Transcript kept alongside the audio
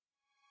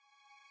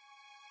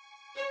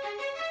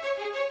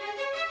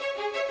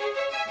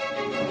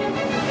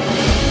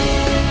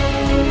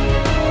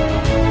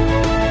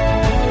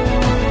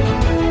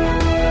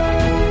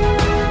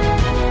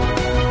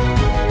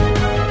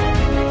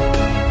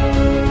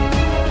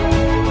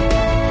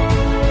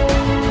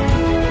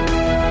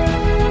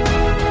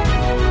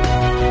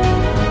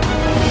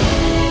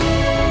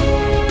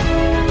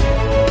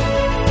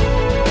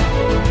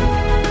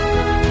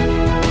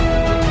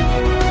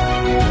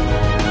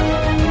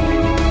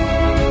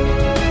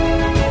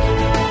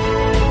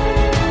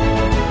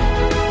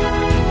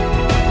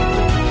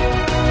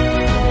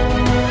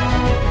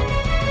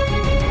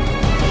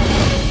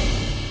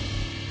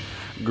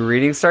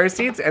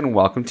starseeds, and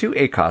welcome to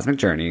A Cosmic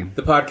Journey,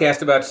 the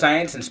podcast about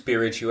science and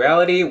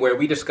spirituality, where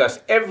we discuss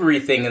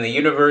everything in the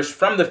universe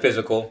from the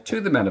physical to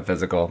the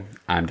metaphysical.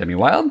 I'm Demi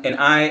Wild. And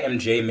I am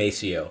Jay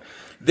Maceo.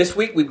 This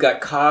week we've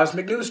got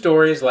cosmic news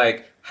stories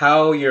like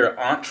how your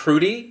Aunt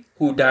Trudy,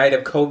 who died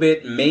of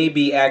COVID, may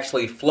be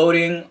actually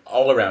floating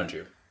all around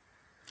you.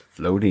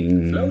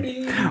 Floating.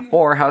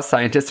 Or how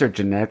scientists are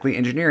genetically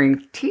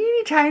engineering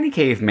teeny tiny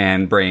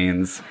caveman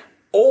brains.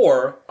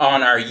 Or,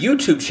 on our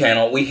YouTube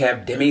channel, we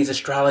have Demi's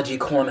Astrology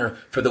Corner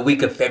for the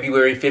week of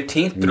February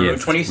 15th through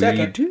 22nd.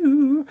 We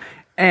do.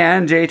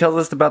 And Jay tells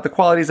us about the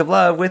qualities of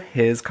love with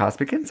his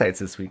cosmic insights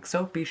this week,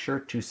 so be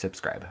sure to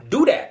subscribe.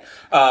 Do that.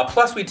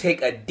 Plus, we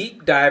take a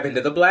deep dive into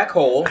the black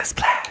hole. A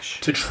splash.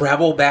 To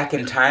travel back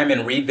in time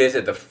and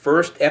revisit the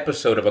first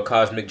episode of A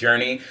Cosmic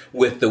Journey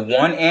with the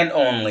one and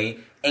only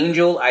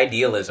Angel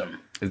Eyedealism.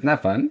 Isn't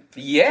that fun?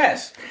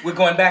 Yes. We're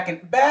going back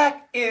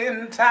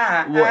in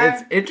time. Well,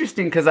 it's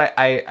interesting because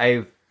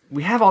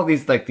we have all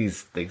these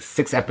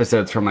 6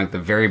 episodes from the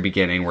very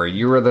beginning where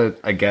you were the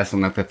guest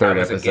on the third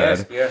episode.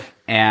 Guest, yeah.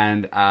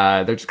 And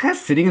they're just kind of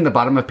sitting in the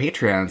bottom of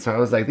Patreon. So I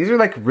was like, these are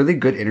really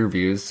good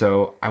interviews.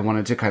 So I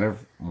wanted to kind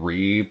of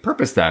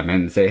repurpose them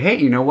and say, hey,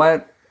 you know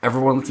what?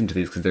 Everyone listen to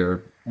these because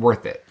they're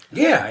worth it.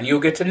 Yeah, and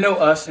you'll get to know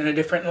us in a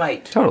different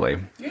light. Totally.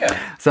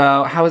 Yeah.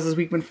 So how has this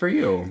week been for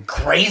you?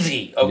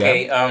 Crazy.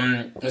 Okay.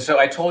 Yeah. So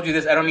I told you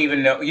this. I don't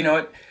even know. You know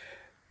what?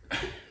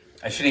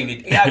 I shouldn't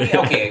even...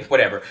 Yeah, okay,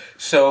 whatever.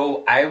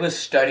 So I was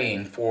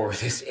studying for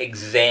this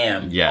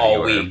exam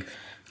all week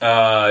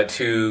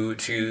to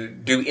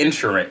do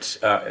insurance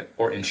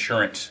or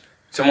insurance.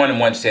 Someone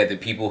once said that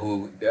people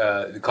who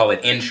call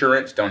it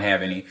insurance don't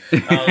have any.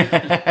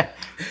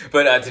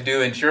 But to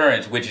do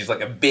insurance, which is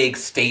like a big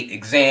state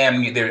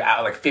exam,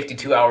 there's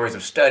 52 hours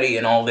of study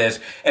and all this.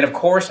 And of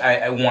course,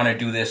 I want to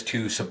do this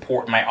to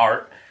support my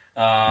art.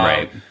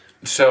 Right.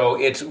 So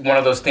it's one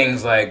of those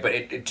things but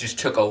it just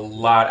took a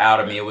lot out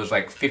of me. It was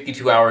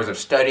 52 hours of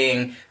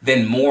studying,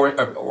 then more,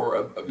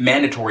 or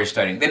mandatory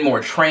studying, then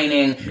more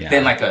training,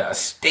 then a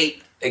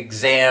state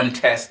exam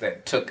test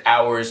that took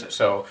hours.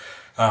 So,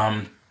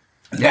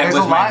 there's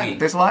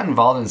a lot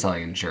involved in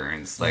selling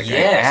insurance. I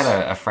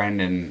had a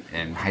friend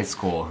in high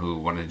school who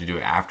wanted to do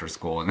it after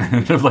school and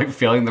ended up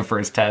failing the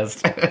first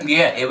test.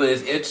 Yeah,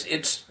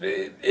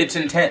 it's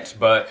intense,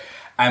 but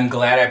I'm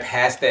glad I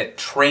passed that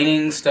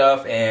training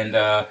stuff, and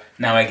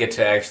now I get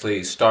to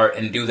actually start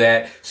and do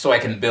that, so I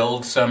can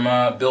build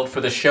for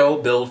the show,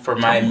 build for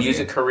my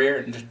music career,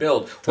 and just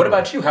build. What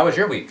about you? How was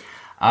your week?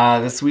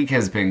 This week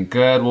has been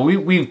good. Well,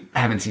 we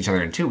haven't seen each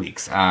other in 2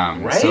 weeks.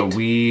 Right? So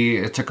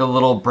we took a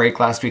little break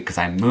last week because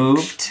I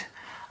moved.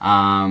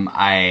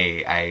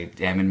 I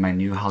am in my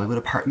new Hollywood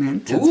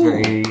apartment.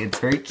 It's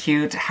very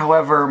cute.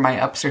 However,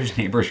 my upstairs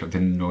neighbors are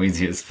the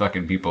noisiest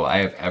fucking people I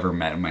have ever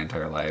met in my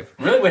entire life.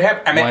 Really? What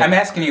happened? I'm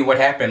asking you what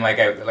happened. I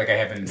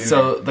haven't.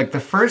 So the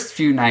first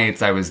few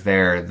nights I was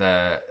there,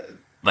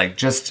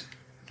 just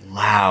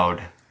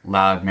loud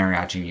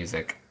mariachi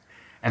music,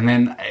 and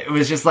then it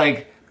was just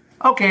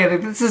okay,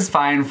 this is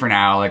fine for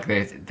now.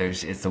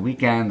 It's the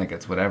weekend,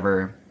 it's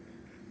whatever.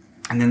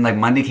 And then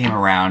Monday came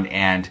around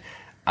and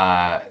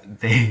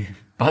they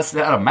busted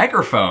out a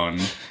microphone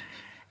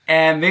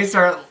and they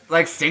start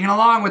singing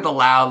along with the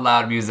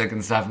loud music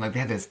and stuff. And they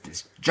had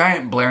this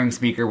giant blaring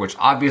speaker, which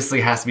obviously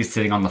has to be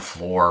sitting on the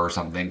floor or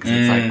something because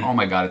it's oh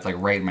my god, it's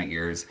right in my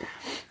ears.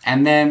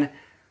 And then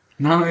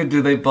not only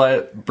do they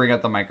bring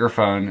out the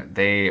microphone,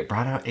 they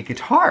brought out a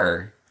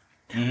guitar.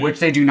 Mm-hmm. Which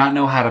they do not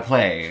know how to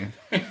play.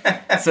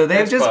 So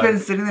they've just been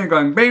sitting there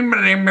going, bang,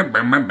 bang, bang,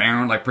 bang,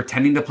 bang, bang,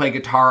 pretending to play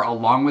guitar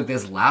along with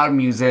this loud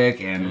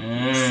music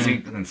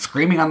and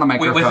screaming on the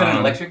microphone. Wait, was it an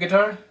electric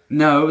guitar?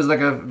 No, it was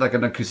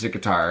an acoustic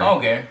guitar. Oh,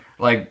 okay.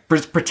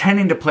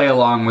 Pretending to play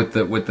along with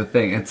the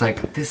thing. It's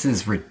this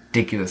is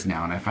ridiculous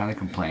now. And I finally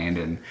complained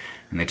and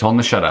they told them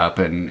to shut up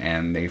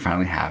and they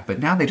finally have. But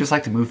now they just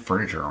like to move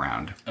furniture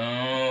around.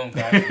 Oh,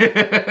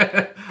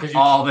 gotcha.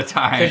 All the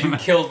time. Because you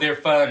killed their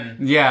fun.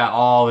 Yeah,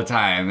 all the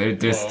time. They're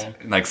just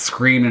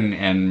scream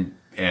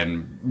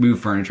and move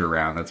furniture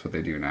around. That's what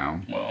they do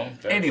now. Well,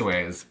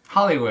 anyways,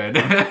 Hollywood.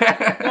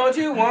 Don't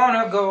you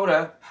want to go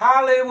to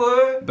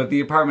Hollywood? But the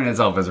apartment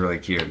itself is really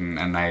cute,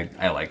 and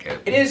I like it.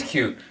 It is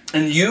cute.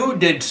 And you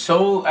did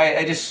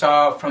I just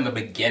saw from the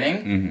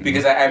beginning,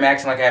 because I'm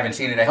acting like I haven't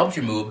seen it. I helped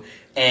you move.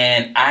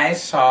 And I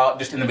saw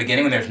just in the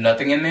beginning when there's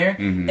nothing in there,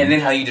 and then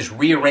how you just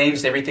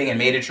rearranged everything and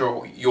made it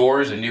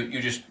yours, and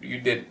you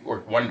did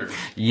work wonders.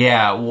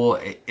 Yeah, well,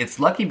 it's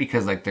lucky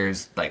because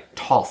there's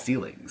tall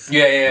ceilings.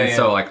 Yeah.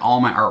 So all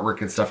my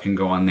artwork and stuff can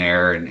go on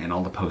there, and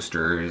all the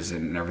posters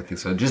and everything.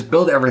 So just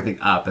build everything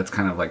up. That's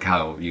kind of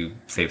how you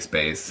save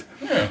space.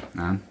 Yeah,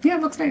 it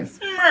looks nice.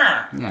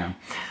 Yeah.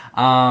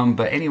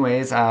 But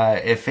anyways,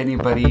 if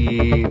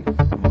anybody, I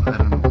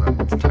don't know what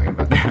I'm talking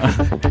about now.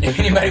 If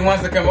anybody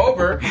wants to come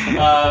over,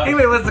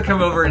 anybody wants to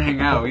come over and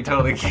hang out, we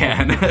totally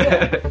can.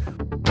 Yeah.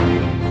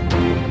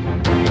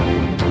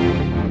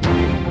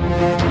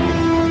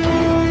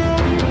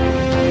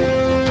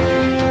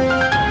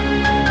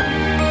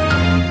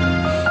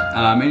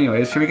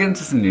 Anyways, should we get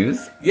into some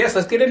news? Yes,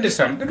 let's get into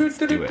some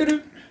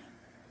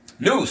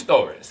news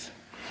stories.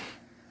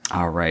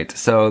 All right.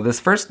 So this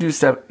first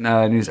news episode.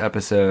 New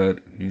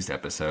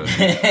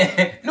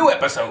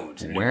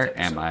episodes. Where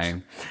am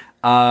I?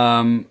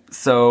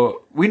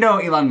 So we know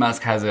Elon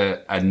Musk has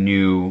a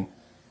new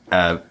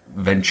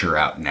venture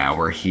out now,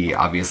 where he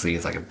obviously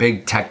is like a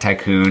big tech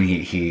tycoon.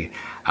 He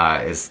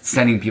is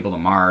sending people to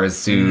Mars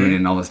soon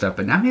and all this stuff.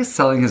 But now he's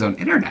selling his own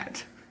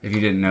internet. If you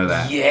didn't know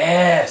that.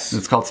 Yes.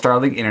 It's called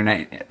Starlink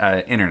Internet,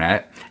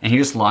 and he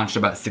just launched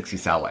about 60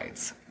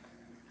 satellites.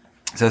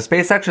 So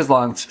SpaceX has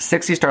launched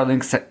 60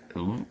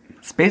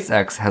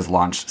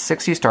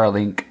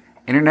 Starlink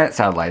internet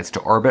satellites to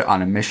orbit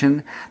on a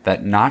mission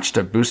that notched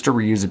a booster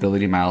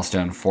reusability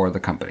milestone for the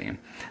company.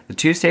 The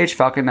two-stage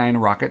Falcon 9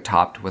 rocket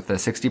topped with the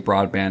 60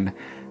 broadband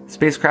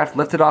spacecraft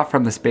lifted off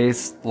from the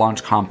Space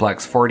Launch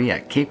Complex 40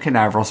 at Cape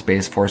Canaveral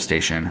Space Force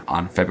Station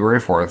on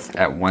February 4th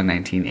at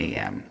 1:19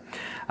 a.m.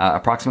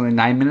 Approximately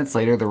 9 minutes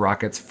later, the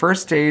rocket's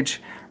first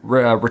stage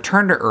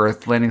returned to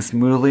Earth, landing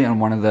smoothly on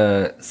one of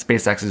the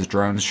SpaceX's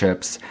drone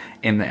ships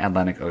in the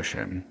Atlantic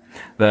Ocean.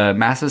 The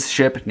massive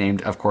ship,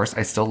 named, of course,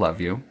 I Still Love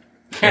You,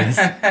 is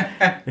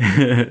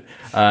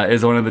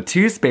one of the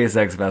two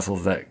SpaceX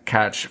vessels that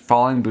catch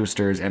falling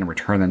boosters and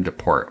return them to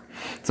port.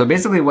 So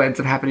basically what ends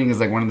up happening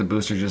is like one of the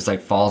boosters just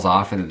like falls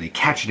off and then they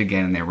catch it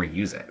again and they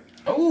reuse it.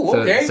 Oh,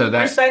 okay. So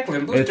that,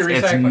 recycling, booster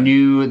recycling. It's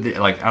new.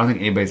 Like, I don't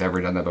think anybody's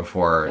ever done that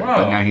before. Wow.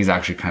 But now he's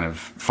actually kind of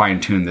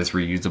fine-tuned this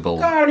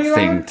reusable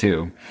thing,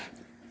 too.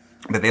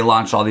 But they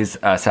launched all these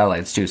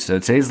satellites, too. So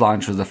today's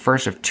launch was the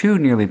first of two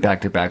nearly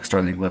back-to-back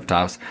Starlink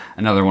liftoffs.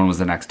 Another one was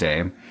the next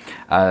day.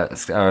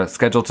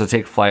 Scheduled to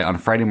take flight on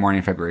Friday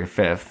morning, February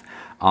 5th,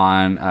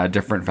 on a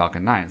different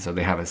Falcon 9. So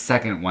they have a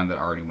second one that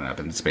already went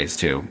up into space,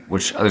 too.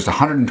 Which, there's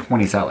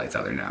 120 satellites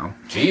out there now.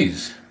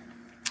 Jeez.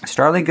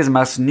 Starlink is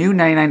Musk's new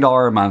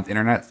 $99 a month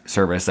internet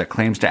service that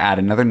claims to add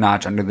another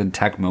notch under the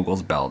tech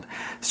mogul's belt.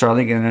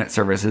 Starlink Internet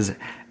Services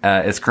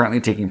is currently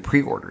taking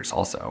pre-orders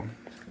also.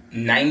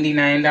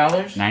 $99?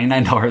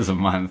 $99 a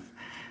month.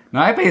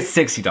 Now, I pay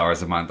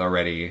 $60 a month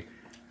already.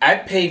 I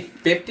pay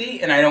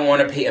 $50 and I don't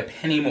want to pay a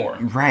penny more.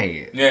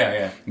 Right.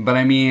 Yeah. But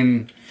I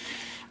mean,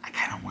 I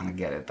kind of want to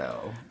get it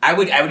though. I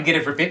would get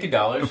it for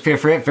 $50. For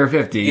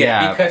 $50,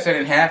 yeah. If you cut it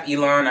in half,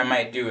 Elon, I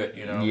might do it,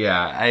 you know?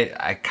 Yeah,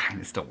 I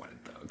kind of still want it.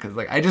 Because,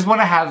 like, I just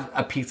want to have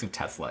a piece of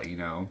Tesla, you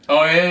know?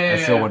 Oh, yeah.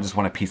 I still just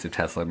want a piece of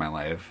Tesla in my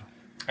life.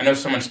 I know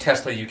someone's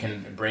Tesla you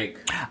can break.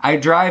 I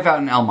drive out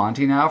in El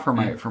Monte now for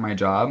my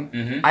job.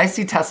 Mm-hmm. I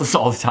see Teslas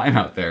all the time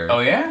out there. Oh,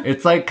 yeah?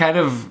 It's, like, kind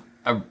of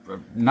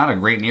not a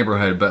great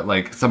neighborhood, but,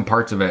 like, some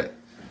parts of it,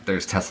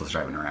 there's Teslas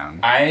driving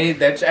around. I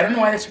don't know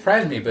why that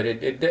surprised me, but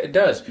it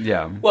does.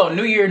 Yeah. Well,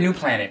 New Year, New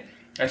Planet.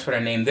 That's what I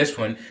named this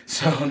one.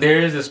 So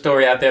there is a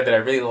story out there that I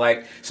really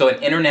like. So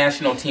an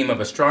international team of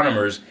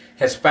astronomers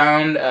has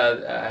found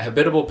a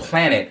habitable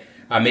planet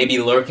maybe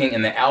lurking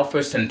in the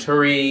Alpha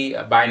Centauri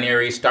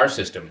binary star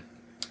system.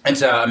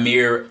 It's a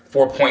mere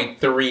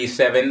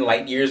 4.37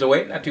 light years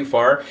away, not too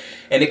far.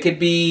 And it could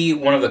be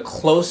one of the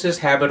closest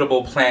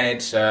habitable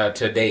planets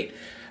to date.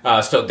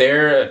 So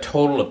there are a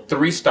total of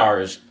 3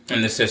 stars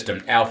in the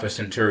system: Alpha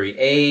Centauri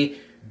A,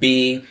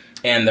 B,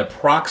 and the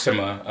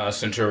Proxima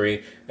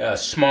Centauri, a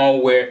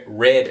small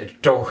red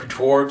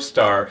dwarf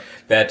star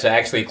that's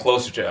actually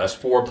closer to us,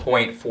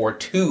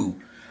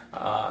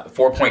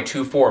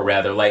 4.24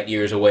 rather light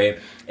years away,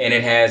 and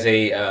it has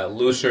a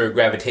looser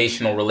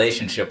gravitational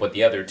relationship with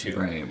the other two.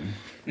 Right.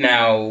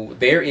 Now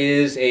there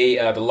is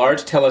the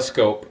Large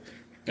Telescope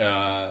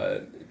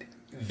VLT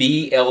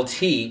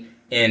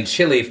in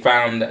Chile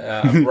found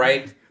a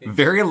bright.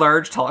 Very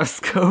Large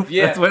Telescope.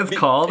 Yeah, that's what it's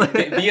called.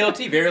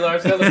 VLT, Very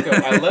Large Telescope.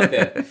 I love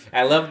that.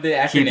 I love the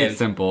acronym. Keep it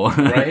simple,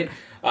 right?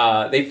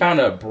 They found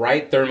a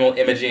bright thermal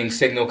imaging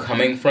signal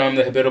coming from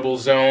the habitable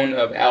zone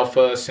of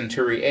Alpha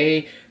Centauri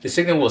A. The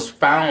signal was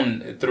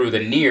found through the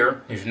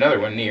near. Here's another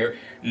one. Near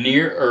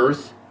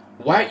Earth.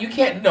 Why you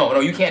can't? No,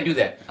 you can't do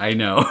that. I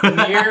know.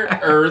 Near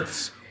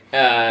Earth's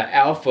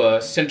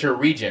Alpha Centauri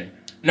region.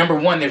 Number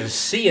 1, there's a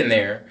C in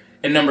there,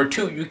 and number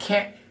 2, you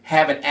can't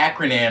have an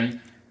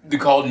acronym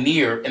called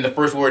near, and the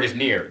first word is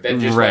near. That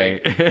just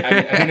right. Like,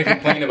 I'm going to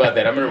complain about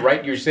that. I'm going to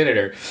write your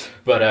senator.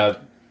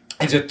 But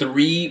it's a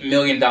 $3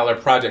 million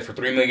project. For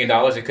 $3 million,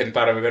 they couldn't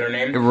thought of a better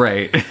name.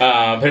 Right.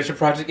 But it's a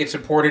project. It's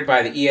supported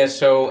by the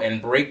ESO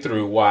and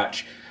Breakthrough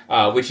Watch,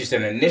 which is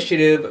an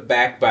initiative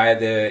backed by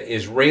the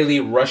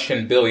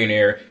Israeli-Russian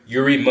billionaire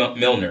Yuri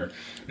Milner.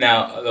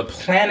 Now, the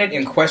planet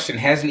in question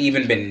hasn't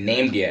even been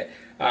named yet.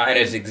 And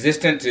its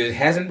existence, it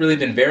hasn't really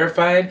been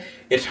verified.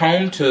 It's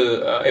home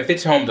to, if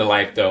it's home to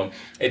life, though,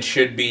 it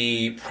should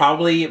be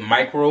probably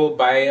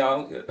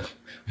microbial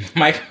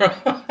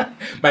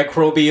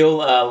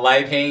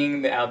life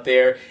hanging out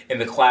there in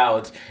the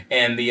clouds.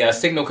 And the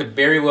signal could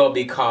very well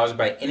be caused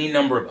by any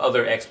number of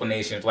other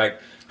explanations, like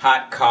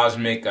hot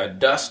cosmic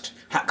dust.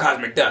 Hot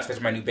Cosmic Dust, that's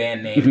my new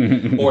band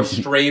name. Or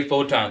Stray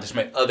Photons, that's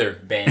my other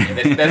band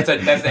name. That's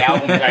the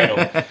album title.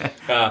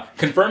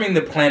 Confirming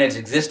the planet's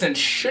existence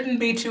shouldn't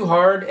be too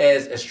hard,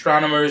 as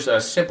astronomers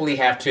simply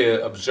have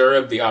to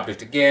observe the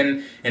object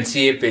again and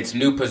see if its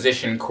new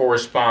position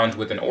corresponds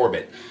with an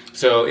orbit.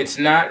 So it's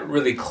not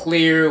really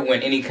clear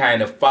when any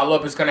kind of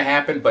follow-up is going to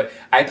happen, but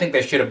I think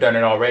they should have done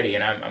it already,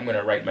 and I'm going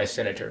to write my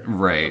senator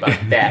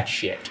about that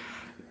shit.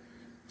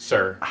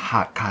 Sir.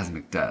 Hot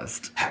cosmic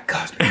dust. Hot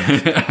cosmic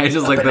dust. I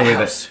just like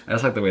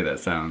the way that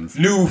sounds.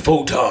 New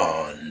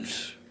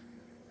photons.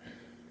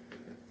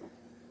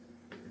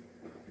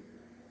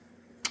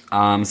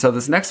 So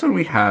this next one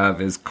we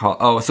have is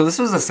called... so this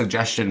was a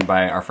suggestion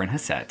by our friend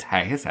Hiset.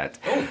 Hi, Hiset.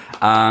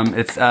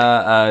 It's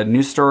a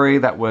news story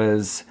that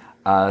was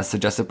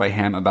suggested by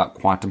him about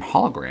quantum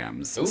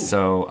holograms. Ooh.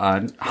 So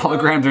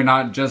holograms are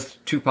not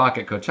just Tupac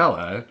at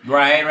Coachella.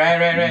 Right.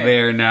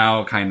 They're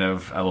now kind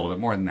of a little bit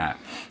more than that.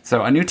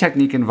 So a new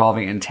technique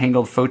involving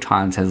entangled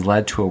photons has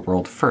led to a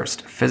world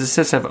first.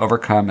 Physicists have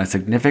overcome a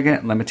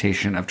significant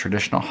limitation of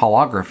traditional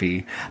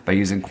holography by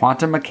using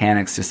quantum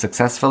mechanics to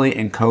successfully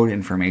encode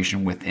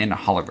information within a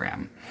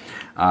hologram.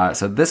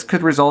 So this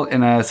could result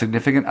in a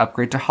significant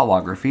upgrade to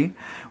holography,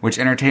 which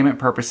from entertainment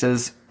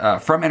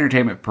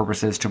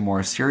purposes to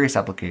more serious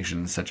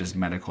applications such as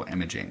medical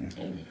imaging.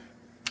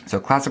 So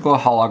classical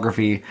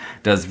holography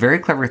does very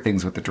clever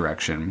things with the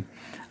direction,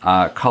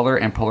 color,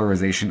 and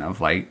polarization of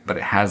light, but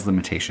it has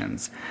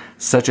limitations,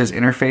 such as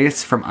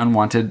interface from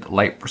unwanted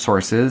light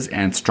sources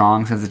and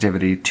strong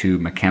sensitivity to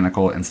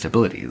mechanical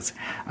instabilities,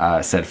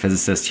 said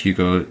physicist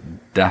Hugo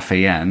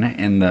Dafayenne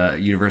in the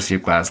University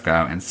of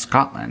Glasgow in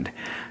Scotland.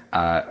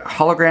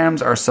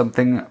 Holograms are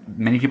something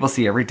many people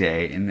see every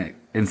day.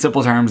 In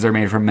simple terms, they're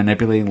made from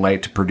manipulating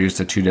light to produce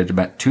a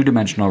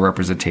two-dimensional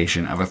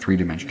representation of a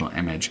three-dimensional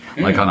image,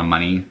 like on a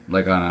money,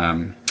 like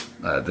on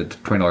the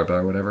 $20 bill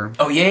or whatever.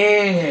 Oh,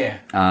 yeah.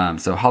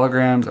 So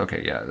holograms,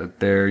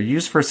 they're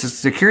used for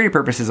security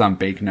purposes on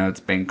banknotes,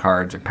 bank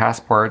cards, and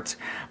passports,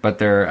 but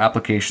their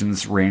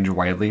applications range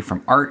widely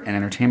from art and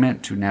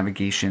entertainment to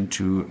navigation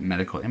to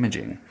medical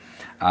imaging.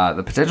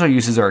 The potential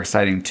uses are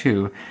exciting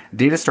too.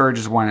 Data storage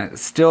is one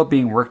that's still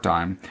being worked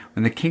on.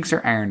 When the kinks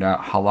are ironed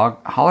out,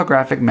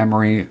 holographic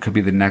memory could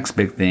be the next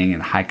big thing in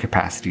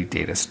high-capacity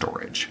data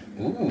storage.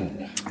 Ooh.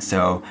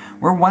 So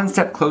we're one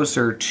step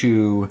closer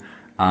to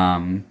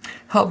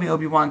help me,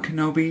 Obi-Wan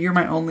Kenobi, you're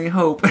my only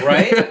hope.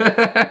 Right?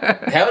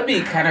 That would be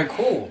kind of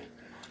cool.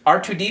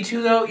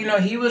 R2-D2, though,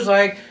 he was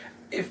like...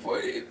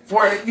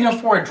 For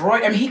a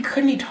droid, I mean,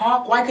 couldn't he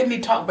talk? Why couldn't he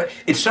talk? But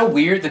it's so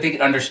weird that they could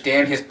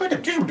understand his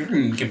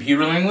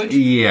computer language.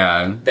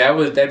 Yeah.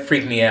 That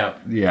freaked me out.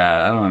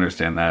 Yeah, I don't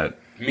understand that.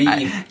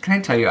 Can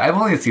I tell you, I've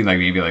only seen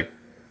maybe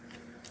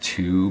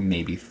 2,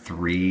 maybe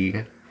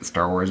 3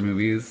 Star Wars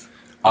movies.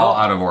 All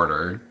out of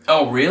order.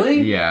 Oh,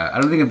 really? Yeah.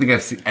 I don't think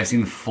I've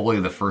seen fully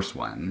the first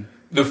one.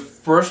 The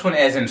first one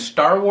as in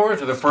Star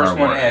Wars, or the first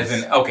one as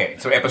in... Okay,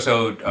 so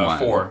episode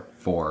 4.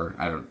 4.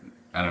 I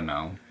don't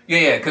know.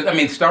 Yeah,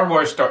 because, Star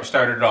Wars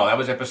started it all. That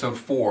was episode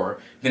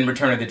 4. Then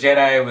Return of the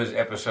Jedi was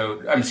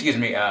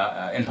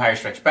Empire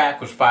Strikes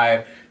Back was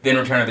 5. Then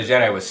Return of the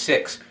Jedi was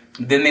 6.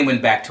 Then they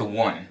went back to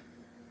 1.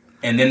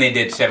 And then they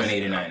did 7,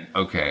 8, and 9.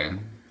 Okay.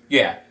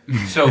 Yeah.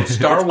 So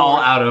Star Wars... all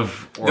out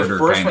of order, the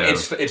first one,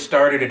 it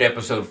started at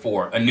episode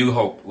 4. A New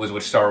Hope was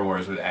what Star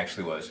Wars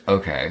actually was.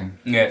 Okay.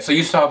 Yeah, so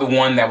you saw the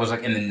one that was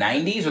in the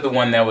 90s, or the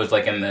one that was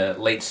in the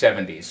late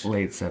 70s?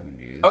 Late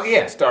 70s. Oh,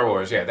 yeah, Star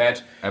Wars, yeah.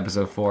 That's...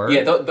 Episode 4?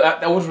 Yeah,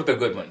 those were the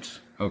good ones.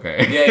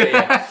 Okay.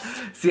 Yeah.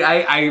 See,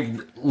 I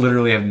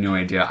literally have no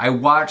idea. I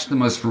watched not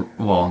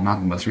the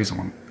most recent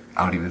one.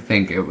 I don't even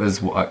think. It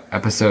was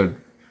episode...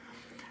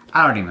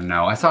 I don't even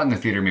know. I saw it in the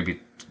theater maybe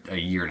a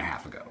year and a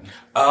half ago.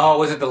 Oh,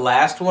 was it the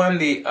last one?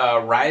 The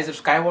Rise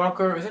of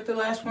Skywalker? Is it the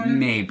last one?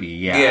 Maybe,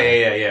 yeah.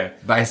 Yeah.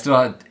 But I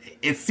still...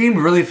 It seemed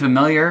really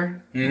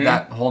familiar,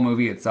 that whole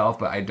movie itself,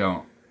 but I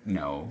don't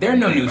know. There are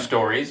no new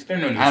stories.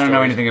 I don't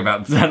know anything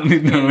about that.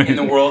 In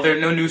the world, there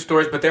are no news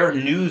stories, but there are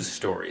news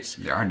stories.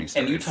 There are news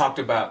stories. And you talked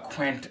about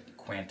quantum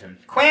holography.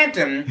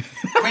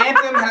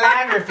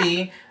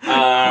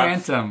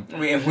 Quantum.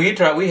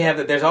 We have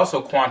that. There's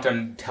also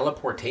quantum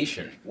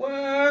teleportation.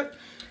 What?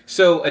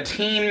 So a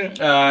team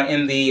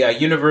in the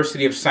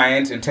University of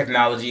Science and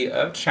Technology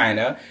of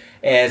China,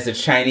 as the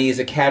Chinese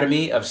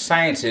Academy of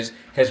Sciences,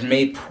 has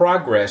made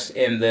progress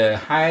in the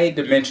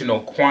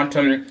high-dimensional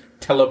quantum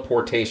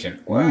teleportation.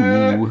 What?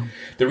 Ooh.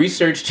 The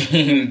research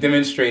team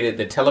demonstrated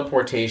the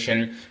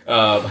teleportation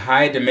of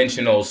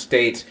high-dimensional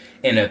states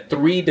in a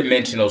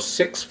 3-dimensional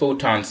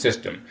 6-photon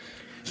system.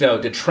 So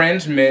to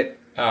transmit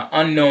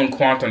unknown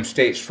quantum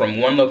states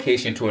from one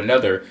location to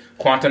another,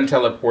 quantum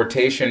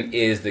teleportation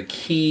is one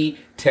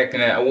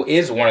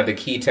of the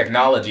key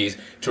technologies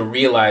to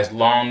realize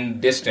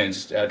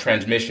long-distance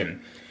transmission.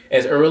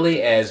 As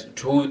early as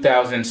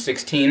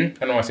 2016,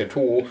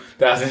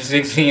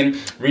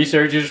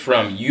 researchers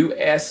from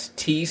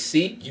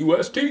USTC,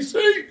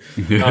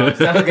 sounds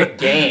like a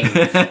gang.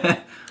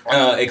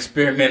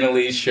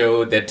 experimentally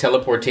showed that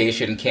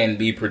teleportation can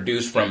be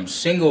produced from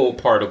single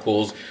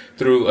particles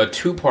through a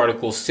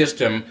two-particle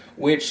system,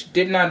 which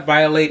did not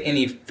violate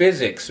any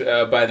physics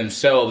by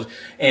themselves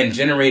and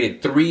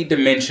generated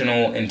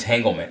three-dimensional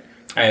entanglement.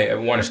 I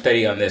want to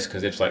study on this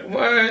because it's like,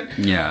 what?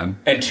 Yeah.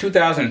 In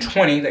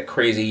 2020, that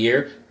crazy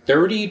year,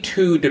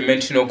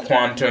 32-dimensional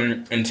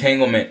quantum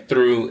entanglement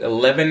through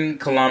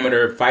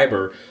 11-kilometer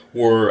fiber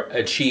were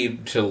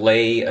achieved to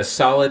lay a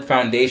solid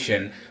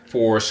foundation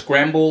for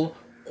scrambled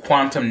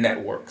quantum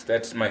networks.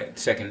 That's my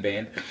second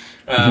band.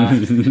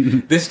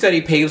 This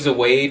study paves the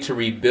way to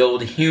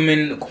rebuild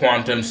human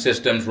quantum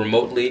systems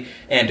remotely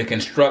and to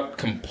construct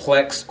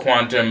complex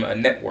quantum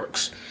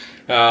networks.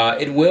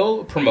 It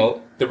will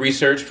promote the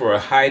research for a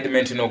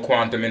high-dimensional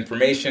quantum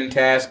information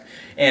task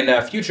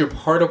and future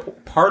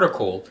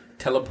particle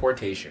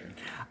teleportation.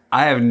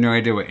 I have no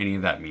idea what any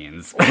of that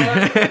means.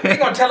 Well, they're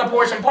going to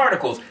teleport some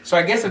particles. So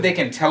I guess if they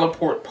can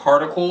teleport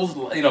particles,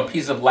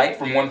 pieces of light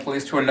from one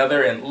place to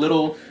another and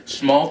little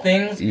small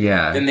things,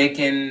 then they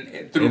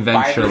can, through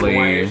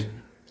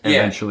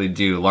eventually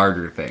do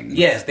larger things.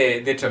 Yes,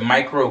 it's a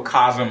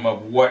microcosm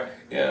of what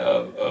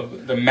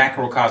of the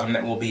macrocosm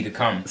that will be to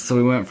come. So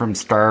we went from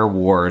Star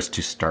Wars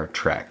to Star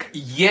Trek.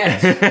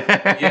 Yes,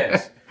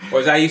 yes. Or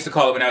as I used to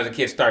call it when I was a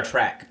kid, Star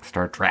Trek.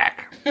 Star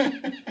Trek.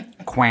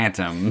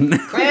 Quantum.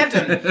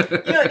 Quantum.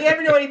 Do you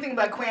ever know anything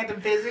about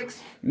quantum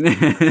physics?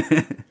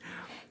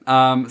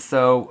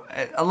 So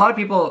a lot of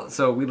people,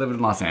 we live in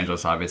Los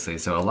Angeles, obviously,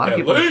 so a lot of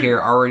people here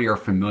already are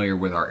familiar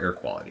with our air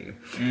quality.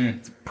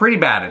 It's pretty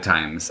bad at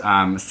times.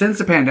 Since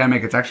the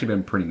pandemic, it's actually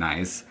been pretty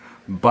nice,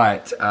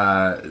 but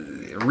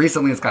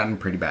recently it's gotten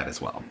pretty bad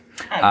as well.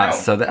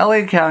 So the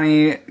LA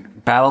County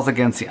battles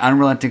against the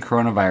unrelenting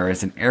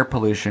coronavirus and air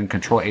pollution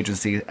control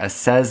agency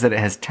says that it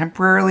has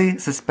temporarily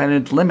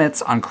suspended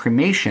limits on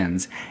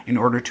cremations in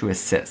order to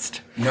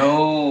assist.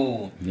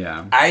 No.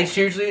 Yeah.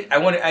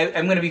 I'm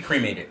going to be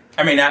cremated.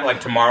 I mean, not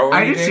like tomorrow or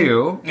anything. I do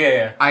too.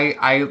 Yeah.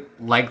 I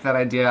like that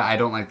idea. I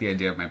don't like the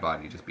idea of my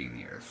body just being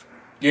the earth.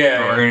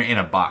 Yeah. Or in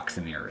a box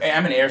in the earth. Hey,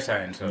 I'm an air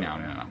sign, so.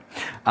 No.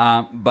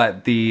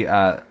 But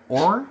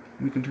or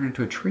we can turn it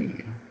into a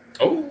tree.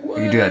 Oh, what?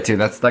 You can do that too.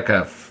 That's like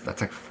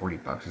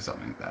 $40 or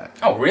something like that.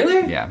 Oh,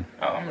 really? Yeah.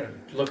 Oh, I'm going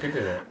to look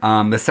into that.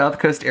 The South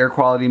Coast Air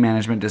Quality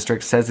Management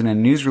District says in a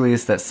news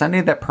release that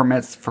Sunday that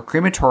permits for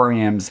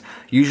crematoriums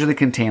usually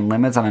contain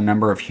limits on a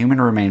number of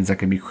human remains that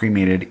can be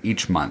cremated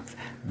each month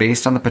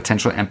based on the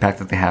potential impact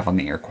that they have on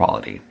the air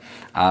quality.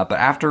 But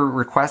after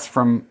requests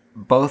from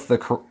both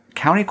the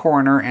county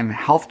coroner and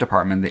health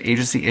department, the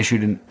agency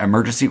issued an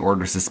emergency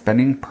order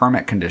suspending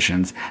permit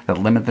conditions that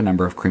limit the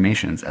number of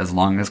cremations as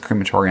long as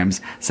crematoriums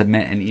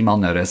submit an email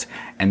notice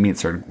and meet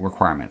certain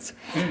requirements.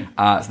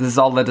 So this has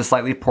all led to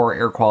slightly poor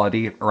air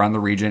quality around the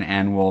region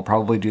and will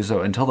probably do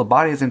so until the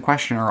bodies in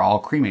question are all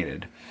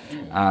cremated.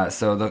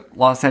 So the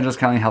Los Angeles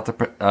County health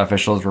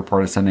officials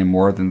reported Sunday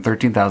more than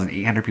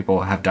 13,800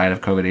 people have died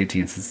of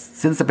COVID-19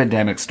 since the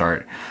pandemic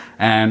start,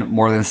 and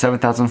more than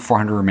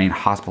 7,400 remain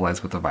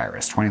hospitalized with the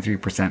virus,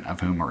 23% of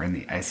whom are in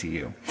the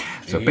ICU.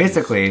 So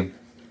basically,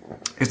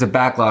 there's a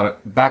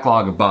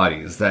backlog of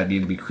bodies that need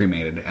to be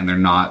cremated, and they're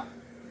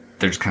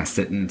just kind of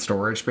sitting in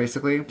storage,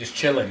 basically. Just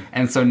chilling.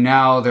 And so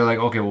now they're like,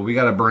 okay, well, we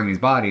got to burn these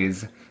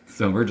bodies,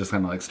 so we're just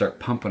going to start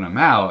pumping them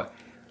out.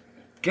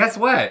 Guess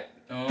what?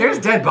 There's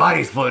dead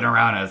bodies floating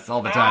around us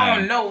all the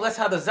time. Oh, no, that's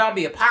how the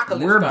zombie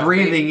apocalypse We're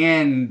breathing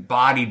in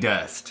body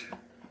dust.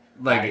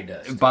 Body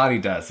dust. Body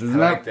dust. Isn't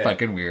that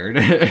fucking weird?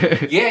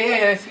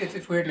 Yeah.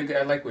 It's weird.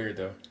 I like weird,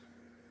 though.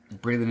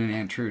 Breathing in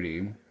Aunt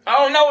Trudy.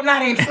 Oh, no,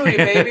 not Aunt Trudy,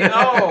 baby.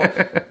 Oh.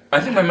 I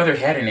think my mother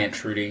had an Aunt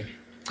Trudy.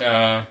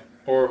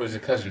 Or was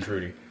it Cousin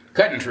Trudy?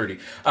 Cousin Trudy.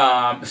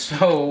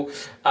 So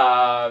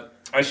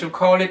I should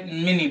call it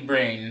Mini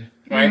Brain.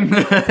 Right?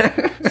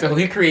 So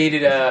he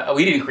created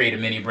we didn't create a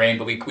mini brain,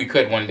 but we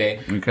could one day.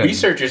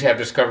 Researchers have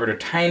discovered a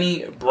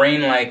tiny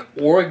brain-like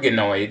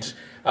organoids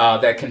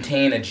that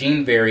contain a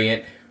gene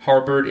variant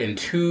harbored in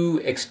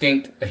two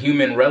extinct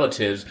human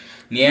relatives,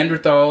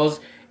 Neanderthals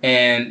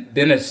and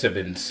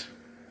Denisovans.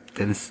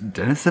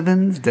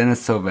 Denisovans?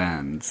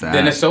 Denisovans.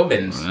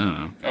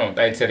 Oh,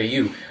 I said a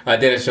U.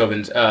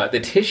 Denisovans. The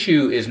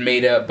tissue is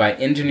made up by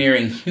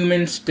engineering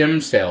human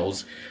stem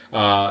cells,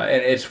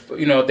 and it's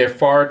they're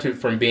far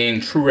from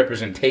being true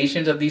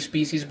representations of these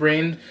species'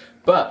 brains,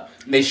 but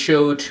they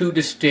show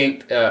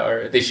distinct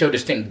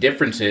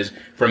differences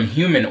from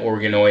human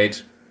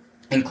organoids,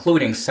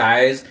 including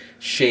size,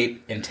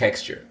 shape, and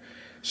texture.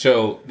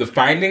 So the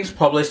findings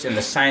published in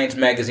the Science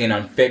magazine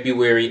on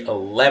February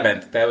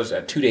 11th, that was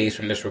 2 days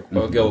from this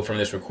ago from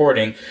this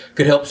recording,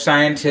 could help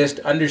scientists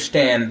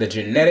understand the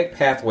genetic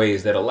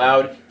pathways that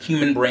allowed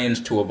human brains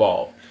to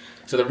evolve.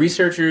 So the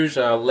researchers,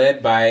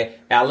 led by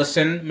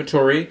Alison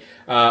Maturi,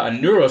 a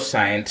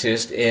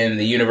neuroscientist in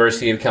the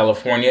University of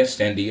California,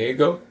 San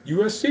Diego,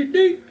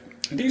 USCD,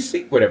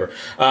 DC, whatever,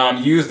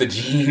 used the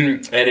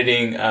gene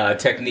editing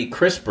technique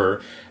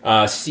CRISPR,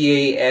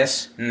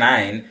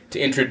 Cas9, to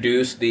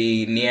introduce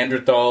the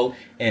Neanderthal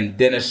and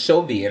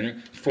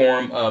Denisovian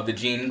form of the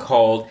gene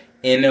called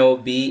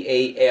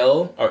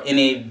NOVAL, or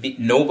NAV,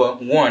 Nova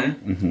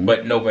 1,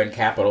 but Nova in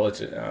capital.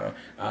 It's an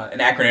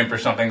acronym for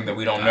something that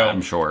we don't know.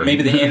 I'm sure.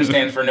 Maybe the N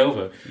stands for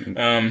Nova.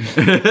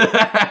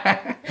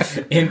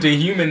 Into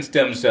human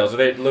stem cells. So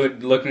they're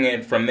looking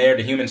at from there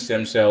to human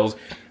stem cells,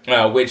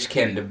 which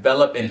can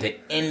develop into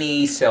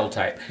any cell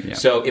type. Yeah.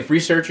 So if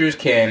researchers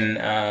can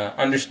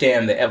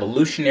understand the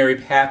evolutionary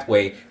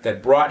pathway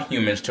that brought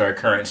humans to our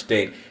current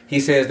state, he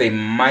says they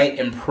might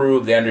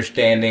improve the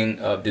understanding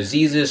of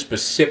diseases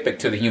specific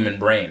to the human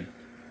brain.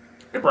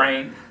 The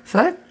brain. So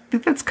I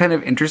think that's kind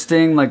of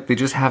interesting. Like, they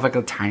just have like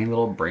a tiny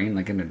little brain,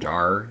 like in a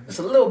jar. It's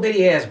a little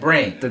bitty ass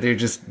brain. That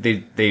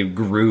they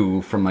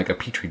grew from like a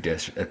petri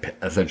dish,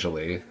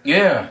 essentially.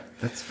 Yeah.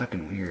 That's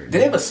fucking weird. Do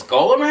they have a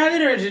skull around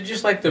it, or is it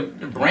just like the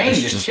brain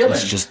just chilling?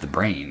 It's just the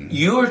brain.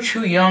 You are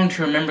too young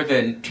to remember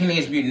the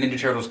Teenage Mutant Ninja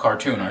Turtles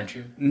cartoon, aren't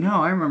you?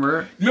 No, I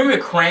remember. Remember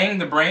the Krang,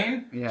 the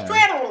brain? Yeah.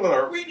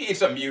 We need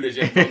some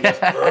mutagen from this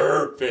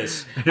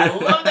purpose. I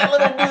love that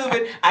little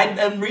movement.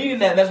 I'm reading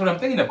that. That's what I'm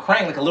thinking of.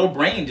 Krang, like a little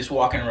brain just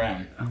walking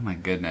around. Oh my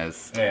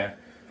goodness. Yeah.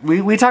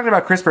 We talked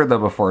about CRISPR though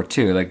before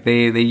too. Like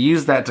they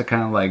use that to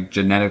kind of like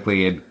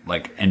genetically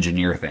like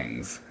engineer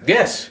things.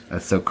 Yes.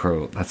 That's so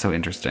cool. That's so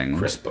interesting.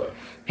 CRISPR.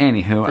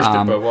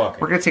 Anywho,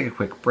 we're going to take a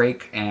quick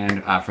break,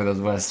 and for those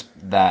of us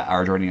that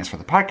are joining us for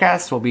the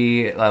podcast, we'll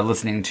be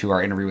listening to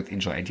our interview with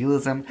Angel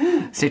Idealism.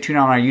 Stay tuned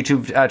on our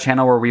YouTube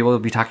channel, where we will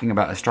be talking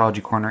about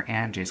Astrology Corner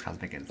and Jay's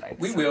Cosmic Insights.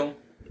 We will.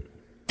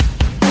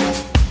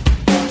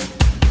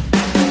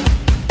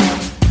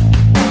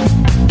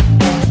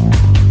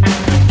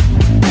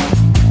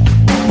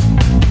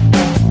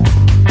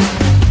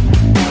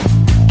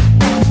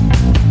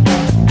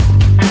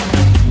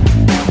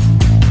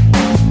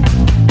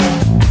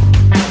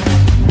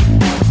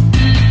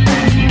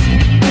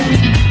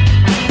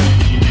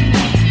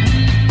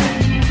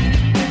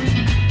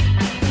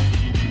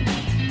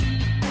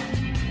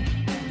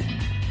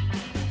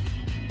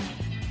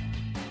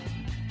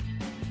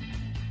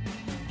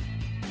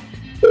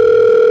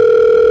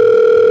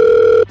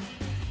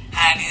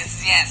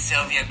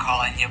 Sylvia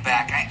calling you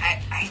back.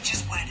 I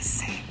just wanted to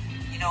say,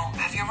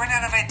 have you run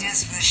out of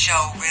ideas for the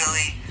show,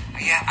 really?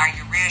 Are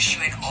you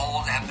reissuing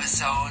old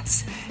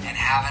episodes and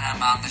having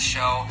them on the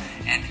show?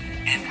 And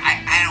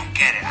I don't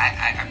get it.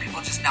 Are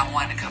people just not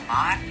wanting to come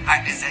on?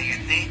 Is that your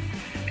thing?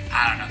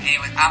 I don't know.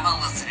 Anyways, I'm going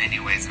to listen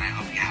anyways, and I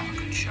hope you have a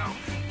good show.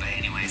 But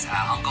anyways,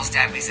 Uncle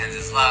Stabby sends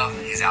his love.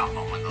 He's out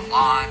mowing the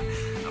lawn.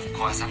 Of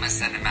course, I'm going to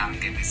send him out and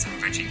get me some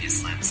Virginia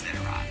Slims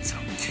later on. So,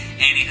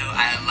 anywho,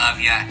 I love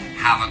you.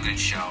 Have a good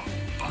show.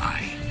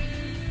 Bye.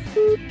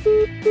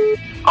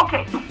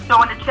 Okay, so I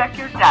want to check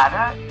your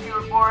data. You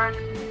were born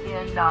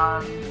in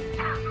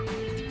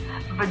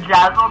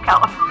Vajazzle,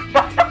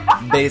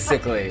 California.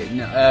 Basically,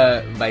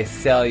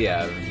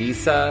 Visalia,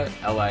 Visa,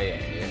 LIA.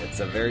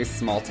 It's a very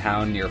small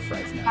town near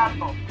Fresno.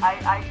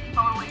 I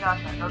totally got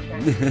that.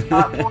 Okay.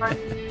 Born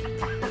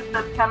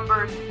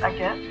September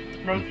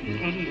 2nd,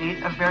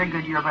 1988. A very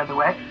good year, by the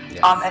way.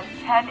 Yes. At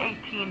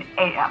 10:18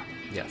 a.m.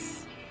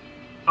 Yes.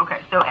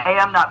 Okay, so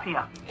a.m., not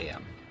p.m.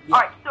 A.m. All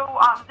right, so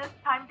this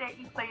time, date,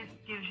 and place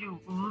gives you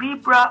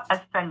Libra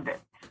ascendant.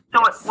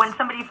 So when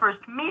somebody first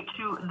meets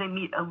you, they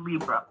meet a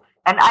Libra.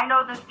 And I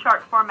know this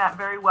chart format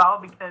very well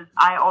because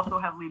I also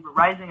have Libra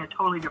rising, a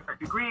totally different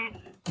degree,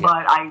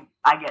 but I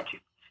get you.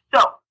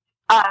 So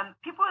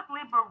people with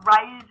Libra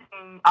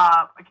rising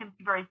can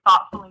be very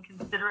thoughtful and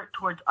considerate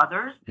towards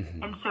others,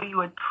 and so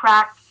you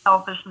attract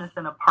selfishness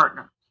in a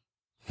partner.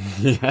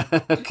 Yeah,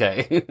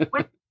 okay.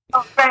 Which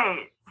is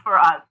great for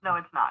us. No,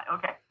 it's not.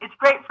 Okay. It's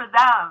great for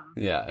them.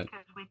 Yeah.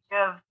 Because we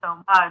give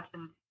so much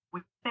and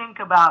we think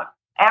about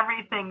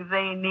everything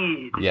they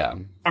need. Yeah.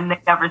 And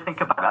they never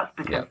think about us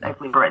because they have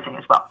Libra rising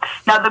as well.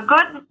 Now, the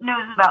good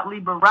news about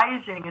Libra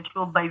rising, it's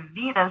ruled by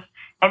Venus,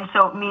 and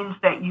so it means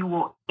that you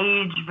will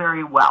age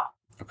very well.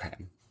 Okay.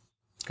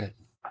 Good.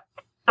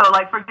 So,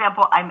 like, for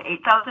example, I'm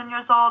 8,000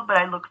 years old, but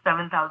I look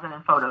 7,000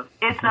 in photos.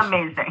 It's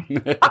amazing.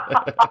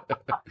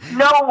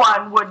 No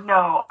one would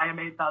know I am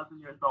 8,000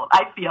 years old.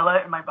 I feel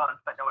it in my bones,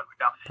 but no one would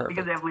know. Perfect.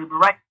 Because I have Libra,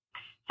 right?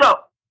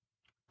 So,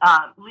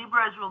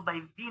 Libra is ruled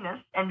by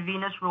Venus, and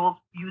Venus rules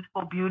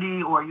youthful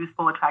beauty or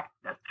youthful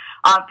attractiveness.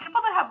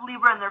 People that have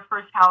Libra in their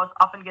first house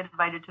often get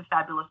invited to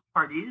fabulous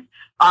parties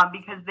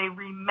because they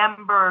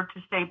remember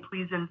to say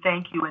please and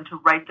thank you and to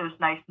write those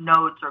nice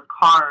notes or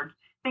cards.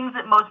 Things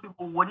that most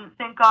people wouldn't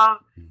think of.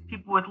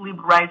 People with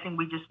Libra rising,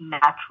 we just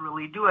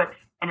naturally do it.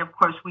 And of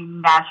course, we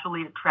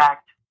naturally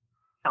attract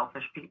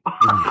selfish people.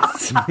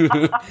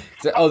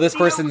 So, this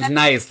person's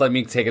nice. Let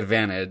me take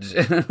advantage.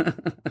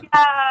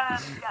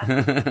 Yes.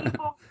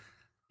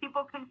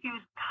 People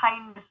confuse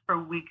kindness for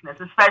weakness,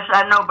 especially,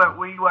 I don't know about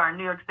where you are in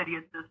New York City,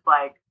 it's just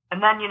like,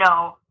 and then,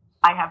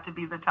 I have to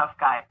be the tough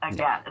guy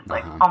again. It's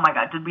like, oh my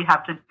God, did we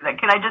have to do that?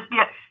 Can I just be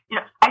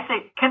I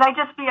say, can I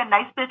just be a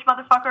nice bitch,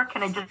 motherfucker?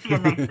 Can I just be a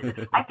nice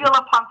bitch? I feel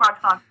a punk rock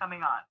song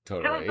coming on.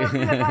 Totally. Can I just be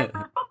a nice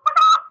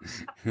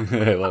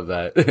bitch? I love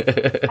that.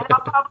 And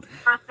I'll probably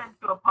burst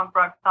into a punk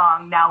rock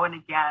song now and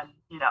again,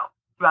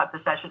 throughout the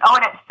session. Oh,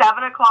 and at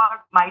 7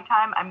 o'clock my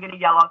time, I'm going to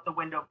yell out the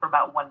window for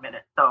about 1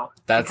 minute. So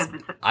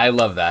I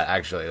love that,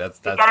 actually.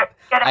 That's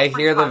I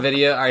hear the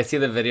video, I see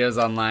the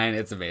videos online.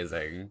 It's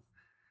amazing.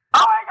 Oh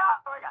my god.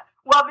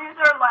 Well, these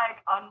are like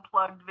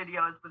unplugged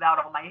videos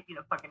without all my,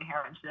 fucking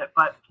hair and shit.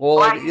 But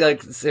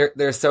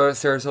there's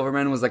Sarah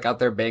Silverman was like out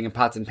there banging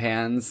pots and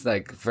pans,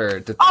 like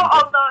those,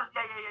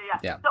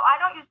 yeah. So I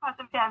don't use pots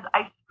and pans.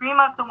 I scream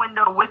out the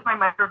window with my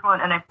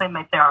microphone and I play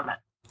my theremin.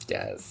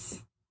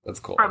 Yes, that's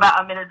cool. For about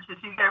a minute or two,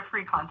 so you get a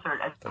free concert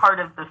as part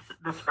of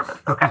the service.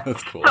 Okay,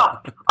 that's cool. So,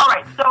 all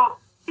right. So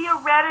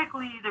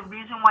theoretically, the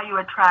reason why you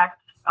attract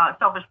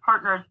selfish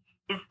partners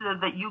is so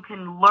that you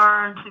can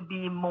learn to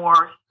be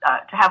more,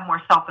 to have more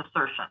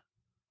self-assertion.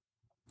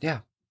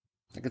 Yeah,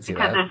 I can see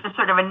because that. There's just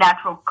sort of a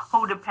natural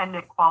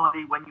codependent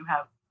quality when you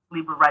have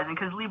Libra rising,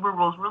 because Libra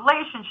rules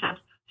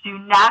relationships, so you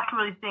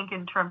naturally think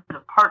in terms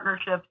of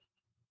partnerships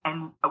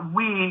and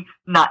we,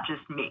 not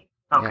just me.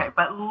 Okay, yeah.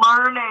 But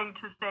learning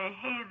to say,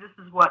 hey,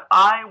 this is what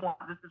I want,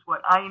 this is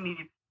what I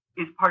need,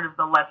 is part of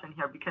the lesson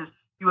here, because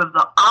you have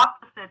the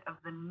opposite of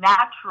the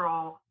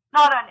natural,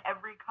 not on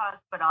every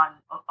cusp, but on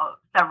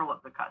several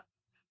of the cusps.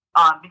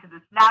 Because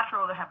it's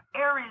natural to have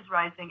Aries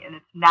rising, and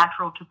it's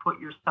natural to put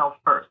yourself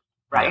first,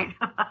 right?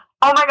 Yeah.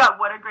 Oh my God,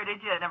 what a great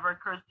idea. It never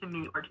occurs to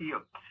me or to you.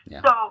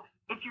 Yeah. So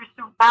if you're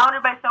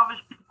surrounded by selfish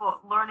people,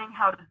 learning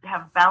how to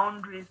have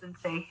boundaries and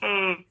say,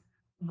 hey,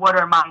 what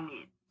are my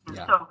needs?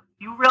 Yeah. So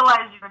you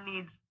realize your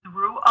needs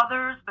through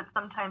others, but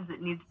sometimes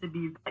it needs to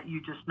be that you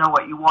just know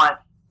what you want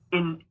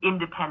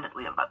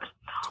independently of others.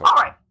 Totally. All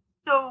right.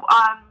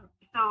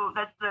 So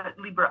that's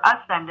the Libra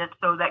ascendant,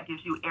 so that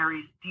gives you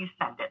Aries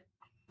descendant.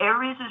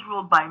 Aries is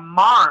ruled by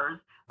Mars,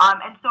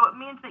 and so it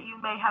means that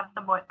you may have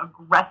somewhat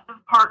aggressive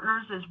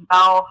partners as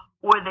well,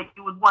 or that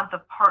you would want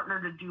the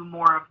partner to do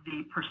more of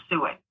the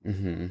pursuing.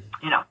 Mm-hmm.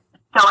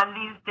 So in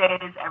these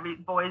days,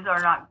 boys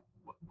are not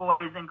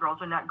boys and girls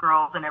are not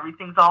girls, and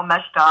everything's all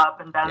meshed up,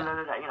 and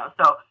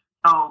So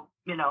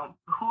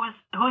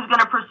who's going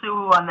to pursue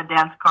who on the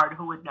dance card?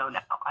 Who would know now?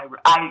 I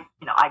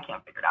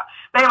can't figure it out.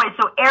 But anyway,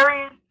 so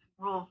Aries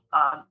rules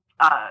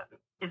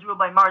is ruled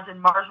by Mars,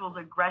 and Mars rules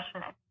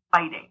aggression and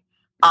fighting.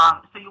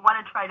 So you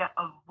want to try to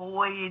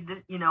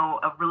avoid,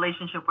 a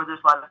relationship where there's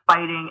a lot of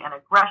fighting and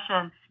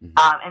aggression.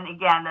 Mm-hmm. And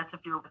again, that's if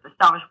you're with a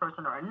selfish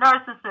person or a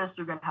narcissist,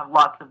 you're going to have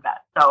lots of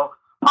that. So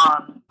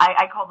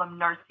I call them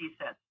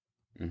narcissists.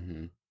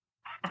 Mm-hmm.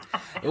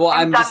 Well,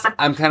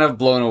 I'm kind of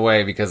blown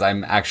away because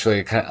I'm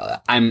actually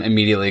I'm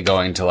immediately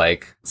going to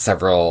like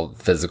several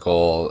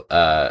physical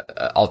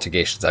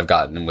altercations I've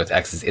gotten with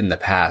exes in the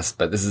past,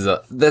 but this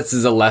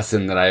is a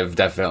lesson that I've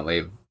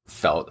definitely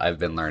felt I've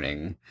been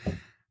learning.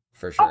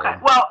 For sure. Okay.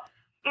 Well,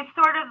 it's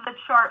sort of the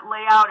chart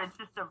layout.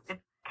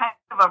 It's kind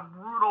of a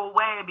brutal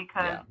way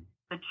because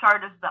the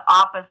chart is the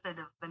opposite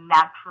of the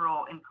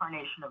natural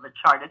incarnation of a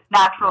chart. It's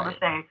natural to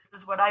say, this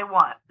is what I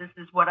want. This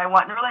is what I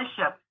want in a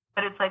relationship.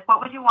 But it's like,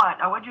 what would you want?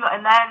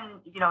 And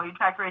then, you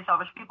attract very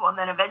selfish people, and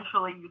then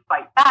eventually you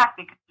fight back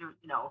because you're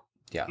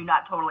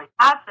not totally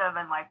passive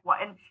and like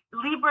what. And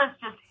Libras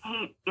just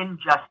hate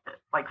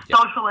injustice, like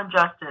social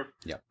injustice,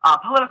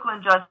 political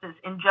injustice,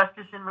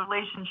 injustice in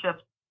relationships.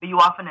 But you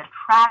often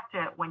attract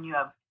it when you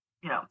have,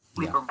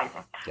 Libra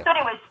rising. Yeah. So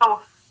anyway,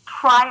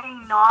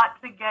 trying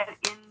not to get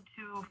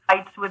into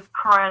fights with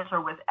currents or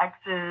with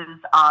exes,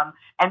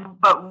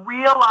 but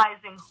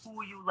realizing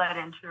who you let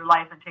into your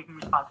life and taking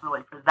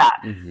responsibility for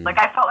that. Mm-hmm. Like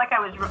I felt like I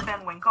was Rip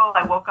Van Winkle.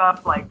 I woke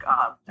up like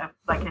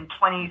in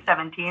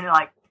 2017, and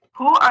like,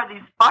 who are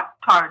these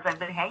fucktards I've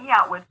been hanging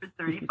out with for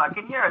 30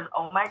 fucking years?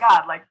 Oh my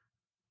God! Like,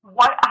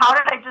 what? How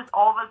did I just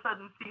all of a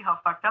sudden see how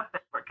fucked up they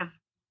were? Because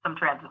some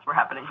transits were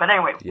happening. But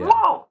anyway,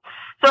 whoa.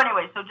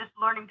 So just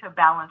learning to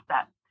balance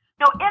that.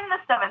 In the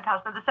 7th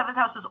house, the 7th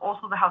house is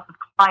also the house of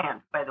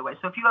clients, by the way.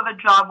 So if you have a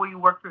job where you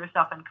work for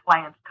yourself and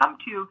clients come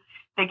to you,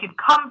 they could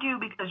come to you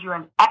because you're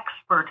an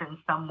expert in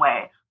some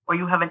way, or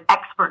you have an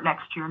expert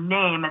next to your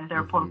name, and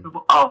therefore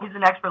people, he's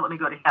an expert, let me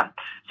go to him.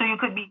 So you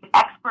could be an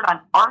expert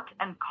on art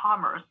and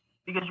commerce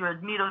because your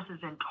Admetos is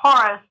in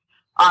Taurus,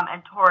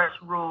 and Taurus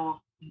rules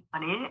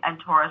money, and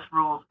Taurus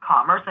rules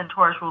commerce, and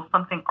Taurus rules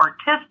something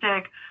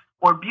artistic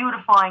or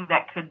beautifying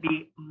that could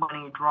be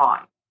money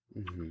drawing.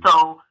 Mm-hmm.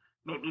 So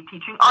maybe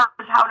teaching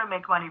artists how to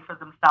make money for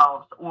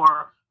themselves,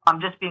 or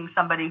just being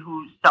somebody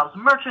who sells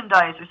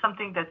merchandise or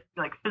something that's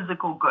like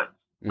physical goods.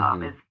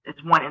 Is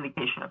one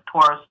indication of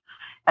Taurus.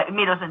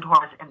 Admetos and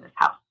Taurus in this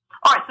house.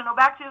 All right, so now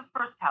back to the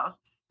first house.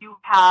 You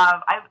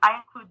have, I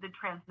include the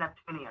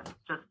trans-Neptunians,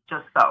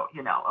 just so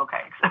you know,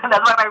 okay.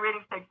 That's why my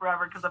readings take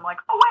forever, because I'm like,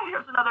 oh wait,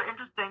 here's another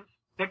interesting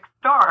fixed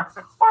star,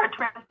 or a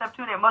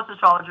trans-Neptunian. Most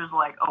astrologers are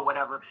like, oh,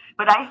 whatever.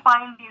 But I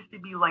find these to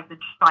be like the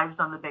chives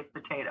on the baked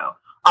potato.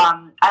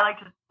 I like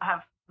to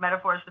have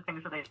metaphors for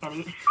things that I can't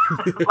eat,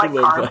 like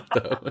carbs.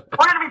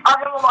 We're going to be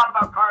talking a lot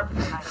about carbs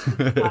tonight.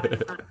 All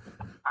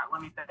right,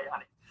 let me say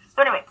on it.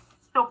 So anyway,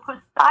 so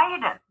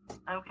Poseidon,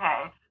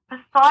 okay.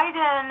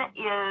 Poseidon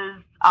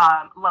is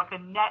like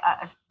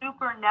a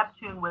super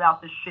Neptune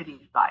without the shitty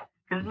side.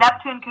 Because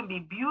Neptune can be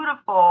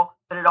beautiful,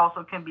 but it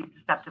also can be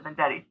deceptive and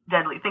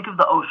deadly. Think of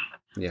the ocean.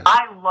 Yeah.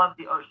 I love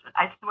the ocean.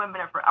 I swim in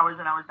it for hours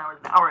and hours and hours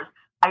and hours.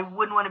 I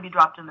wouldn't want to be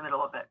dropped in the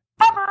middle of it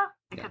ever,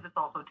 because it's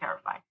also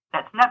terrifying.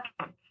 That's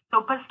Neptune.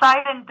 So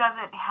Poseidon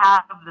doesn't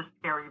have the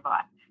scary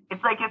vibe.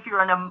 It's like if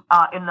you're in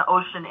the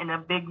ocean in a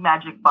big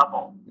magic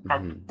bubble.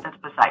 That's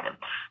Poseidon.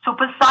 So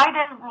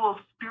Poseidon rules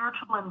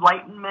spiritual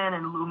enlightenment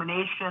and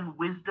illumination,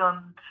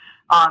 wisdom,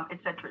 et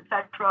cetera, et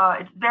cetera.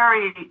 It's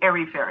very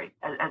airy-fairy,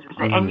 as we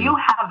say. And you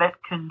have it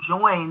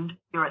conjoined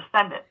your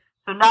ascendant.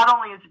 So not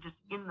only is it just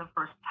in the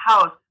first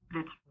house, but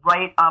it's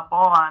right up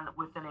on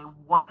within a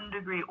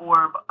 1-degree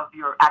orb of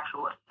your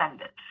actual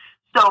ascendant.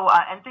 So,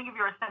 and think of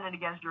your ascendant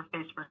against your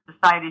face for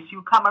society. So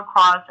you come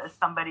across as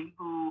somebody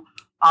who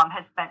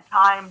has spent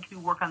time to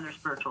work on their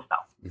spiritual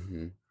self.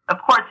 Mm-hmm.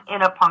 Of course,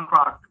 in a punk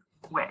rock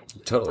way.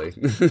 Totally.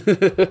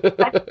 Spiritual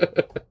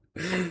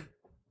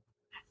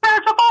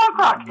punk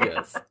rock.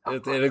 Yes,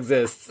 it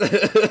exists.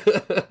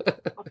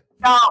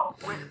 No,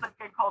 we're like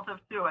a cult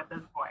of two at this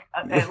point.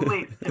 At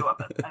least two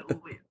of us, at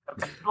least.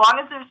 Okay. As long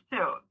as there's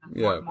two.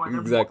 More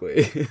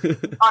exactly.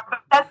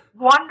 But that's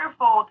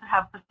wonderful to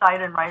have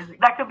Poseidon rising.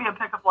 That could be a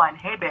pickup line.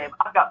 Hey, babe,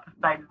 I've got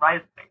Poseidon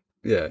rising.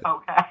 Yeah.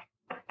 Okay.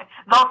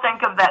 They'll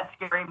think of that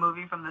scary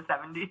movie from the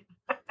 70s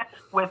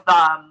with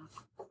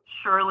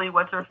Shirley,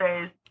 what's her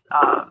face?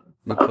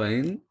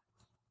 McLean?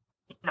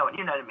 No,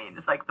 you know what I mean.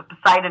 It's like the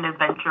Poseidon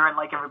adventure, and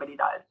like everybody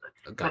dies.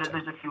 But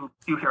there's a few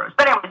heroes.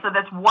 But anyway, so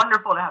that's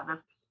wonderful to have this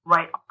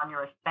right on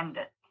your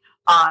ascendant.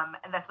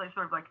 And that's like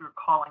sort of like your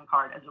calling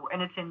card, as it were.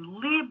 And it's in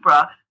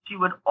Libra, so you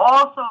would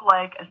also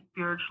like a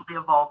spiritually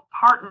evolved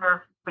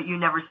partner, but you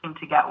never seem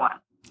to get one.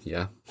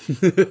 Yeah.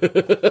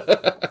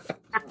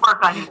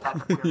 Work on you,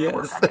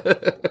 yes.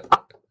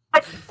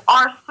 But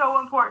are so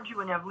important to you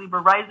when you have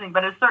Libra rising,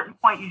 but at a certain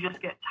point you just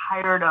get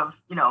tired of,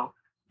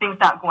 things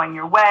not going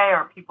your way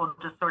or people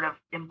just sort of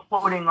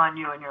imploding on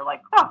you, and you're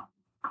like, oh.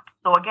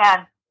 So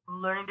again,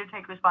 learning to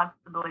take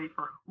responsibility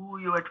for who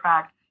you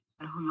attract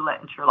and who you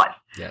let into your life.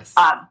 Yes.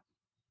 All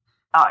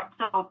right,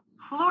 so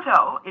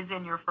Pluto is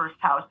in your first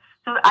house.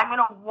 So I'm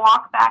going to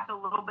walk back a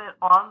little bit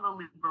on the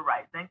Libra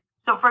rising.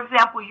 So, for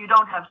example, you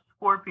don't have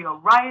Scorpio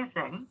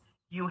rising.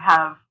 You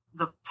have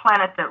the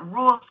planet that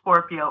rules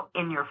Scorpio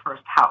in your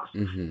first house.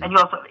 Mm-hmm. And you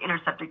also have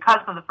intercepted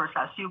cusp in the first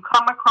house. So you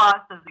come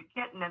across as a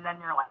kitten, and then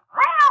you're like,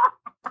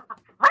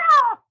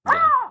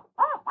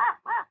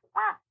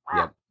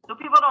 Yep. So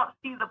people don't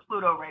see the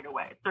Pluto right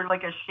away. It's sort of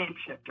like a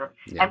shapeshifter.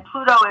 Yeah. And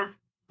Pluto is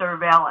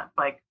surveillance,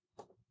 like,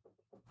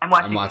 I'm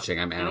watching.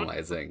 I'm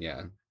analyzing,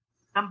 yeah.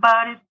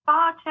 Somebody's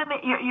watching me.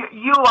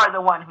 You are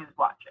the one who's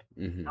watching.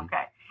 Mm-hmm.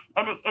 Okay.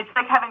 And it's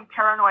like having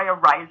paranoia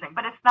rising,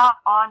 but it's not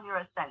on your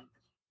ascendant.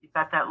 You've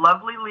got that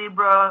lovely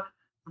Libra,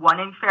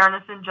 wanting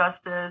fairness and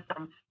justice,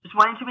 and just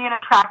wanting to be an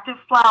attractive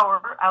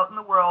flower out in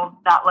the world,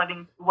 not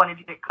wanting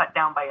to get cut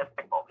down by a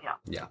sickle,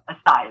 a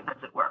scythe,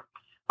 as it were.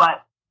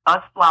 But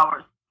us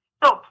flowers.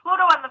 So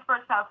Pluto in the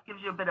first house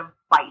gives you a bit of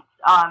bite.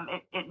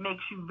 It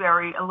makes you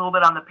a little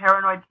bit on the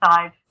paranoid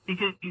side,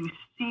 because you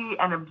see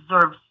and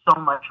observe so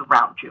much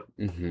around you.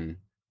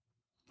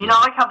 Mm-hmm.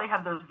 Like how they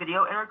have those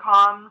video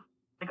intercoms?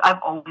 Like,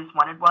 I've always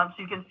wanted one, so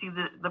you can see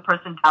the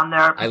person down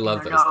there. I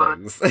love those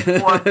things.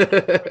 I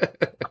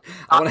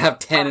want to have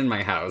 10 in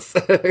my house.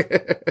 Is it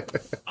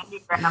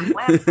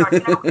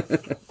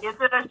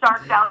a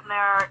shark down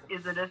there?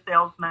 Is it a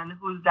salesman?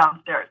 Who's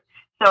downstairs?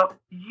 So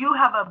you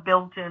have a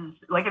built-in,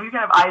 like if you can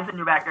have eyes in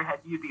your back of your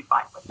head, you'd be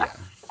fine with that.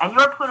 Yeah. And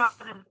your Pluto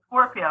is in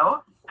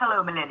Scorpio.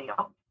 Hello,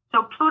 millennial.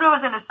 So Pluto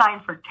is in a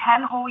sign for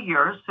 10 whole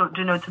years, so it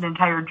denotes an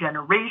entire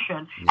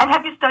generation. Yeah. And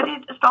have you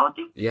studied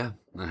astrology? Yeah,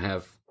 I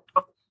have.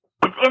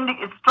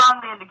 It's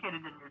strongly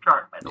indicated in your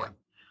chart, by the way,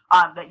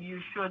 that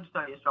you should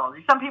study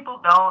astrology. Some people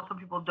don't. Some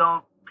people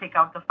don't take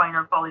out the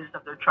finer qualities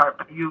of their chart,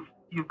 but you've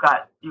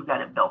got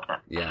it built in.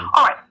 Yeah.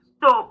 All right.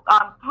 So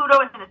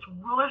Pluto is in its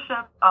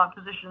rulership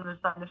position in the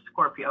sign of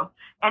Scorpio.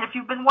 And if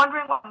you've been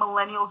wondering why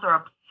millennials are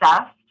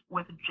obsessed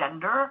with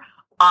gender,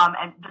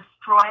 and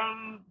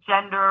destroying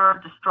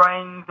gender,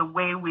 destroying the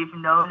way we've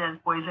known as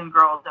boys and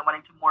girls and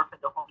wanting to morph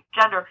into a whole new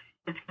gender,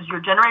 is because your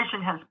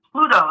generation has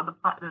Pluto, the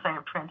sign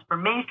of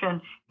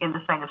transformation, in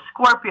the sign of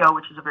Scorpio,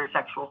 which is a very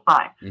sexual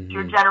sign. Mm-hmm. So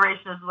your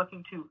generation is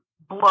looking to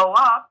blow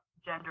up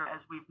gender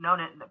as we've known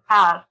it in the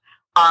past,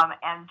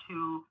 and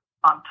to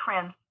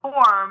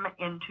transform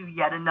into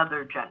yet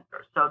another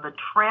gender. So the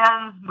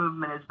trans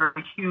movement is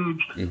very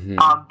huge,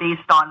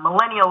 based on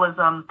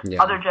millennialism.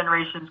 Yeah. Other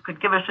generations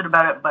could give a shit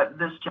about it, but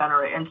this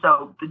generation, and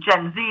so the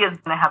Gen Z is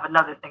going to have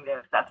another thing to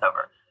obsess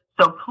over.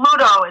 So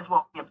Pluto is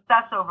what we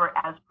obsess over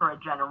as per a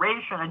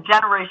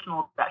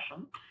generational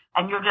obsession.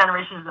 And your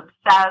generation is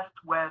obsessed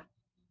with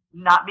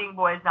not being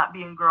boys, not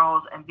being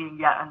girls, and being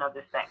yet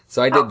another thing.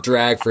 So I did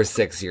drag for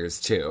 6 years,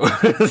 too. I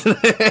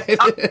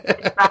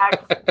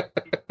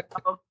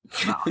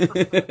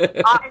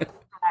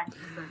dragged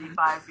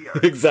 35 years.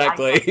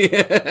 Exactly.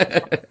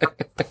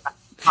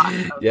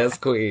 Yes,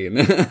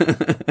 queen.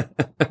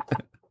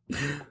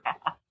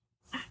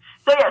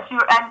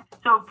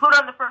 So Pluto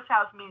in the first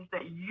house means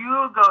that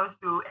you go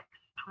through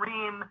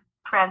extreme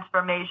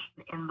transformation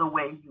in the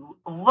way you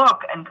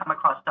look and come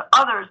across to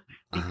others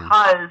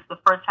because the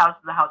first house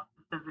is the house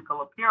of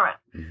physical appearance.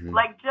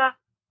 Like just,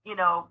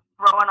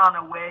 throwing on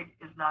a wig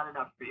is not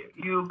enough for you.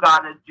 You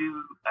got to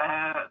do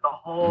the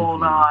whole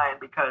nine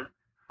because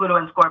Pluto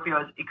in Scorpio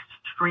is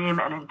extreme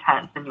and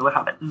intense, and you would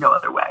have it no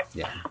other way.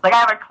 Yeah. Like I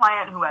have a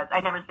client who has,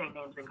 I never say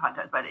names in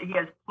content, but he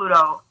has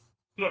Pluto,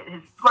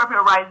 his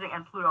Scorpio rising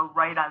and Pluto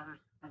right on his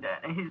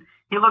ascendant. And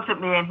he looks at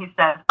me and he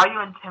says, "Are you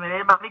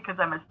intimidated by me because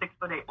I'm a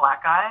 6'8"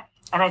 black guy?"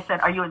 And I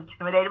said, "Are you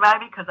intimidated by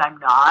me because I'm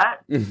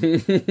not?" And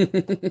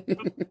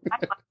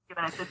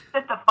I said,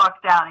 "Sit the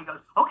fuck down." He goes,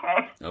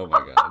 "Okay." Oh my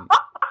God.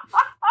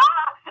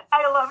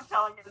 I love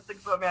telling him,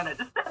 6 foot man,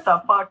 just sit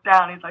the fuck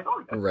down. He's like,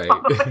 "Oh, okay." Right.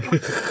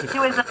 He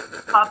was a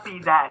puppy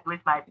then. He was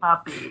my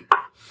puppy.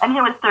 And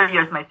he was 30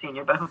 years my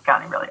senior, but who's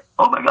counting really?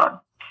 Oh my God.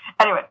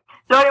 Anyway,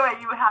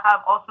 you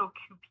have also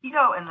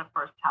Cupido in the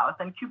first house.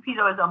 And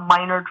Cupido is a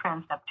minor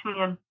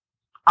trans-Neptunian.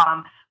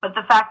 But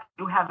the fact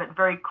that you have it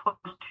very close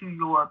to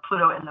your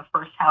Pluto in the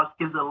first house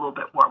gives it a little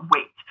bit more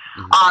weight.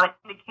 It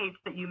indicates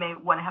that you may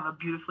want to have a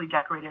beautifully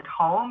decorated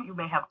home. You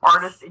may have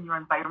artists in your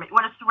environment. You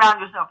want to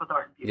surround yourself with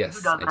art and beauty. Yes,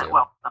 Who does I that? do.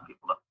 Well, some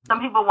people do. Some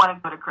people want to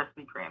go to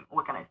Krispy Kreme.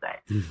 What can I say?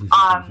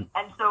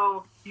 And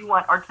so you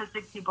want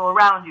artistic people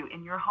around you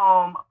in your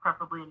home,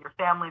 preferably in your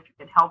family if you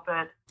can help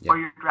it, or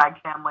your drag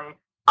family.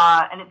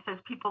 And it says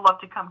people love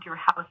to come to your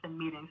house in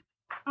meetings.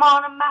 Come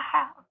on in my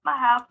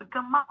house,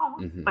 come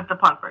on. But the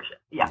punk version,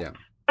 yeah.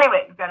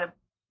 Anyway, you've got a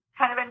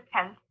kind of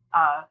intense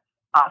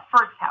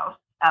first house.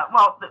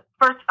 The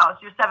first house,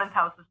 your seventh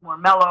house is more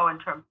mellow in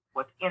terms of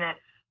what's in it.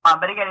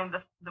 But again,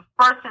 the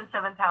first and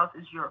seventh house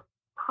is your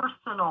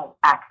personal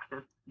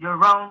axis,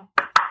 your own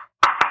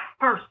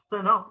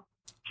personal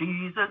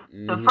Jesus.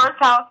 So first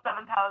house,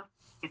 seventh house,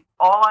 it's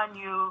all on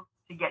you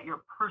to get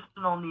your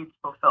personal needs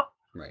fulfilled.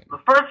 Right. The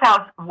first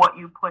house, what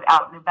you put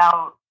out and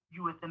about,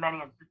 you with the many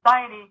in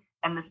society,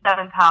 and the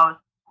seventh house,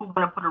 who's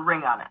going to put a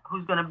ring on it?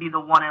 Who's going to be the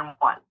one and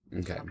one?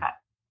 Okay.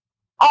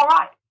 All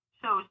right.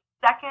 So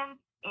second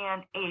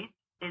and eighth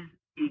is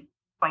the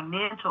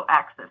financial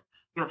axis.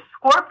 You have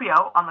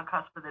Scorpio on the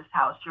cusp of this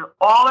house. You're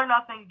all or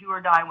nothing, do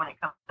or die when it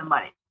comes to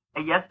money.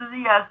 A yes is a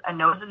yes, a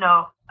no is a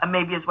no, a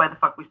maybe is why the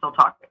fuck we still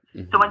talking.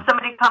 So when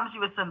somebody comes to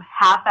you with some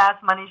half-ass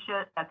money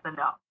shit, that's a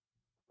no.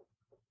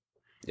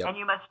 Yep. And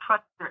you must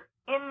trust your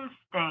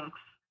instincts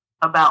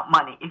about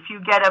money. If you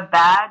get a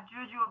bad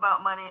juju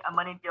about money, a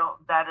money deal,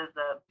 that is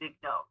a big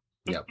no.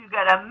 If you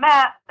get a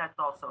meh, that's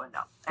also a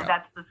no. And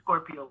that's the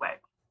Scorpio way.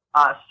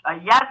 A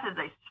yes is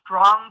a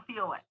strong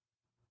feeling.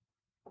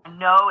 A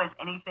no is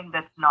anything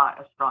that's not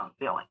a strong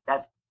feeling.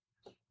 That's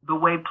the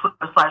way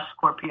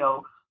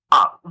Pluto/Scorpio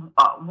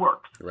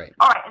works. Right.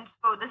 All right, and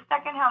so the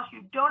second house,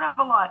 you don't have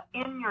a lot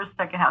in your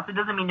second house. It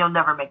doesn't mean you'll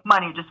never make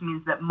money. It just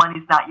means that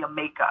money's not your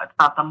maker. It's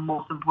not the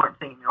most important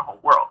thing in your whole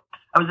world.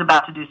 I was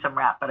about to do some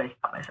rap, but I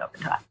stopped myself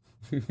in time.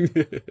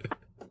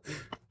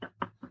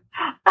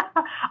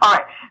 All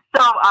right,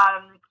 so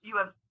you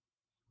have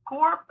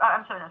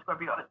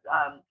Scorpio.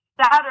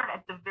 Saturn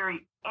at the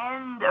very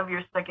end of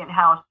your second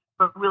house,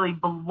 but really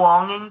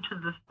belonging to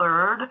the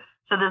third.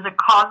 So there's a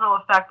causal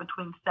effect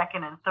between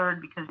second and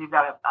third because you've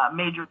got a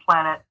major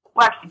planet,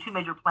 well, actually two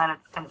major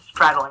planets kind of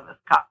straddling this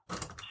cup.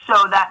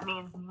 So that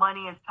means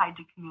money is tied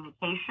to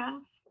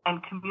communication,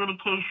 and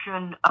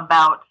communication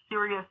about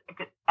serious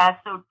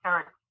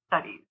esoteric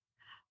studies.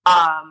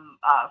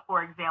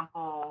 For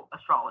example,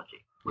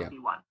 astrology would be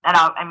one. And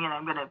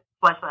I'm going to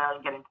flesh that out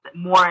and get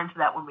more into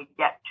that when we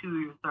get to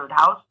your third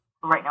house.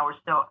 But right now we're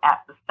still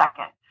at the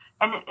second.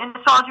 And in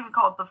astrology, we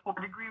call it the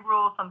 4-degree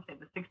rule. Some say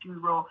the 6-degree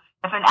rule.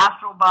 If an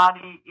astral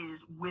body is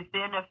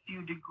within a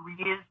few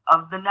degrees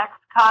of the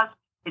next cusp,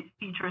 it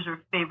features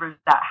or favors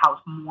that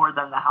house more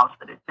than the house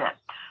that it's in.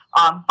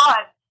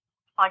 But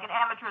like an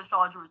amateur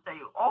astrologer would say,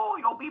 "Oh,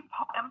 you'll be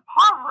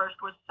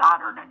impoverished with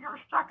Saturn in your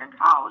second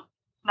house."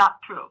 Not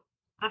true.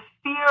 The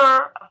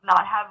fear of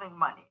not having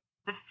money,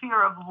 the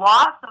fear of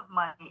loss of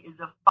money is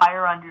a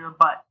fire under your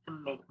butt to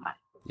make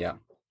money. Yeah.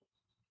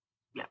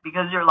 Yeah,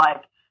 because you're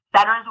like,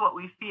 Saturn is what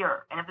we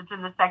fear. And if it's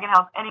in the second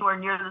house, anywhere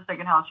near the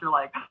second house, you're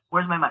like,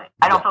 where's my money?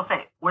 I don't feel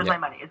safe. Where's my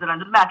money? Is it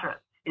under the mattress?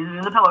 Is it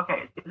in the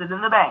pillowcase? Is it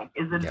in the bank?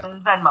 Is it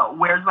in Venmo?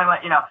 Where's my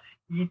money?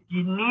 You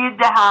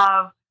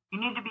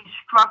need to be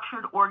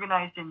structured,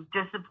 organized, and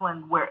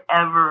disciplined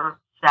wherever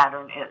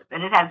Saturn is.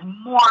 And it has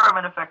more of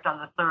an effect on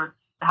the third,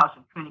 the house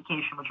of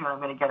communication, which I'm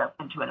going to get up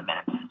into in a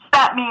minute. So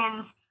that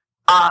means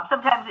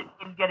sometimes it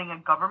means getting a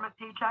government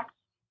paycheck.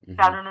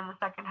 Saturn in the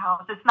second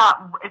house. It's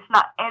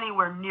not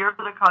anywhere near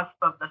the cusp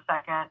of the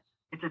second.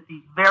 It's at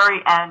the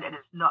very end, and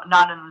it's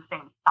not in the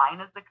same sign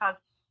as the cusp.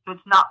 So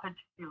it's not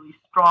particularly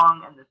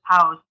strong in this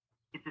house.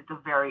 It's at the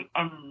very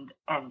end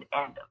of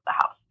the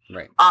house.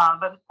 Right.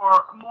 But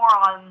more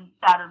on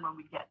Saturn when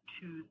we get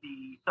to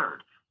the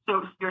third.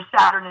 So your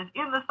Saturn is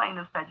in the sign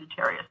of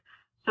Sagittarius.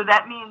 So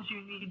that means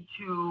you need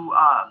to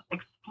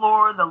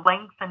explore the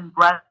length and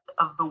breadth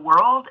of the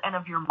world and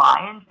of your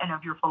mind and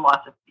of your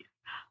philosophies.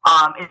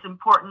 It's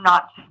important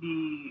not to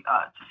be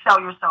to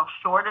sell yourself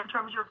short in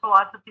terms of your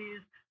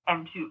philosophies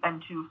and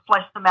to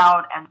flesh them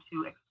out and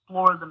to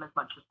explore them as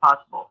much as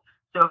possible.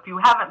 So if you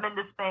haven't been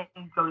to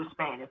Spain, go to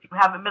Spain. If you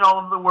haven't been all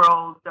over the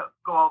world,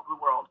 go all over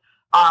the world.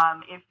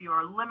 If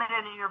you're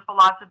limited in your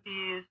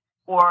philosophies,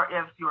 or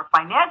if your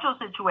financial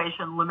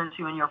situation limits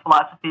you in your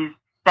philosophies,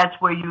 that's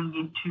where you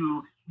need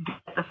to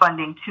get the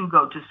funding to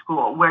go to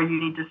school, where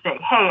you need to say,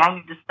 hey, I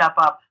need to step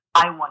up.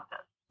 I want this.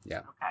 Yeah.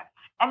 Okay.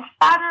 And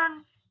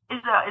Saturn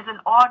is an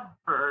odd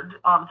bird.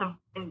 It's an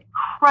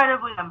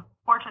incredibly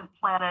important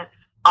planet,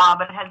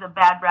 but it has a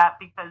bad rap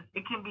because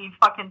it can be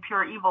fucking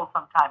pure evil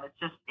sometimes.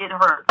 It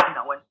hurts.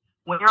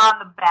 When you're on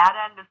the bad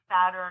end of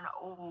Saturn,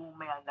 oh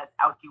man, that's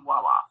ouchie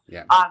wawa.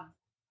 Yeah.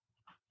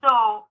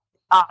 So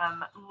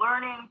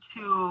learning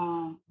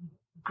to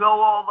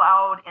go all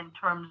out in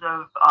terms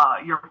of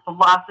your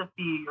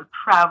philosophy, your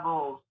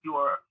travels,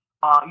 your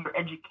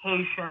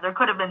education. There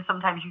could have been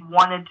sometimes you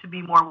wanted to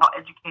be more well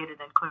educated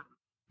and couldn't.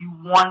 You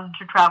wanted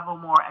to travel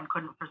more and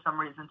couldn't for some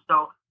reason.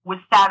 So with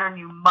Saturn,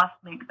 you must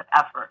make the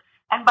effort.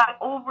 And by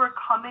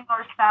overcoming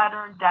our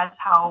Saturn, that's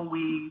how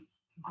we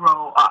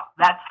grow up.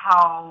 That's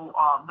how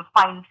the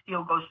fine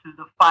steel goes through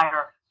the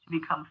fire to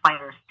become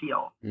finer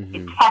steel. Mm-hmm.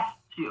 It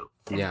tests you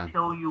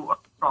until you are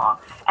strong.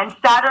 And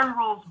Saturn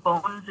rules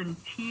bones and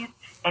teeth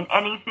and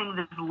anything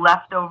that's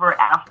left over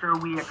after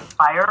we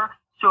expire.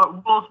 So it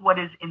rules what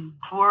is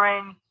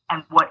enduring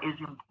and what is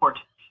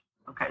important.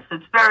 Okay, so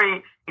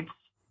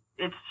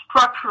it's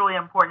structurally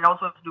important. It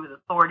also has to do with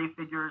authority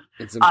figures.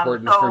 It's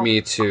important for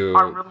me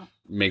to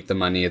make the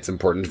money. It's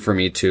important for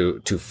me to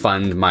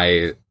fund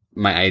my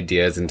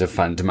ideas and to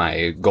fund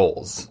my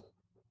goals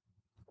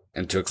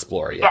and to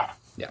explore. Yeah. Yes.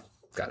 Yeah.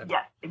 Got it.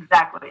 Yes,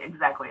 exactly.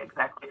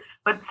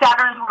 But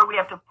Saturn is where we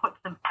have to put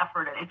some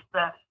effort in. It's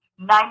the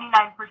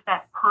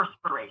 99%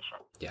 perspiration.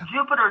 Yeah.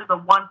 Jupiter is the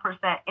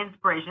 1%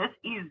 inspiration. It's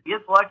easy.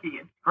 It's lucky.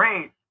 It's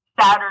great.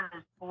 Saturn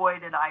is, boy,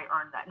 did I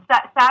earn that. And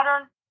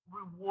Saturn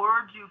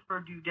rewards you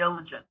for due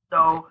diligence.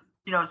 So,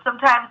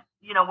 sometimes,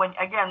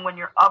 when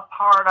you're up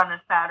hard on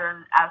a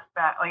Saturn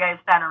aspect, like I have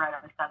Saturn right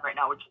on the sun right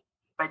now, which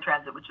by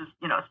transit, which is,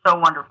 so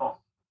wonderful.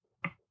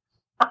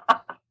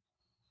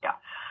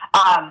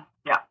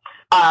 Yeah.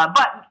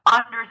 But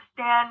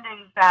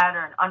understanding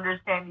Saturn,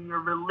 understanding your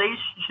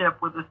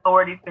relationship with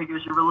authority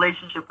figures, your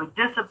relationship with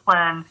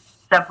discipline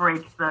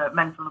separates the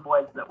men from the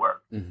boys that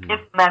work. Mm-hmm.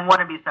 If men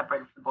want to be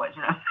separated from the boys,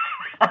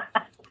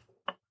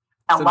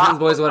 Sometimes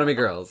boys want to be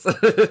girls.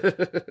 Whoops.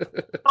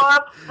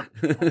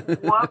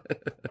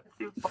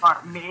 Too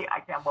far. Me, I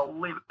can't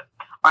believe it.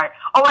 All right.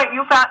 Oh wait,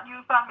 you found me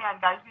on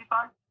Guys Be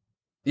Fun?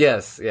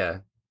 Yes. Yeah.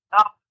 Oh,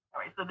 all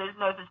right. So there's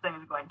no such thing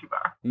as going too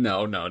far.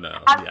 No.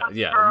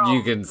 Yeah.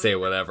 You can say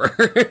whatever.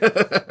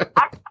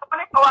 I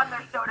want to go on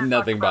their show.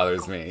 Nothing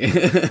bothers me. I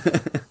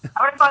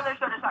want to go on their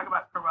show to talk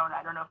about Corona.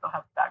 I don't know if they'll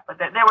have it back, but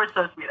they were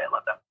so sweet. I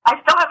love them. I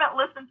still haven't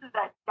listened to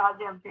that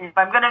goddamn tape.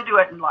 I'm gonna do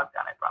it in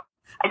lockdown. I promise.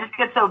 I just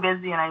get so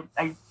busy and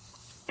I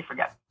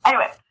forget.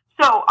 Anyway,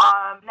 so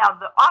now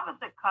the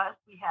opposite cusp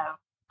we have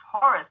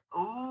Taurus.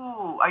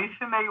 Ooh, are you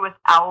familiar with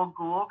Al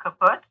Ghul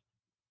Kaput?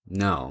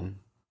 No.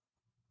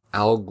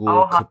 Al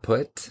Ghul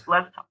Kaput?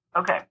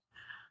 Okay.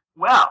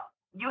 Well,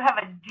 you have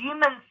a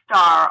demon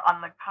star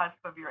on the cusp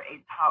of your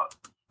 8th house.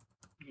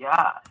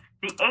 Yeah.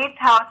 The 8th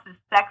house is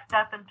sex,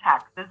 death, and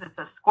taxes. It's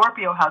a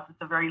Scorpio house.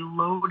 It's a very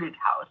loaded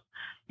house.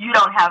 You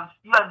have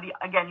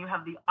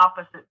the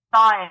opposite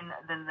sign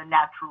than the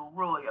natural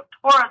rule. You have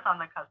Taurus on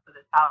the cusp of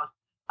this house,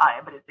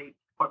 but it's a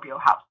Scorpio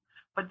house.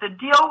 But the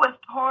deal with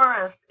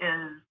Taurus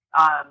is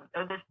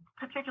this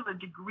particular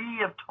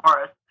degree of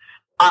Taurus.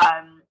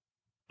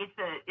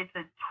 It's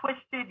a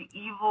twisted,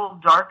 evil,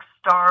 dark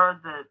star.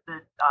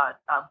 The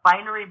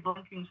binary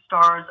blinking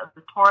stars of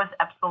the Taurus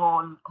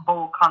Epsilon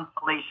Bull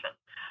constellation,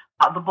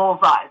 the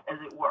bull's eyes, as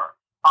it were.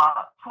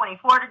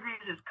 24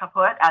 degrees is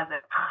kaput, as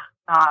it.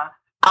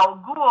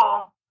 Al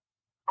Ghul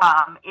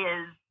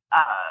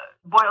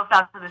boils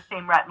down to the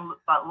same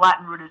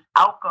Latin root as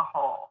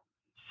alcohol.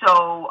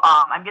 So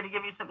I'm going to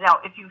give you some. Now,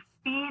 if you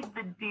feed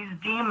these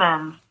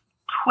demons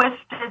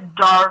twisted,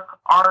 dark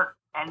art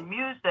and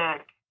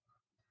music,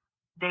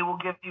 they will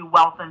give you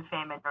wealth and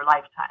fame in your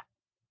lifetime.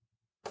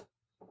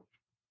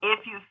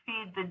 If you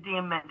feed the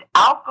demon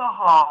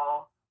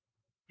alcohol,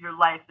 your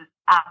life is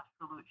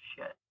absolute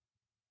shit.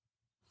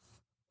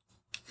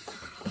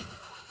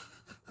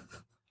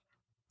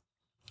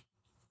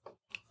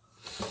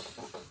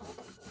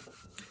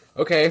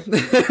 Okay.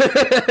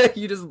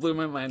 You just blew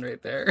my mind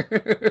right there.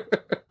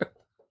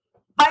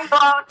 Mind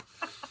blown.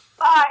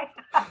 Bye.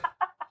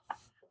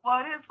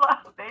 What is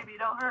love, baby?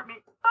 Don't hurt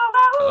me.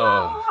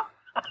 Oh.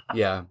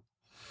 Yeah.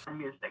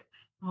 Music.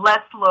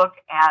 Let's look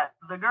at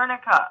the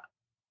Guernica.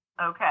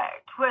 Okay.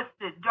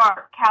 Twisted,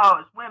 dark,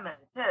 cows, women,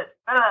 tits,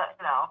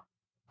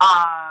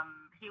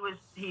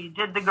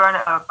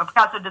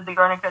 Picasso did the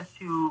Guernica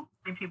to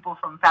free people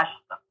from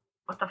fascism.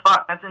 What the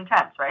fuck? That's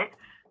intense, right?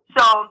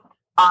 So,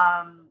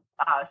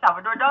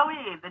 Salvador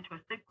Dali, the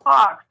twisted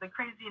clocks, the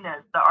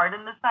craziness, the art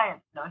and the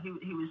science. He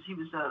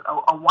was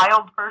a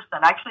wild person.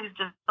 I actually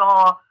just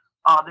saw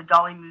the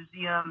Dali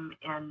Museum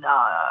in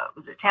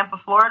was it Tampa,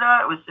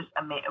 Florida? It was just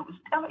amazing. It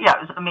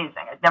was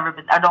amazing. I'd never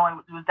been. I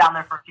only was down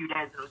there for a few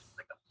days. It was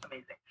just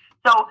amazing.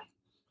 So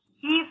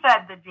he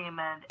fed the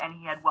demon, and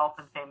he had wealth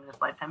and fame in his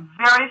lifetime.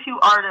 Very few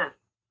artists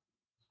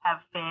have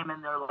fame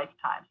in their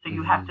lifetime. So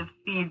you have to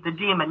feed the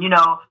demon. You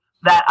know,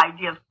 that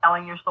idea of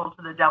selling your soul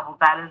to the devil,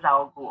 that is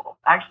Al Ghul.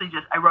 Actually,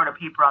 I wrote a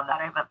paper on that.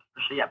 I haven't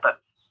published it yet, but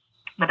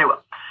I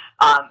will.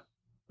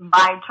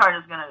 My chart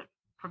is going to,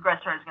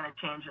 progress chart is going to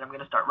change, and I'm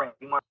going to start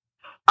writing more.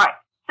 All right.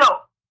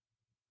 So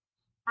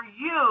for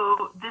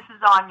you, this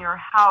is on your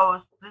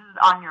house. This is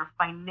on your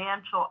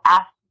financial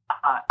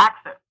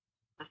axis.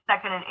 The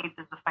 2nd and 8th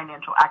is the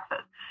financial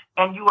axis.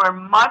 And you are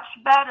much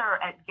better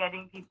at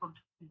getting people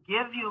to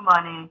give you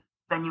money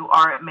than you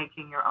are at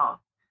making your own.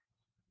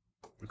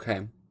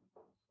 Okay.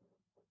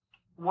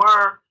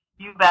 Work.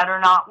 You better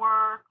not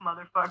work,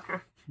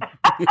 motherfucker.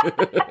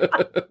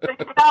 If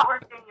you're not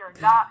working,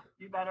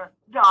 you better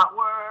not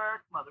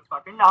work,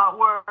 motherfucker, not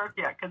work.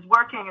 Yeah, because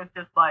working is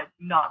just like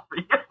not for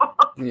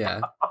you.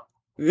 Yeah.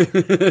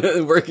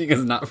 Working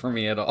is not for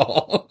me at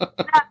all.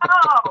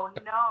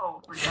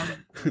 No, forget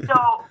it.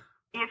 So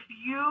if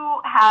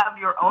you have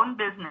your own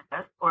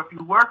business or if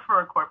you work for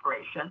a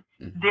corporation,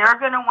 they're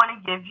going to want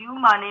to give you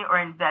money or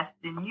invest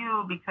in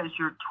you because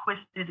you're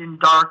twisted and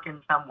dark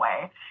in some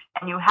way,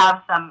 and you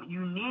have some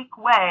unique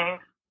way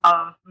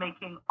of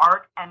making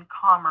art and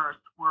commerce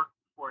work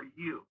for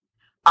you.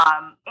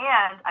 And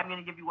I'm going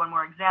to give you one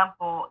more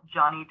example,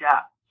 Johnny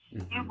Depp.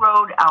 He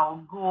rode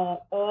Al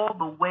Ghul all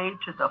the way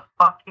to the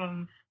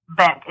fucking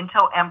bank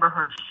until Amber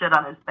Heard shit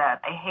on his bed.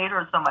 I hate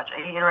her so much.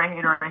 I hate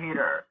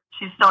her.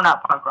 She's so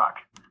not punk rock.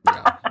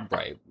 Yeah,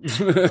 right.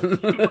 She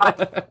must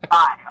die.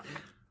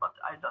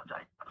 I don't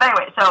die. But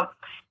anyway, so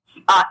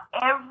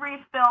every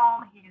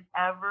film he's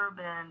ever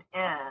been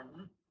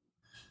in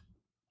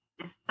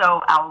is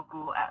so Al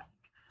Ghul-esque.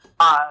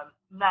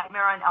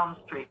 Nightmare on Elm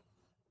Street,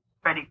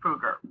 Freddy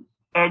Krueger.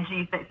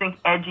 Edgy, think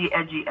edgy.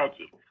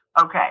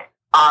 Okay.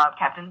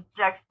 Captain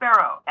Jack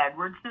Sparrow,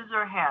 Edward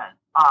Scissorhands,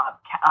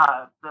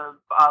 the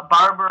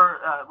barber,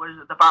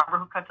 the barber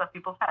who cuts off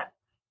people's heads.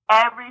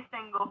 Every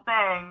single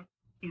thing,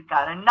 he's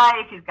got a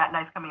knife, he's got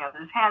knives coming out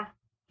of his hands.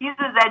 He's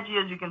as edgy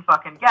as you can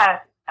fucking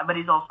get, but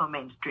he's also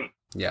mainstream.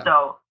 Yeah.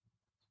 So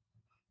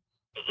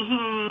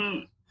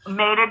he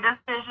made a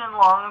decision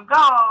long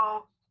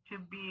ago to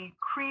be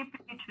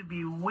creepy, to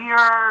be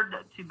weird,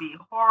 to be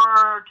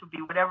horror, to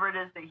be whatever it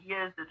is that he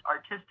is, that's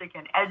artistic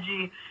and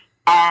edgy,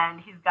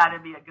 and he's got to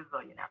be a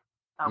gazillionaire.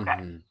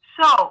 Okay.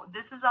 So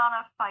this is on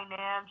a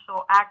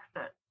financial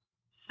axis.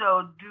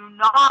 So do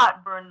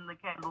not burn the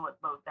candle at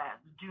both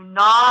ends. Do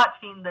not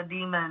feed the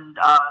demon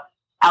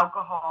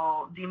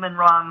alcohol, demon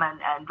rum,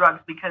 and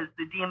drugs, because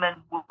the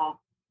demon will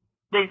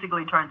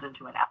basically turns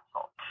into an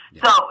asshole.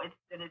 Yeah. So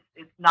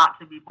it's not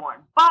to be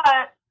born.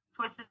 But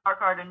twisted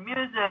dark art and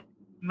music,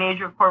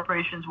 major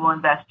corporations will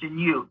invest in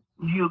you.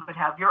 You could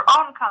have your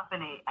own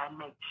company and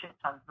make shit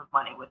tons of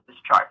money with this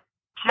chart,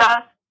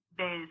 just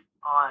based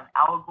on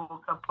Al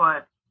Ghul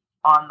kaput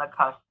on the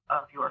cusp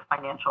of your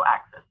financial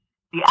axis,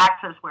 the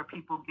axis where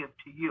people give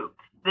to you.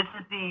 This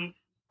is the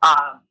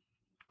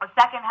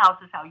second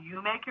house is how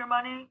you make your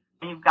money,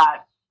 and you've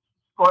got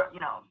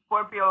Scorpio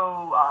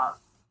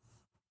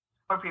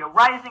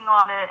rising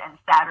on it and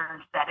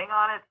Saturn setting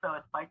on it. So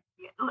it's like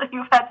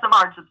you've had some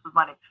hardships with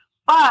money,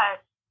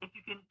 but if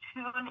you can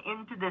tune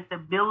into this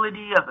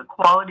ability of the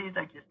qualities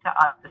I just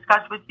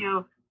discussed with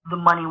you, the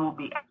money will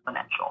be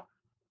exponential.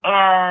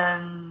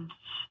 And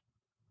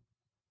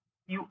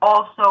you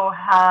also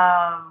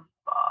have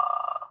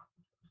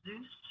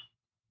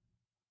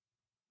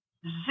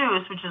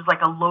Zeus, which is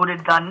like a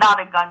loaded gun, not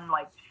a gun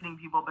like shooting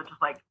people, but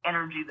just like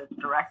energy that's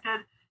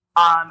directed,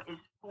 is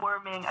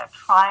forming a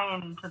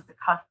trine to the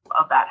cusp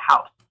of that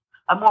house.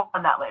 More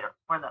on that later.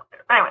 But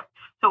anyway,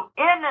 so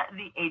in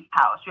the 8th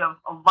house, you have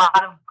a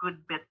lot of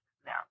good bits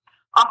in there.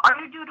 Are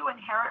you due to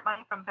inherit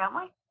money from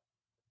family?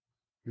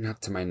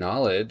 Not to my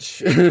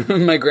knowledge.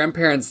 My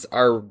grandparents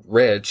are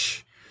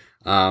rich.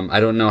 I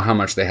don't know how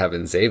much they have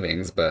in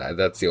savings, but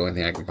that's the only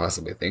thing I can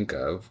possibly think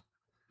of.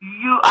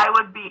 I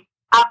would be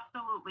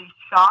absolutely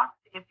shocked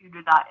if you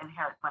did not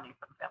inherit money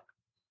from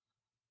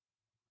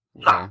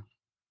family.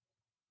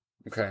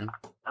 Okay.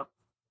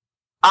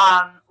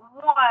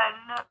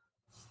 One,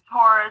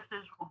 Taurus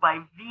is ruled by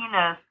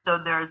Venus, so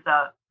there's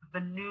a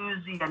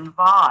Venusian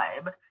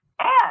vibe.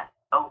 And,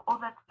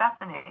 that's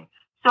fascinating.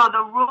 So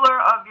the ruler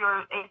of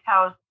your 8th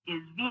house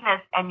is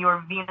Venus, and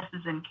your Venus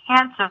is in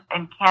Cancer,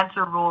 and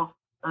Cancer rules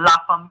La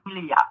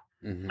Familia.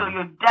 Mm-hmm. So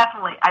you're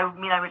definitely, I would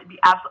be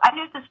absolutely, I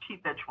knew this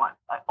cheap bitch once.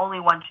 Only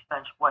one cheap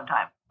bitch one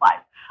time,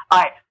 live. All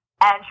right.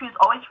 And she was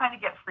always trying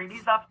to get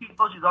freebies off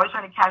people. She was always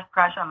trying to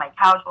crash on my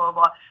couch, blah,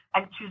 blah, blah.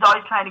 And she was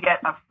always trying to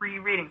get a free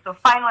reading. So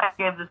finally I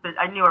gave this bitch,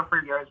 I knew her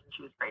for years and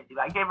she was crazy,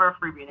 but I gave her a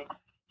free reading.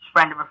 She's a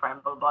friend of a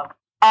friend, blah, blah, blah.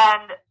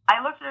 And I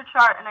looked at her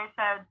chart and I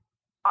said,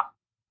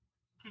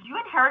 did you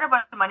inherit a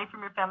bunch of money from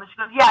your family? She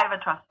goes, yeah, I have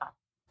a trust fund.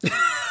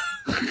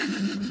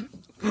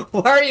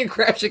 Why are you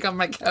crashing on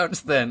my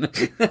couch then?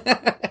 She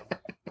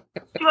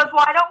goes,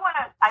 well, I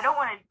don't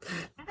want to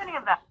use any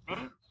of that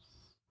money.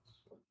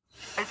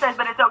 I said,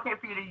 but it's okay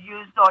for you to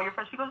use all your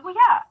friends. She goes, well,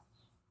 yeah.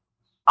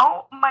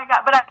 Oh my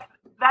God. But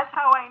that's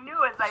how I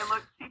knew as I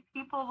looked. See,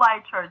 people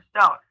lie, charts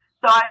don't.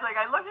 So I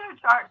looked at her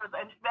chart,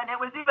 and it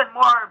was even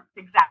more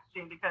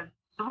exacting because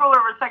the ruler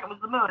of her second was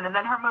the moon, and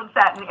then her moon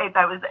sat in the eighth.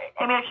 If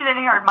she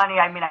didn't hear money,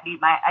 I'd eat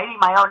my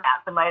own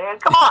ass. And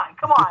come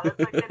on. It's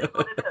like, it is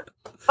what it is.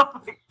 So,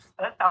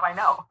 that's how I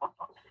know.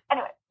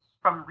 Anyway,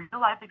 from real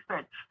life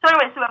experience. So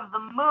anyway, so we have the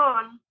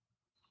moon,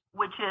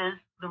 which is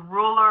the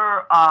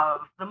ruler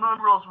of, the moon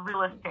rules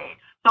real estate.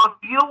 So if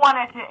you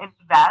wanted to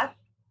invest,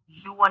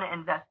 you want to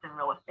invest in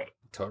real estate.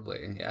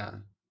 Totally, yeah.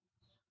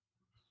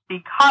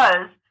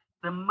 Because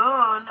the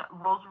moon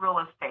rules real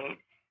estate,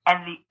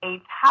 and the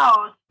eighth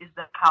house is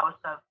the house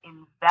of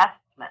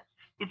investment.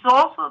 It's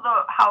also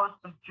the house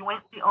of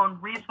jointly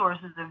owned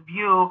resources of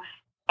you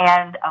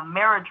and a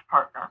marriage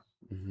partner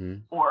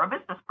or a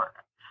business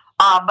partner.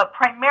 But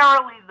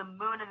primarily, the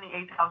moon in the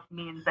eighth house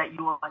means that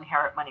you will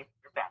inherit money from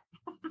your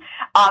family.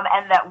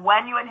 And that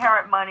when you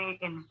inherit money,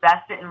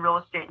 invest it in real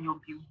estate, and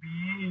you'll be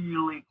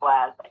really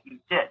glad that you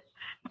did.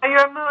 Now,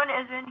 your moon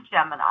is in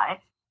Gemini,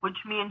 which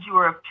means you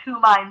are of two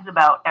minds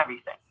about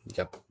everything.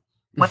 Yep.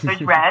 When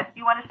there's red,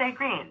 you want to say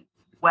green.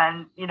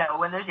 When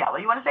there's yellow,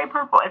 you want to say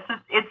purple.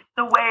 It's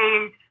the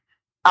way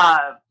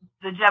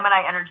the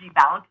Gemini energy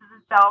balances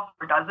itself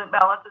or doesn't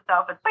balance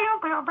itself. It's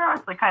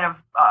the kind of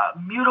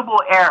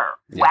mutable air,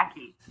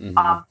 wacky. And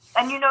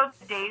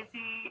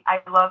Daisy,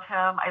 I love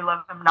him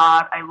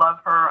not. I love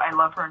her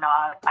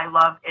not. I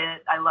love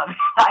it. I love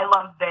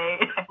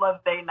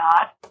they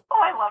not.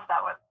 Oh, I love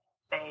that one.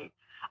 They.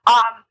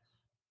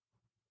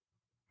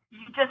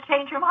 You just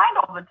change your mind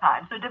all the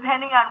time. So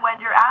depending on when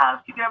you're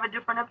asked, you can have a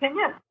different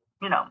opinion.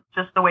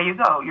 Just the way you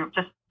go. You're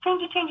just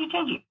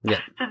changey. Yeah.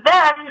 So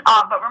then,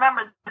 but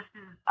remember,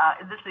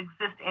 this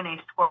exists in a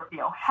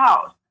Scorpio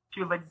house.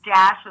 So you have a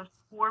dash of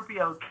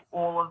Scorpio to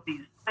all of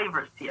these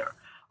flavors here.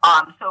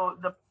 So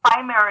the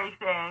primary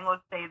thing,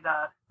 let's say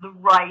the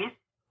rice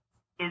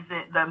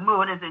the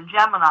moon is in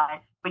Gemini,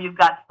 but you've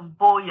got some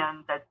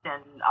bullion that's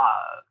in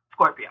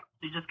Scorpio.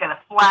 So you just get a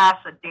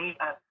flash, a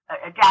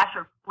dash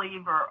or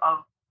flavor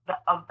of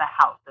the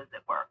house, as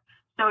it were.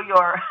 So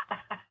you're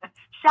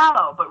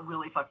shallow, but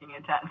really fucking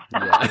intense.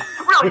 Yeah.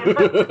 Really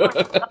intense.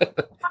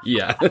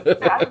 Yeah.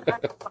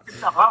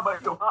 How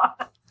about you?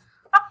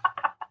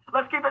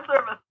 Let's keep it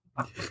service.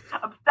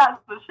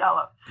 Obsessed with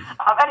shallow.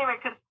 Anyway,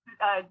 because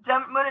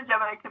moon and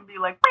Gemini can be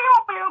like,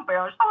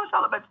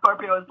 shallow, but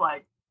Scorpio is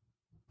like,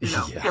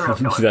 serial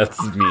killer.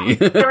 That's me.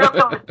 Serial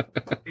killer.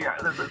 Yeah,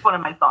 that's one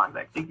of my songs,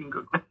 actually. You can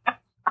Google it.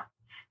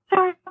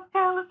 Serial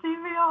killer,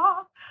 CVR.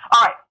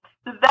 All right.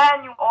 So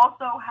then you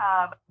also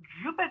have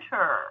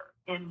Jupiter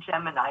in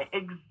Gemini,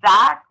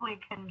 exactly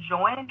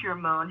conjoined your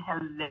moon.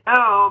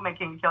 Hello,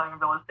 making killing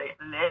real estate.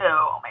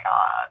 Hello. Oh my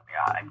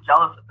God, I'm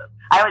jealous of this.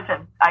 I always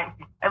said I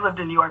lived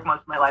in New York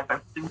most of my life.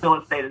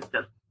 Real estate is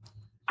just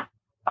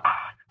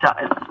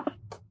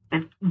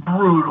it's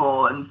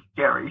brutal and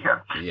scary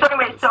here. Yeah, so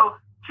anyway, so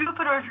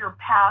Jupiter is your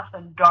path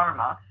and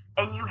dharma,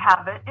 and you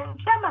have it in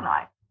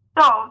Gemini.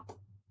 So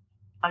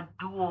a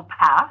dual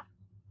path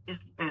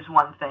is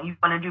one thing. You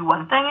want to do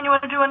one thing and you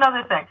want to do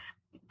another thing.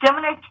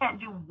 Gemini can't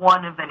do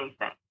one of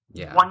anything.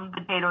 Yeah. One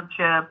potato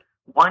chip,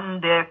 one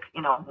dick,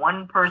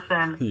 one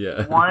person,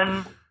 yeah.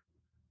 one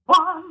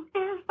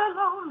is the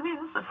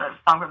loneliest. That's a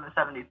song from the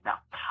 70s now.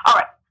 All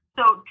right.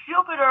 So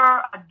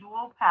Jupiter, a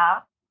dual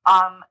path.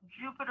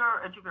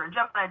 Jupiter and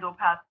Gemini, dual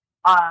path.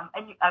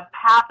 And a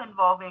path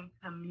involving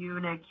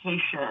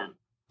communication.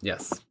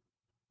 Yes.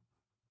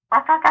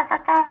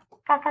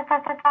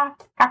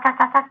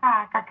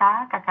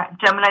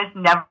 Geminis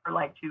never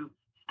like to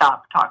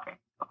stop talking.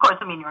 Of course,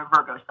 you're a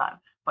Virgo sun,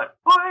 but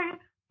boy,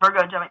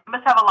 Virgo, Gemini, you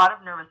must have a lot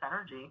of nervous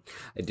energy.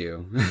 I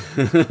do.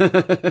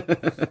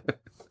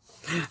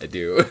 I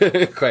do.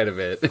 Quite a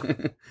bit.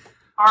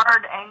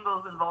 Hard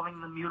angles involving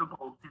the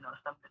mutables,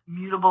 some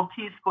mutable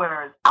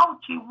T-squares.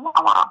 Ouchie,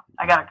 wah.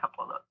 I got a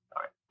couple of those.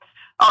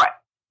 All right.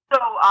 So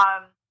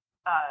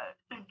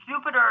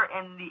Jupiter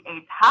in the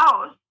 8th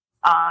house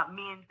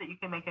means that you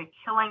can make a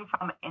killing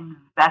from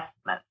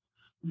investment.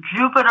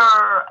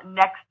 Jupiter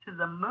next to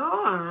the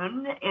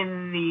moon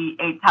in the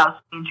 8th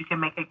house means you can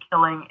make a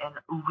killing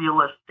in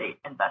real estate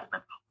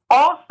investment.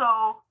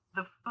 Also,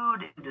 the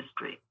food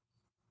industry.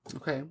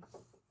 Okay.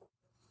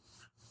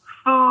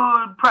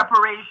 Food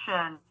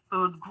preparation,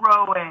 food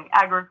growing,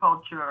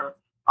 agriculture,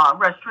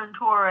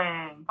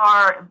 restaurateuring,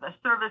 the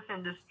service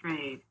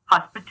industry,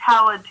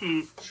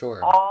 hospitality.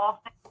 Sure.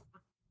 All things.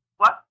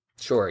 What?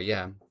 Sure,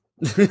 yeah.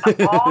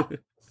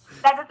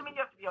 That doesn't mean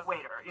you have to be a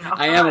waiter.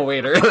 I am a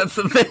waiter. That's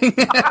the thing.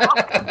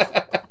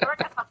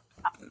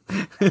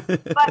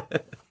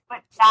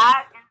 but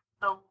that is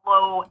the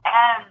low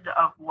end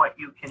of what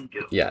you can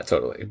do. Yeah,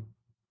 totally.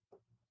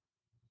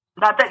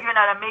 Not that you're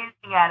not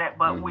amazing at it,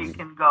 but we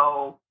can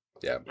go.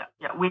 Yeah.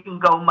 We can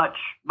go much,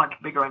 much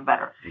bigger and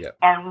better. Yeah.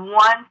 And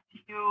once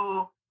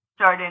you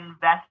start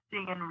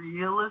investing in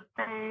real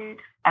estate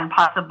and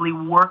possibly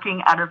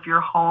working out of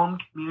your home,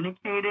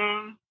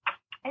 communicating,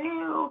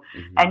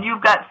 and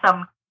you've got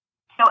some.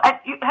 So,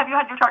 have you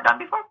had your chart done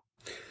before?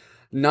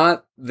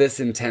 Not this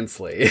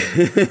intensely.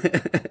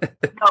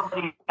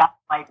 Nobody got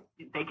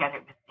they get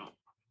it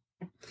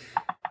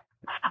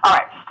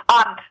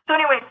So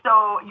anyway,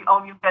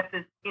 you get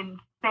this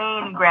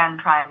insane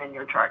grand trine in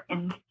your chart.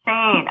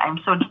 Insane. I'm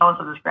so jealous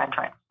of this grand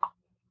trine.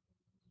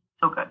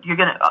 So good. You're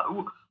gonna.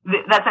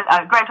 That's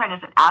a grand trine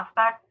is an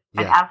aspect,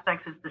 and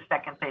aspects is the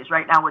second phase.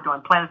 Right now, we're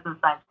doing planets and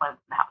signs, planets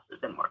and houses,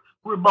 and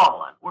we're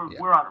balling.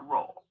 We're on a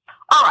roll.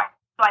 All right.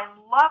 So I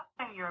love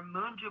your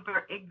Moon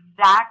Jupiter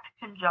exact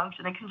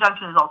conjunction, and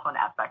conjunction is also an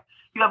aspect.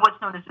 You have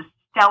what's known as a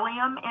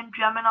stellium in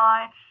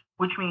Gemini,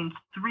 which means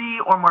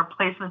 3 or more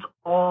placements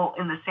all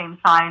in the same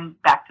sign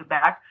back to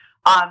back.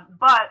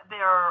 But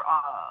they're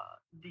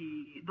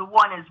the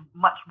one is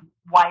much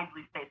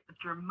widely spaced. But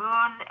your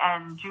Moon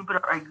and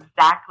Jupiter are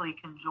exactly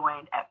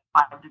conjoined at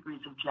 5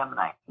 degrees of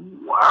Gemini.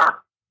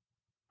 Work.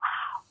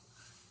 Wow.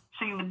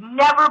 So you would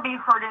never be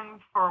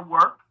hurting for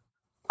work,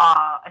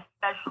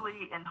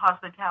 especially in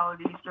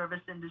hospitality,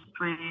 service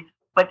industry.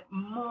 But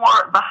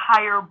more, the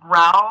higher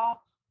brow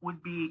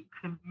would be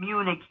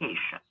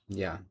communication.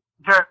 Yeah.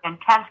 Very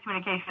intense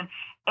communication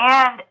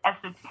and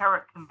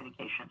esoteric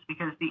communications,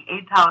 because the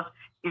 8th house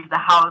is the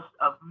house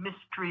of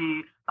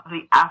mystery, of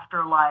the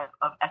afterlife,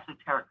 of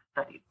esoteric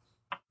studies.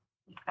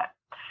 Okay.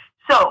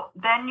 So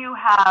then you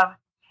have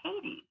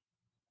Hades.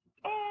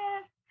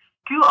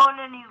 Do you own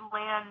any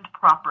land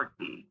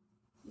property?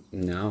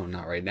 No,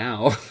 not right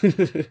now. Do.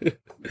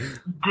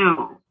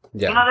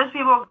 Yeah. You know, there's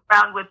people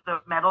around with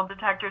the metal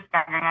detectors.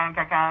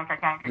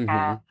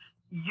 Mm-hmm.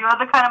 You're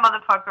the kind of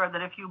motherfucker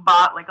that if you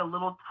bought like a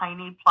little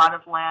tiny plot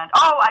of land,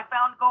 oh, I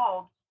found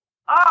gold.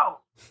 Oh,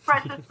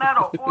 precious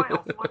metal,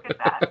 oil, look at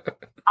that.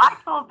 I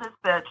told this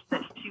bitch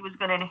that she was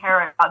going to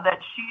inherit, that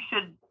she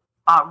should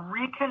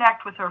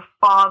reconnect with her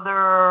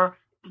father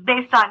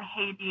based on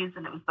Hades,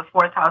 and it was the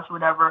 4th house or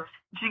whatever.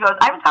 She goes,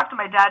 I haven't talked to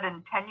my dad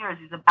in 10 years.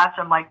 He's a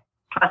bachelor. I'm like,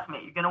 trust me,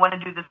 you're going to want to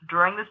do this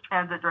during this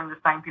transit, during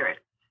this time period.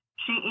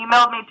 She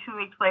emailed me 2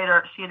 weeks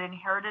later. She had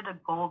inherited a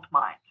gold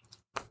mine.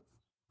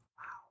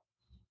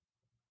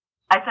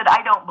 I said,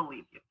 I don't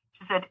believe you.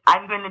 She said,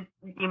 I'm going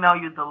to email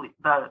you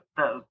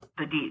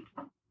the deeds.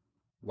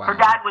 Wow. Her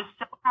dad was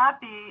so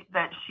happy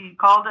that she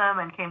called him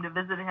and came to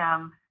visit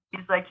him.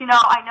 He's like,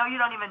 I know you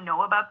don't even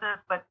know about this,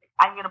 but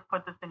I'm going to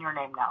put this in your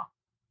name now.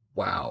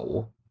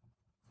 Wow.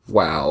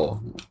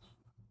 Wow.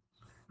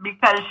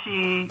 Because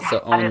she so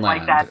had it land.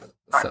 like that.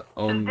 So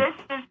this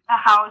is the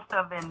house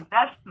of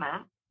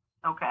investment,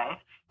 okay?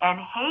 And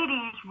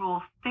Hades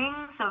rules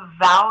things of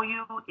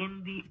value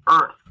in the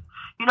earth.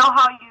 You know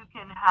how you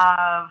can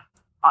have,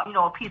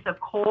 a piece of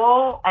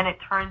coal and it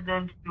turns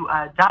into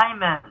a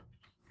diamond?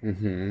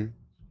 Mm-hmm.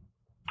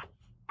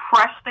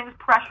 Things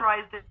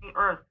pressurized in the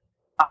earth.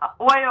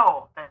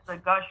 Oil, that's a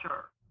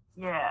gusher.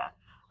 Yeah.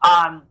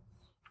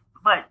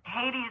 But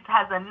Hades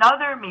has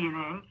another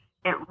meaning.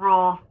 It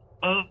rules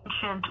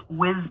ancient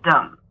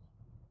wisdom.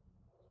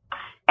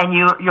 And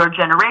your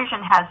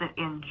generation has it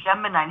in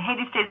Gemini. And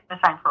Hades stays in the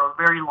sign for a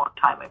very long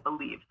time, I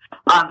believe.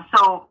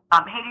 So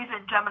Hades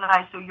in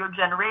Gemini, so your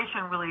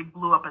generation really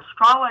blew up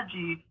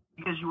astrology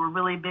because you were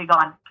really big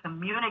on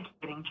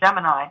communicating,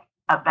 Gemini,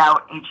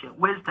 about ancient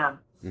wisdom,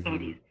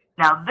 Hades.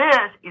 Now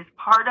this is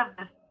part of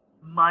this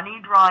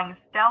money-drawing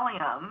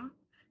stellium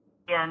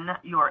in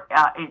your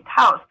 8th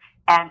house.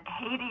 And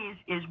Hades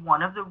is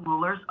one of the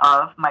rulers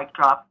of, mic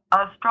drop,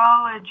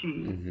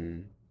 astrology.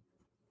 Mm-hmm.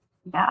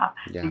 Yeah,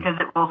 because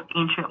it rules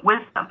ancient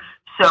wisdom.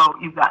 So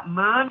you've got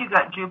Moon, you've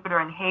got Jupiter,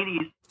 and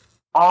Hades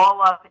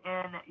all up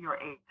in your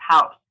 8th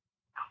house,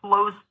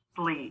 close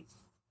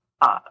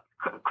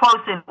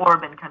in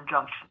orb and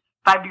conjunction.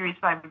 5 degrees,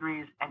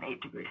 and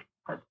 8 degrees.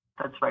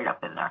 That's right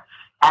up in there.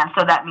 And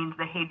so that means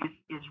the Hades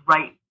is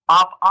right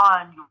up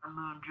on your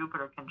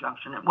Moon-Jupiter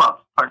conjunction. Well,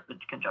 it's part of the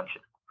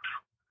conjunction.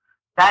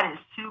 That is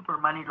super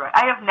money dry.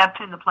 I have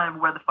Neptune, the planet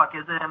of where the fuck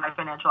is it in my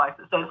financial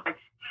axis. So it's like,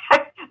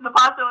 the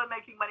possibility of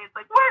making money, it's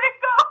like, where'd it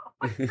go?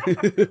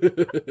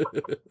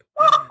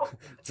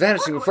 It's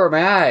vanishing before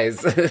my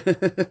eyes.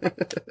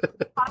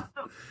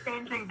 Constant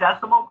changing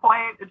decimal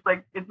point. It's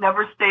like, it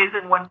never stays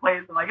in one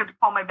place. And I have to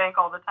call my bank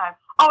all the time.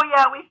 Oh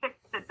yeah, we fixed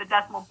it. The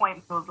decimal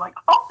point feels like,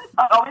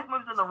 it always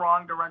moves in the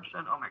wrong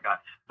direction. Oh my God.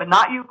 But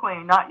not you,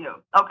 Queen, not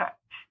you. Okay.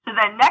 So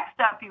then next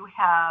up you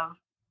have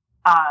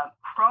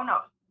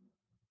Chronos.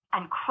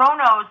 And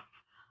Chronos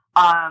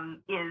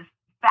is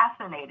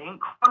fascinating.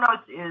 Chronos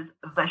is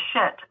the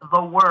shit,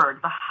 the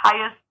word, the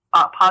highest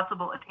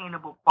possible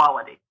attainable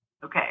quality.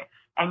 Okay.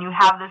 And you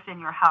have this in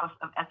your house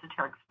of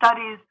esoteric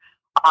studies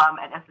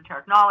and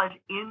esoteric knowledge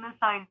in the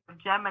sign of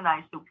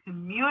Gemini. So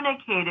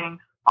communicating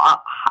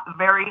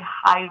very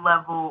high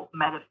level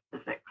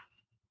metaphysics.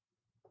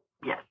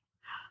 Yes.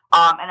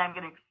 And I'm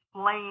going to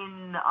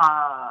explain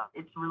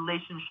its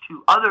relations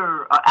to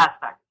other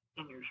aspects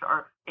in your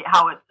chart,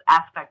 how it's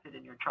aspected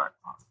in your chart.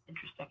 Oh,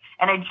 interesting.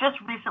 And I just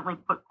recently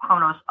put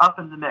Chronos up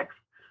in the mix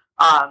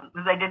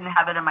because I didn't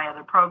have it in my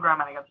other program,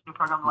 and I got this new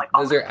program. I'm like,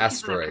 those are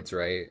asteroids,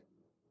 right?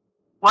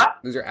 What?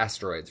 Those are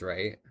asteroids,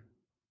 right?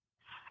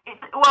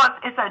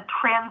 It's a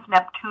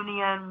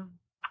trans-Neptunian.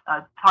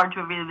 It's hard to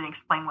even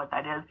explain what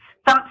that is.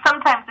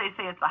 Sometimes they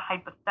say it's a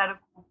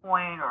hypothetical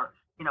point, or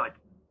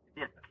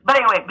it's. But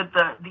anyway,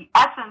 the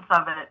essence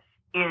of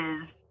it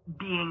is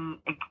being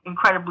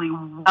incredibly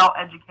well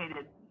educated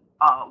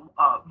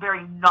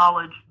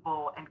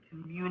knowledgeable and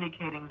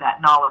communicating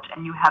that knowledge,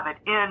 and you have it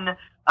in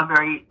a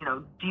very,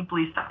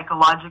 deeply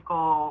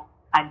psychological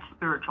and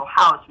spiritual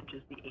house, which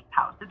is the 8th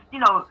house. It's,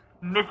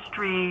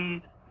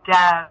 mystery,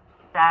 death,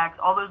 sex,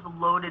 all those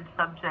loaded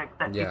subjects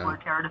that people are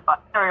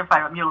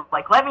terrified of. You're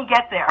like, let me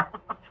get there.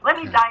 Let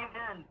me dive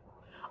in.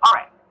 All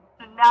right.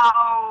 So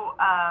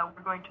now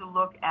we're going to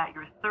look at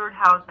your 3rd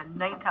house and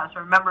 9th house.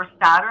 Remember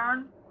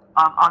Saturn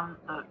on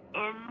the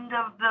end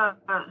of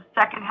the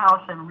 2nd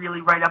house and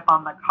really right up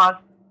on the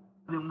cusp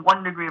within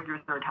 1 degree of your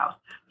 3rd house.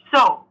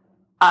 So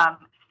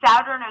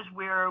Saturn is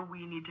where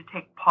we need to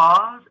take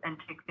pause and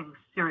take things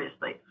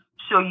seriously.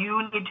 So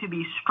you need to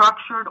be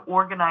structured,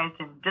 organized,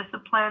 and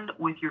disciplined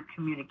with your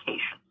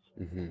communications.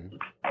 Mm-hmm.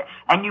 Okay?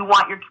 And you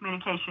want your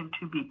communication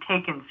to be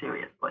taken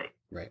seriously.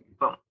 Right.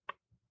 Boom.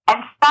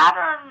 And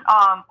Saturn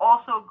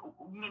also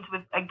means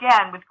with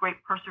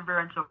great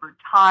perseverance over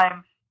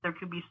time, there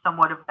could be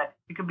somewhat of that.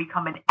 You can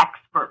become an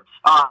expert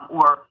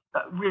or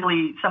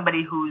really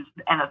somebody who's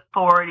an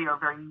authority or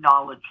very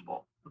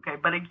knowledgeable. Okay.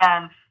 But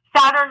again,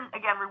 Saturn,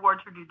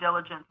 rewards for due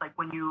diligence. Like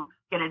when you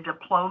get a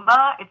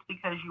diploma, it's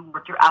because you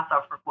worked your ass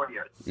off for 4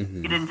 years.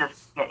 Mm-hmm. You didn't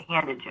just get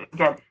handed to it.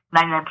 Again,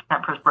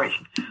 99%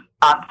 perspiration.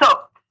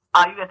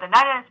 You get the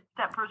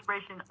 99%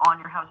 perspiration on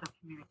your house of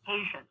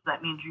communications.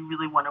 That means you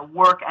really want to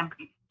work and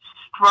be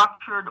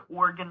structured,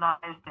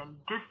 organized, and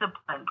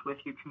disciplined with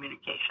your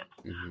communications.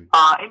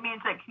 Mm-hmm. It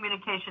means that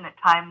communication at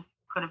times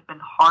could have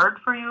been hard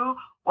for you,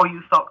 or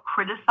you felt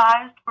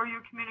criticized for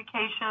your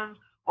communications,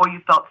 or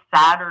you felt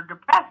sad or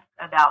depressed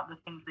about the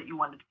things that you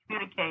wanted to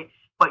communicate,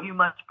 but you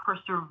must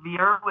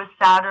persevere with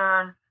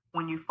Saturn.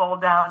 When you fall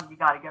down, you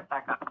got to get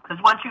back up.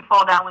 Because once you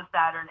fall down with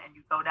Saturn and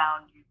you go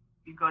down,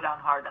 you go down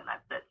hard, and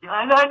that's it. You're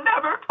like, I'm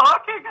never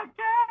talking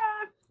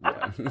again. Yeah.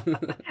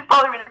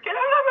 Probably when I'm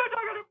never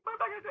talking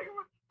again.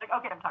 Like,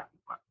 okay, I'm talking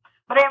more.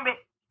 But anyway,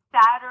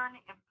 Saturn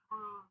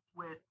improves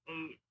with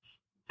age.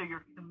 So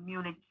your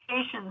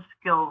communication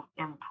skills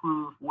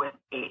improve with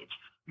age.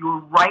 Your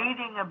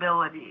writing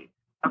ability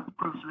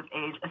improves with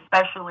age,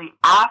 especially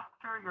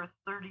after your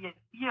 30th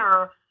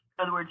year.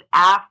 In other words,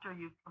 after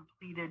you've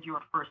completed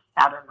your first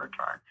Saturn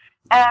return.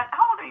 And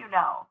how old are you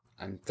now?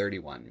 I'm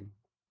 31.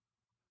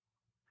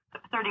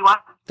 31?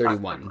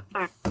 31.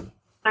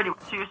 31.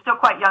 So you're still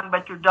quite young,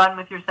 but you're done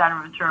with your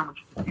Saturn return,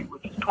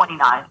 which is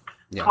 29.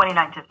 Yeah.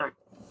 29 to 30.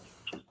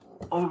 Which is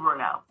over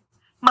now.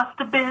 Must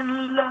have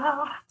been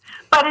love,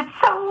 but it's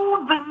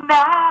over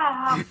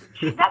now.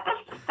 That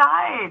just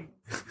died.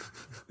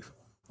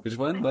 Which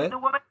one? What? The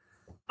woman,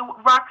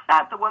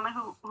 Roxette, the woman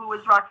who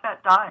was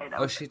Roxette died.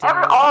 Oh, she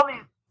died. All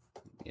these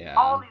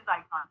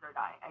icons are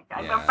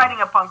dying. I'm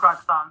writing a punk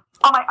rock song.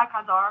 All my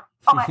icons are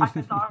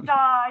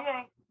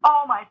dying.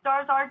 All my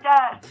stars are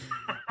dead.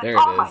 There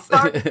all it my is.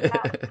 stars are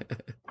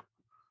dead.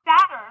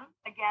 Saturn,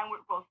 again,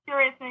 with both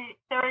seriousness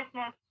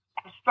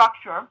and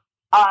structure,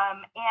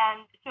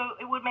 and so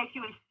it would make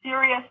you a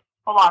serious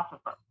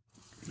philosopher.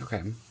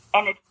 Okay.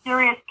 And a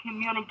serious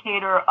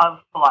communicator of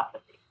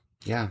philosophy.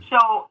 Yeah.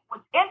 So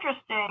what's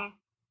interesting,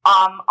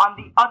 on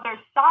the other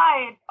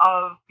side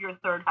of your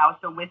 3rd house,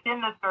 so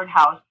within the 3rd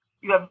house,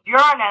 you have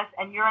Uranus,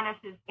 and Uranus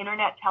is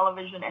internet,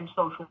 television, and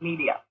social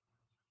media.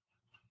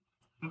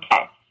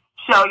 Okay.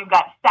 So you've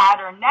got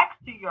Saturn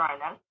next to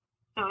Uranus.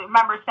 So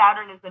remember,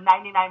 Saturn is the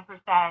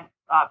 99%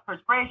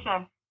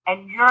 perspiration,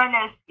 and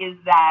Uranus is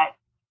that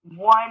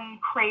one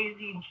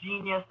crazy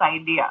genius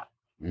idea.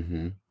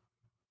 Mm-hmm.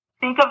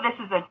 Think of this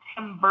as a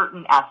Tim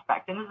Burton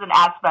aspect. And this is an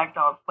aspect,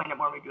 I'll explain it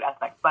more when we do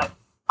aspects, but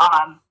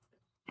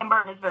Tim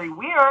Burton is very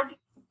weird.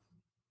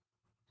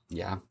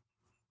 Yeah.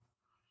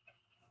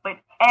 But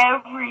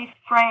every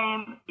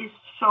frame is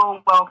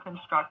so well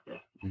constructed.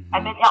 Mm-hmm.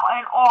 And then in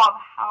awe of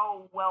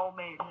how well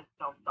made his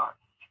films are.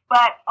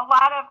 But a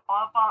lot of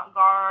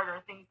avant-garde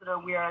or things that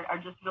are weird are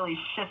just really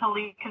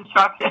shittily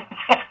constructed.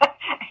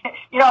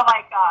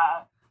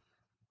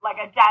 Like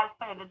a jazz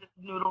player that just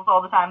noodles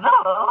all the time.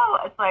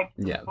 It's like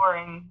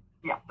boring.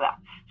 Yeah, that.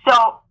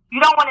 So you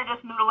don't want to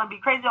just noodle and be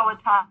crazy all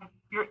the time.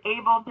 You're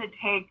able to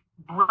take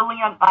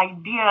brilliant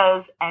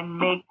ideas and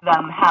make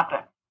them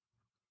happen.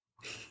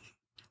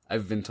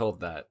 I've been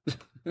told that.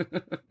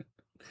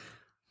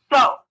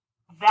 So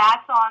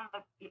that's on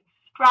the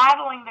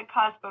straddling the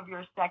cusp of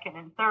your 2nd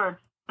and 3rd.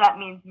 That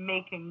means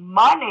making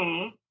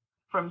money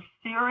from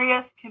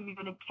serious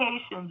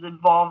communications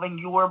involving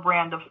your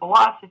brand of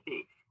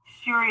philosophy,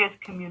 serious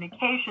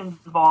communications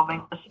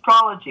involving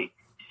astrology,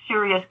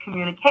 serious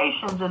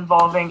communications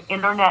involving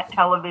internet,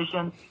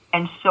 television,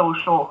 and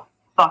social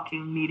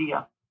fucking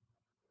media.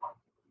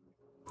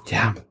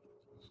 Yeah.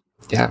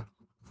 Yeah.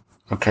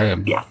 Okay.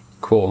 Yeah.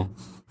 Cool.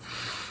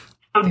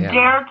 So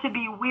dare to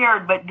be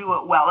weird, but do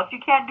it well. If you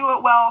can't do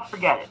it well,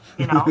 forget it.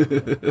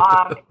 It's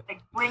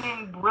like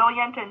bringing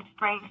brilliant and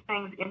strange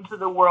things into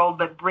the world,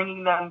 but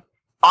bringing them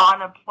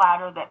on a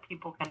platter that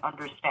people can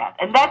understand.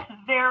 And that's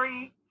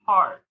very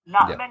hard.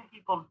 Not many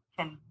people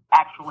can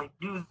actually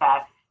do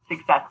that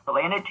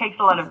successfully. And it takes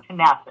a lot of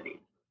tenacity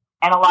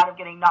and a lot of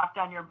getting knocked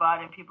on your butt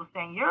and people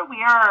saying, you're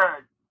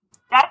weird.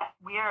 That's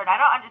weird. I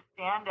don't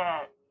understand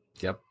it.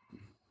 Yep.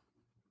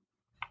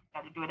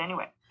 got to do it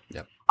anyway.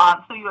 Yep.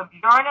 So you have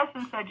Uranus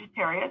in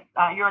Sagittarius.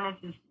 Uranus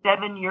is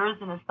 7 years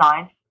in a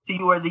sign. So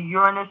you are the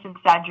Uranus in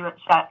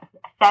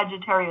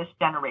Sagittarius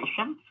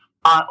generation.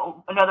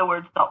 In other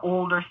words, the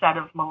older set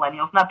of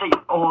millennials. Not that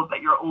you're old,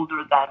 but you're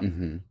older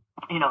than,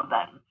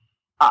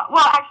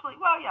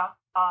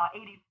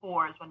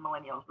 84 is when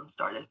millennialism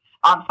started.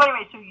 So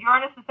anyway, so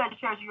Uranus in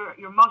Sagittarius,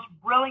 you're most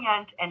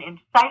brilliant and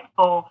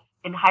insightful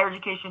in higher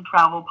education,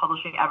 travel,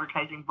 publishing,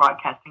 advertising,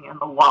 broadcasting, and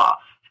the law.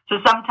 So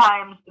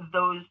sometimes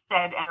those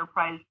said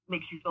enterprise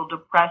makes you feel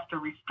depressed or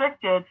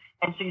restricted,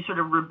 and so you sort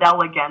of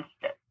rebel against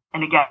it.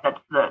 And again,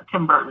 that's the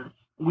Tim Burton's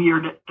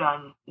weird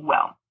done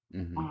well.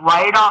 Mm-hmm.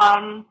 Right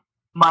on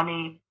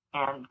money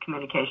and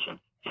communication.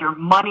 So your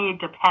money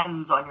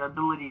depends on your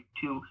ability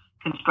to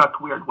construct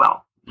weird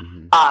well.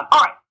 Mm-hmm. All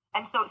right.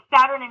 And so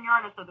Saturn and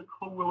Uranus are the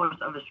co-rulers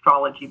of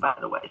astrology, by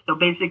the way. So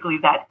basically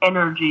that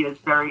energy is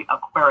very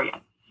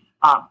Aquarian,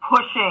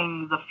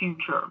 pushing the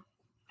future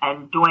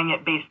and doing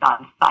it based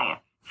on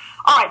science.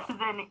 All right, so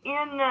then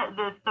in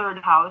the third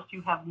house,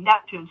 you have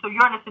Neptune. So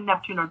Uranus and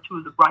Neptune are two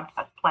of the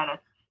broadcast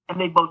planets, and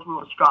they both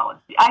rule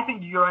astrology. I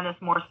think Uranus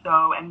more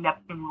so, and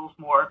Neptune rules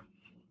more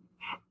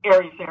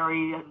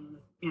airy-fairy and,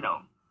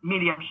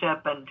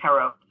 mediumship and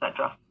tarot,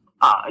 etc.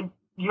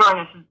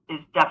 Uranus is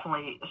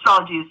definitely,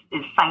 astrology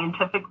is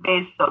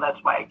scientific-based, so that's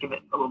why I give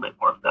it a little bit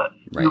more of the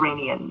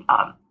Uranian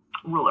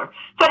ruler.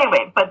 So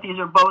anyway, but these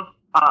are both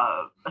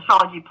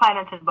astrology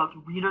planets and both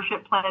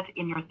readership planets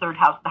in your third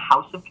house, the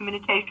house of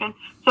communication.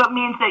 So it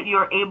means that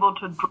you're able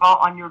to draw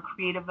on your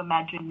creative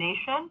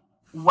imagination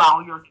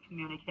while you're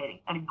communicating.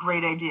 And a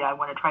great idea. I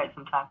want to try it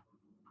sometime.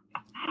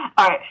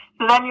 All right.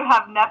 So then you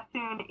have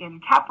Neptune in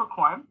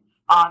Capricorn.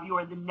 You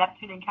are the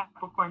Neptune in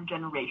Capricorn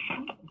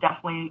generation.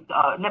 Definitely,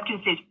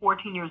 Neptune stays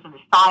 14 years in the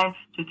sign.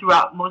 So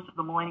throughout most of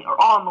the millennial, or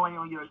all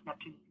millennial years,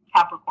 Neptune is in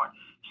Capricorn.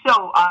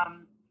 So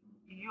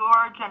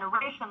your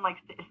generation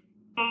likes to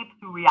escape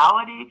through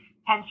reality.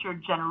 Hence, your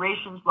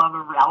generation's love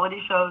of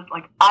reality shows.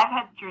 Like, I've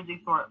had Jersey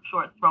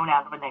Shore thrown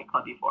out of a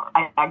nightclub before.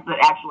 That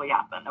actually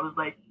happened. I was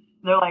like,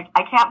 they're like,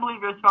 I can't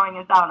believe you're throwing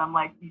us out. I'm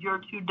like,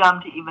 you're too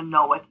dumb to even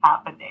know what's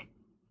happening.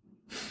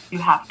 You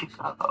have to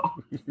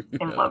go.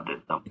 And loved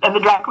it so. And the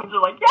drag queens are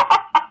like, yeah,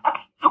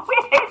 we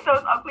hate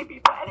those ugly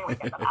people. Anyway,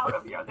 get them out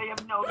of here. They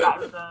have no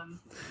fashion.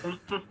 There's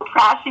just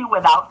trashy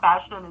without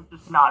fashion is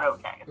just not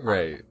okay.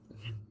 Right.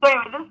 So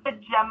anyway, this is the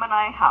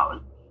Gemini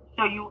house.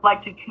 So you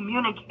like to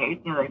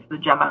communicate, it's the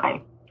Gemini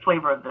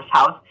flavor of this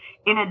house,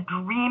 in a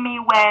dreamy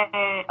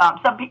way.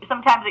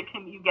 Sometimes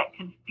you get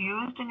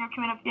confused in your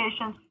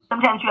communications.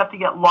 Sometimes you have to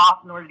get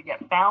lost in order to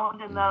get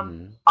found in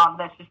them. Mm-hmm.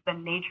 That's just the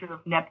nature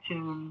of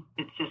Neptune.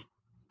 It's just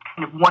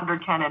kind of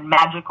wonderkin and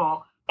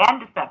magical and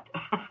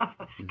deceptive.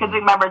 Because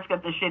remember, it's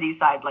got the shitty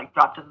side, like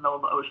dropped in the middle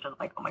of the ocean,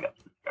 like, oh my God,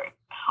 this is scary.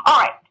 All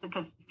right,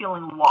 because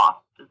feeling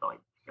lost is always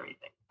a scary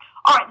thing.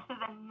 All right, so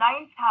the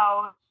ninth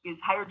house is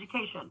higher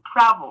education,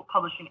 travel,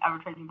 publishing,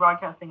 advertising,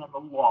 broadcasting, and the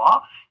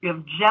law. You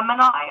have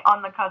Gemini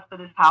on the cusp of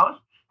this house,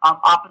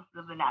 opposite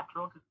of the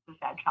natural, because it's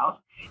the Sag house.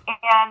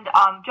 And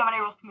Gemini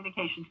rules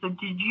communication. So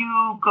did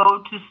you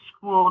go to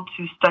school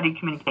to study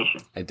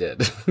communication? I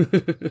did.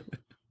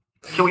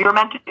 So we were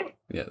meant to do?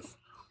 Yes.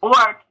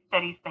 Or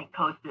study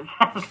psychosis.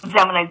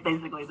 Gemini is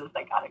basically the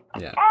psychotic.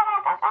 Yeah.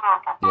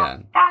 Yeah.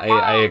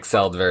 I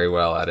excelled very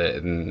well at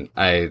it, and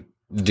I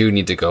do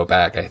need to go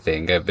back. I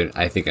think I've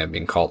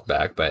been called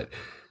back, but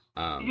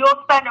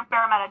you'll spend a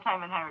fair amount of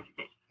time in higher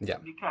education. Yeah,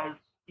 because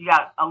you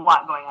got a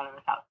lot going on in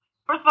this house.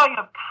 First of all, you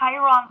have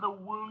Chiron, the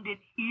wounded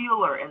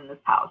healer, in this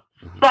house.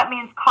 Mm-hmm. So that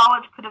means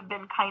college could have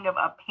been kind of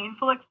a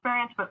painful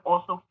experience, but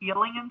also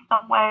healing in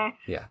some way.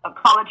 Yeah,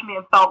 college may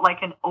have felt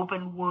like an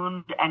open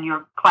wound, and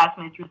your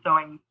classmates were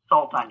throwing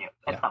salt on you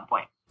at some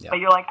point. Yeah. But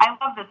you're like, I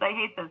love this, I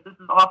hate this, this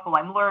is awful,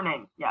 I'm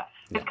learning. Yeah.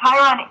 Because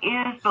Chiron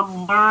is the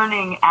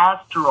learning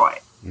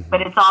asteroid. Mm-hmm.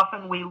 But it's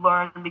often we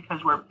learn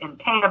because we're in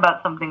pain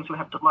about some things we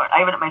have to learn. I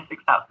have it at my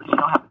sixth house, but you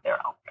don't have it there.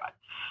 Oh, God.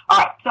 All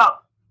right, so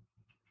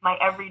my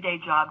everyday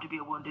job to be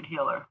a wounded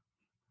healer.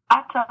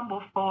 I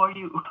tumble for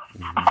you.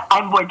 Mm-hmm.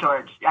 I'm Boy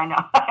George. I know.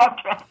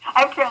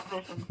 I've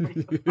transitioned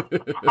pretty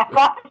I'm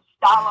not a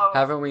shallow.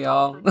 Haven't we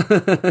all? I'm not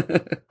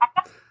a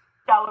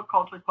shallow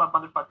culture club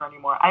motherfucker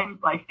anymore.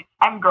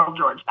 I'm Girl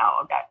George now,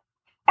 okay?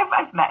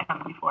 I've met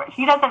him before.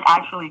 He doesn't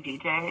actually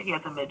DJ. He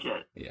has a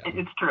midget. Yeah.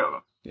 It's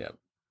true. Yeah.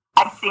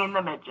 I've seen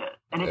the midget,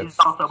 and it is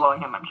also blowing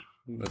him.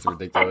 That's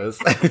ridiculous.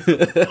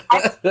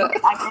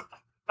 I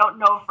don't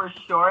know for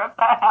sure if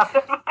that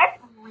happened, but I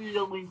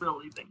really,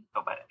 really think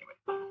so. But anyway,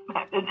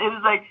 it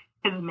was like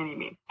his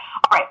mini-me.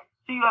 All right,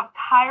 so you have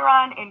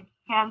Chiron in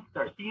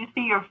Cancer. So you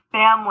see your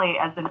family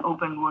as an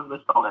open wound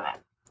with salt in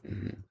it.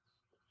 Mm-hmm.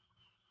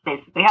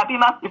 Basically, Happy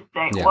Mother's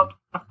Day. Yeah. Whoops.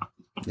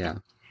 Yeah.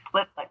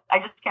 I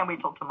just can't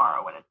wait till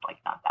tomorrow when it's like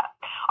not that.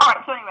 All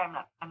right. So anyway,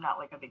 I'm not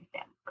like a big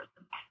fan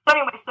person. So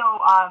anyway,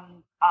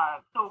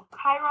 so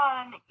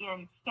Chiron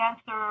in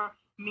Cancer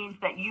means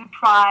that you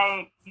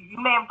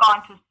may have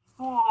gone to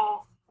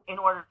school in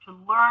order to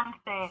learn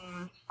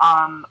things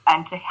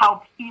and to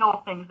help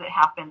heal things that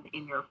happened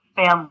in your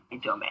family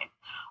domain.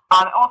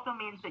 It also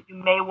means that you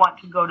may want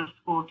to go to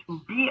school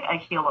to be a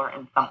healer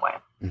in some way.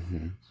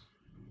 Mm-hmm.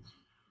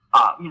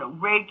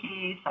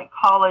 Reiki,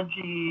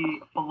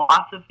 psychology,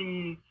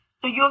 philosophy.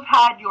 So you've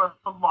had your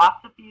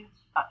philosophies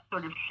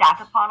sort of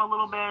shat upon a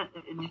little bit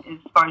as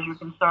far as you're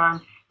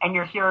concerned, and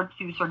you're here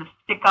to sort of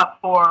stick up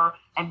for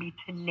and be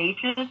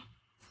tenacious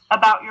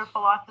about your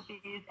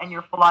philosophies and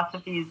your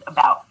philosophies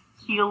about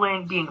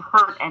healing, being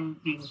hurt,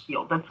 and being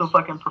healed. That's so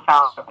fucking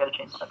profound. I've got to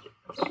change the subject.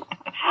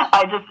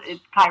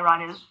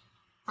 Chiron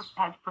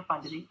has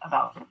profundity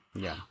about it.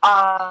 Yeah.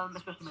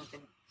 Especially when it's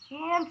in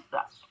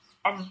Cancer.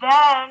 And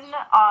then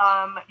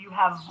you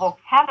have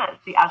Volcanus,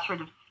 the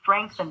asteroid of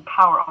strength and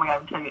power. Oh my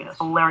God, I'm telling you a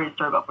hilarious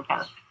story about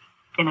Volcanus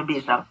in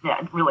Ibiza. Yeah,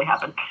 it really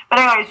happened. But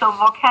anyway, so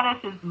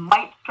Volcanus is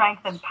might,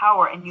 strength, and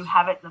power, and you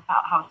have it in the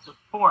house of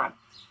foreign.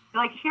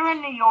 Like here in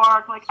New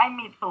York, like I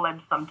meet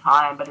celebs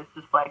sometime, but it's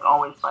just like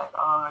always like,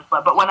 oh, it's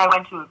like. But when I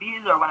went to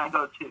Ibiza or when I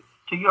go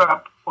to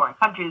Europe, foreign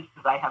countries,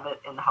 because I have it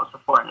in the house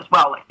of foreign as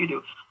well, like you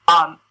do,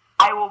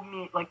 I will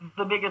meet like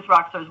the biggest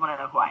rock stars when I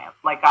know who I am.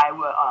 Like I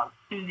will,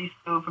 Susie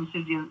Sue from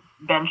Susie and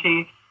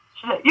Benchy.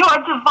 She said, "You're a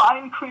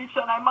divine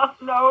creature, and I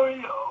must know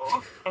you."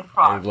 In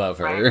Prague, I love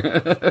her. Right?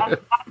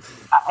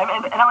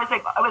 and I was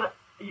like,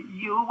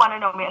 you want to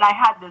know me? And I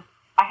had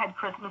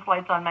Christmas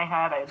lights on my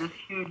head. I had this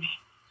huge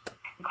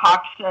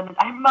concoction.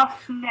 I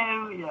must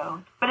know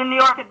you. But in New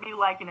York, it'd be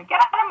like, get out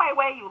of my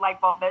way, you light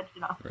bulb bitch,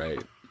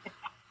 Right.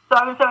 So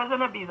I was in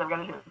Ibiza. I've got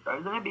to share this story. I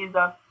was in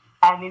Ibiza,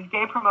 and these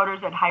gay promoters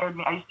had hired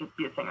me. I used to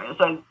be a singer,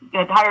 so they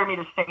had hired me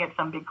to sing at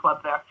some big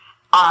club there.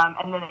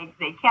 And then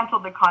they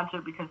canceled the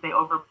concert because they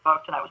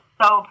overbooked, and I was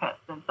so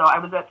pissed. And so I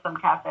was at some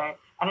cafe,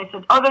 and I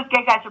said, "Oh, those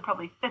gay guys are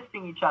probably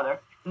fisting each other."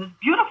 And this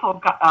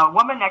beautiful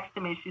woman next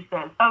to me, she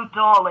says, "Oh,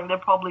 darling, they're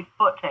probably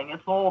footing.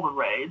 It's all the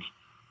rage."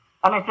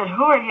 And I said,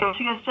 "Who are you?"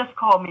 She goes, "Just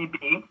call me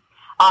B."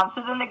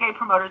 So then the gay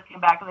promoters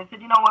came back, and they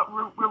said, "You know what?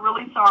 We're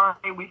really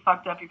sorry. We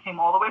fucked up. You came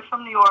all the way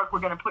from New York. We're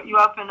going to put you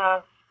up in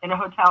a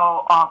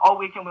hotel all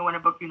weekend. We want to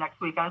book you next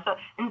week." And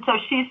so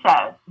she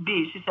said,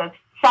 she said,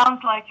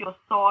 "Sounds like you're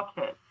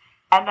sorted."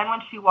 And then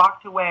when she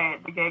walked away,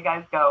 the gay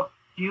guys go,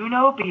 "Do you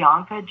know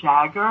Bianca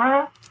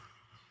Jagger?"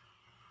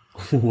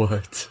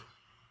 What?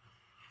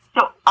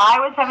 So I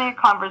was having a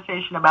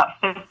conversation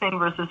about fisting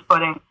versus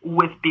footing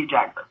with B.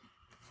 Jagger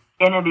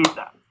in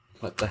Ibiza.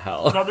 What the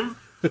hell? Now I'm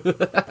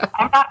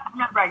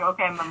not bragging.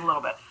 Okay, I'm a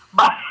little bit.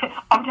 But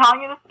I'm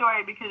telling you the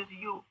story because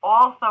you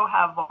also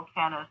have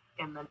Volcanus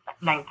in the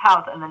 9th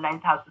house, and the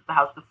 9th house is the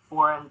house of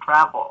foreign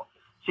travel.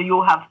 So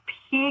you'll have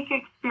peak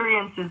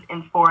experiences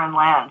in foreign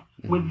lands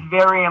with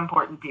very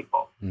important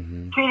people,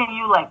 treating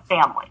you like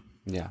family.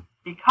 Yeah.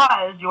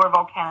 Because your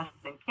Volcanus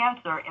is in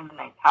Cancer in the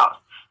 9th house.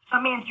 So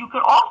it means you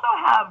could also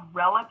have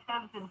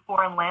relatives in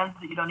foreign lands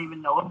that you don't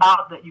even know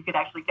about that you could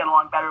actually get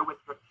along better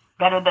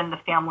than the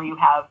family you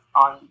have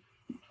on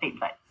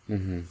stateside.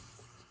 Mm-hmm.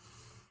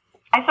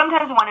 I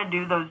sometimes want to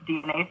do those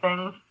DNA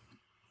things.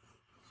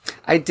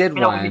 I did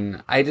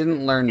one. I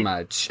didn't learn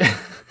much.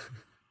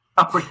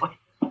 Oh, really?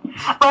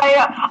 But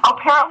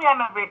apparently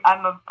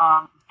I'm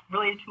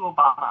related to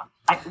Obama.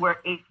 We're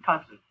 8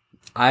 cousins.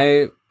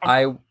 I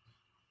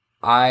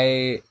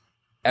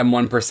am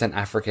 1%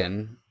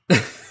 African.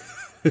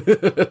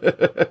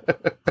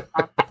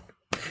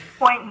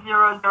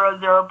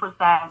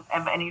 0.000%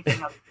 of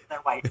anything else than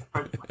white,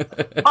 personally.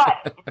 But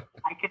I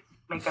could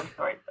make up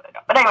stories that I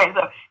know. But anyway,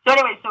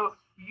 so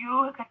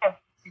you could have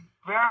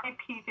very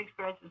peak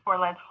experiences in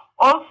foreign lands.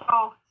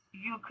 Also,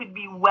 you could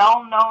be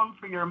well known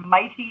for your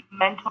mighty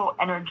mental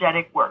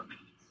energetic works,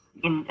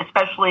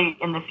 especially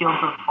in the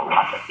field of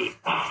philosophy.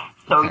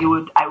 So it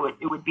would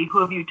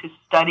behoove you to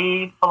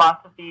study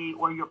philosophy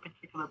or your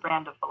particular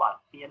brand of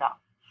philosophy enough.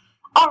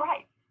 All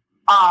right.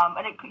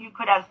 And you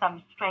could have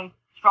some strong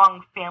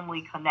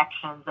family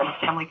connections and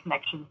family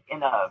connections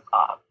in a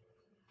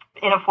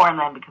foreign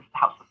land because of the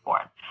house of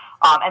foreign.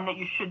 And that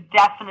you should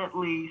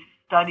definitely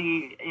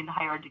study in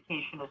higher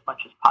education as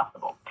much as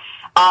possible.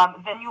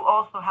 Then you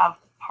also have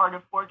part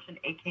of fortune,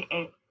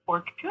 aka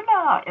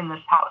Fortuna, in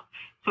this house.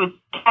 So it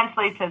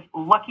translates as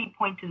lucky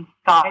point in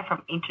sky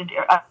from ancient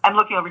era. I'm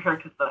looking over here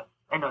because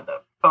I know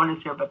the phone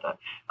is here, but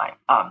my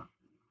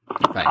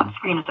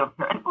screen is over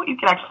here. And you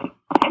can actually,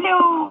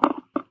 hello.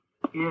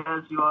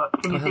 Yes, you are.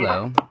 Can you see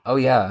hello. that? Oh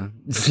yeah,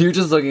 you're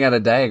just looking at a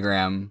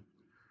diagram.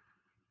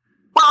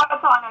 Well,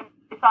 it's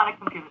on a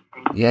computer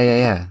screen.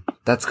 Yeah.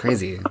 That's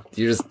crazy.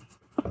 You're just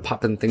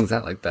popping things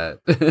out like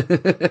that.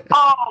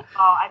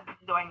 I've been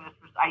doing this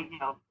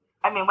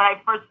when I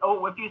first,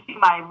 if you see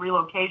my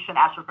relocation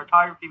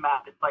astrocartography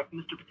map, it's like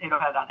Mr. Potato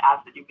Head on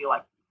acid. You'd be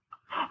like,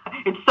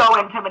 it's so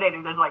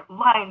intimidating. There's like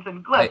lines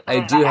and glyphs.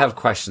 I do have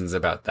questions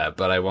about that,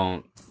 but I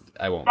won't.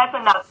 That's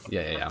another thing.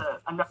 Yeah.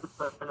 Another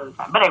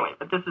time. But anyway,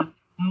 this is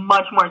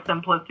much more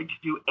simplistic to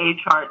do a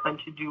chart than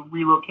to do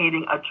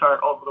relocating a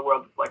chart over the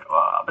world. It's like,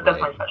 but that's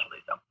my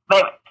specialty. So,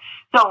 but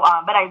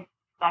anyway,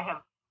 but I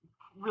have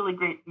really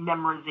great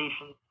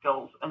memorization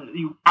skills, and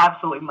you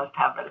absolutely must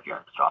have that if you're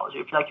in astrology.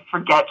 If you like to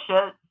forget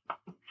shit,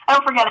 I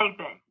don't forget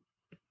anything.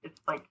 It's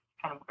like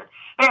kind of weird.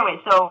 But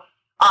anyway, so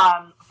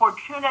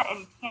Fortuna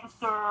and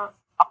Cancer,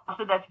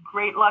 Also, that's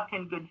great luck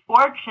and good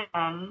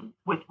fortune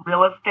with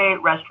real estate,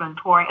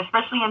 restaurateuring,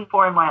 especially in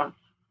foreign lands.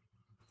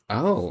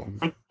 Oh.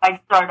 Like, I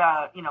start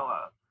a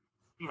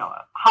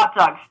hot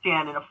dog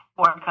stand in a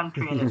foreign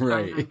country, and it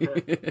turns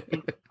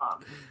into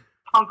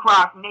punk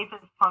rock,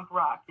 Nathan's punk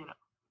rock,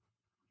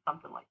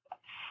 something like that.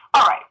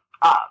 All right,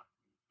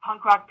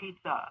 punk rock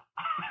pizza.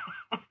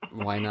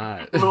 Why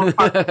not? Little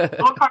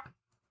car.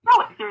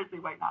 No, seriously,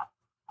 why not?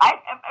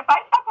 If I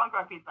saw punk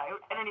rock pizza,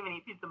 I don't even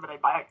eat pizza, but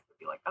I'd buy it because I'd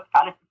be like, that's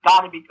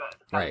gotta be good.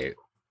 Right.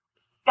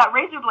 It's got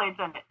razor blades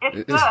in it.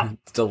 It's good.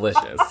 It's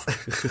delicious.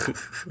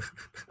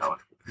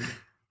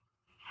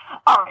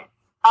 All right.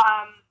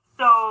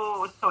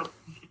 So it's a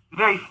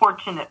very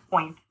fortunate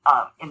point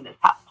in this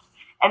house.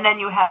 And then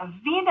you have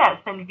Venus,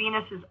 and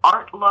Venus is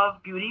art,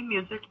 love, beauty,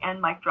 music,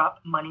 and mic drop,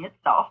 money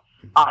itself,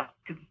 because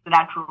it's the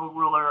natural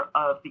ruler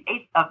of the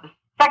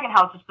second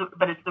house,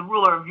 but it's the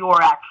ruler of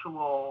your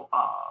actual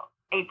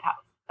eighth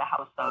house, the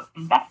house of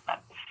investment.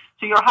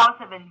 So your house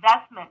of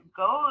investment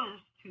goes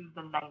to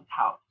the ninth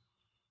house.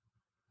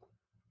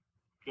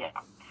 Yeah.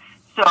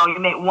 So you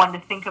may want to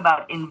think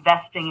about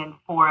investing in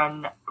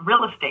foreign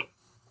real estate.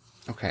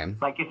 Okay.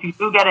 Like if you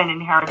do get an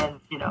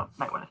inheritance,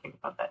 might want to think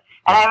about that.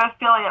 And I have a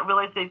feeling that real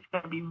estate's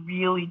going to be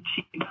really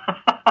cheap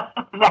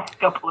the next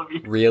couple of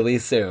years. Really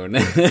soon.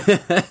 In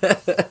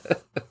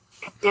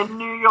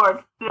New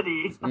York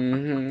City.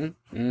 Mm-hmm.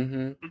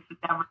 Mm-hmm. It's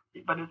never,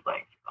 but it's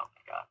like, oh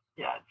my God.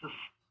 Yeah, it's just,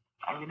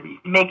 I'm going to be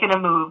making a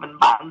move and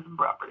buying some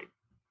property.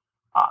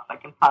 If I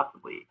can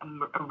possibly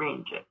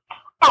arrange it.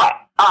 All right.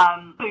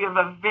 So you have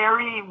a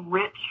very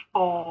rich,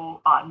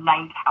 full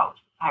ninth house.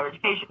 Higher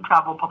education,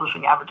 travel,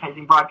 publishing,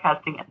 advertising,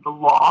 broadcasting, and the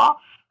law.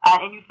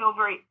 And you feel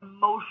very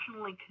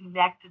emotionally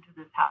connected to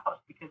this house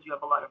because you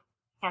have a lot of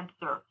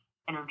Cancer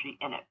energy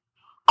in it.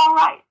 All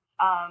right.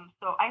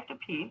 So I have to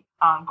pee.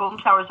 Golden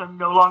showers are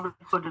no longer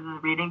included in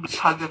the reading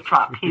because of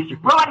Trump. He's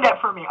ruined it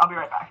for me. I'll be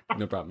right back.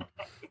 No problem.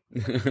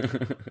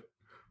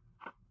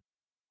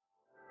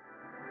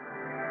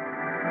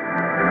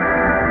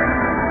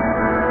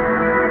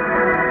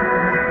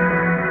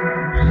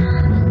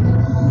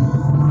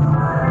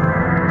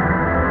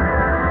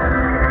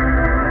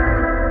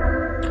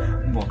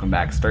 Welcome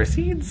back,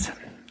 Starseeds.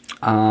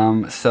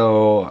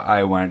 So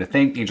I wanted to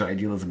thank Angel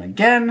Eyedealism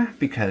again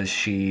because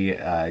she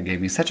gave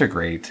me such a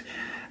great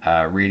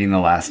reading the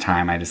last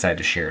time. I decided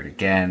to share it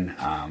again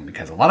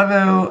because a lot of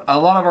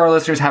our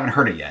listeners haven't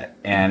heard it yet,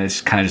 and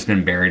it's kind of just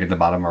been buried at the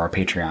bottom of our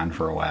Patreon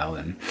for a while,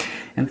 and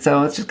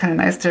so it's just kind of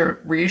nice to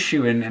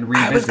reissue and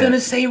revisit. I was gonna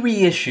say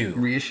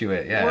reissue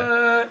it, yeah.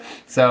 What?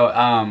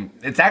 So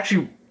it's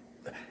actually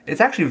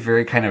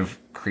very kind of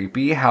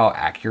creepy how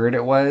accurate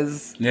it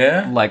was.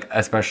 Yeah. Like,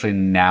 especially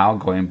now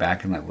going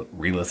back and like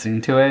re-listening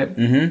to it.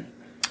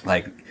 Mm-hmm.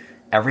 Like,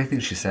 everything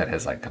she said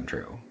has like come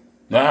true.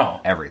 Wow.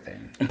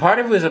 Everything. And part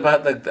of it was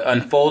about like the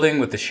unfolding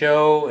with the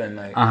show and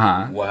like,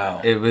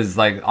 wow. It was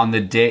like on the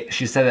day,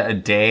 she said a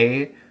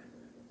day,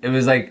 it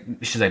was like,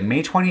 she's like,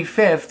 May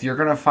 25th, you're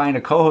going to find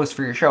a co-host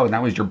for your show. And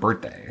that was your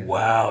birthday.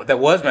 Wow. That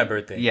was my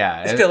birthday.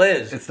 Yeah. It still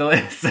is. It still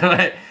is.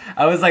 So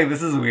I was like,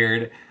 this is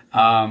weird.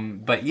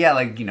 But yeah,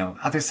 like,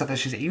 other stuff that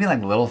she said, even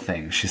like little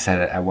things. She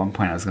said at one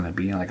point I was going to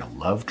be in like a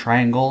love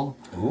triangle.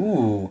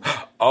 Ooh.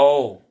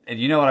 Oh. And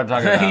you know what I'm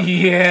talking about.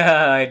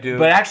 Yeah, I do.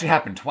 But it actually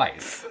happened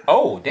twice.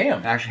 Oh, damn.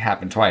 It actually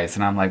happened twice.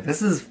 And I'm like,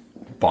 this is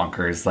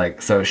bonkers.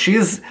 Like, so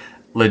she's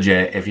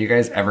legit. If you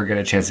guys ever get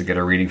a chance to get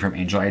a reading from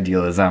Angel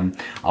Eyedealism,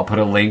 I'll put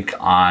a link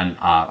on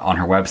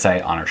her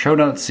website, on her show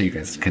notes, so you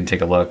guys can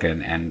take a look.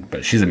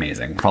 But she's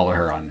amazing. Follow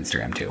her on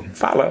Instagram too.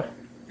 Follow.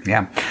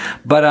 Yeah.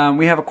 But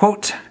we have a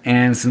quote,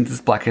 and since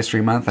it's Black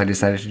History Month, I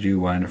decided to do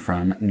one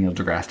from Neil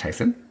deGrasse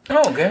Tyson.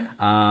 Oh, okay.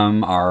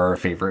 Our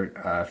favorite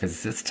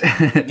physicist.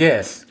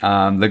 Yes.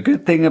 The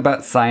good thing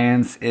about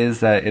science is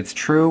that it's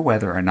true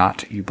whether or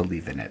not you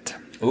believe in it.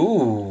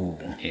 Ooh.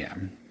 Yeah.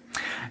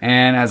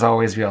 And as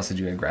always, we also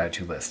do a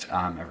gratitude list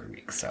every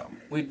week. So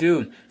we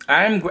do.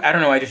 I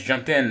don't know. I just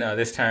jumped in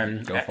this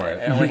time. Go for it.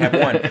 I only have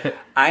one.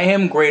 I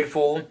am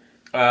grateful.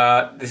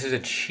 This is a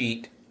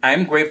cheat.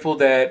 I'm grateful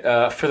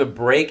that for the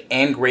break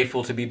and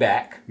grateful to be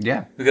back.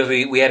 Yeah. Because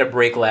we had a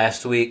break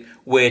last week,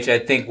 which I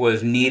think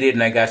was needed,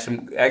 and I got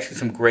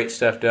some great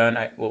stuff done.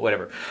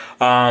 Whatever.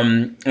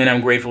 And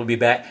I'm grateful to be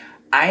back.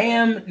 I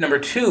am, number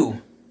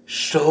 2,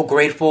 so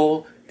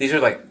grateful. These are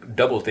like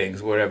double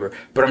things, whatever.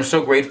 But I'm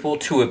so grateful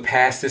to have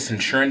passed this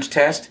insurance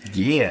test.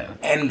 Yeah.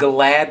 And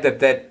glad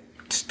that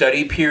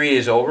study period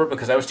is over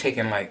because I was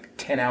taking like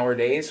 10-hour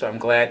days, so I'm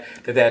glad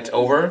that that's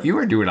over. You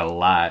were doing a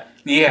lot.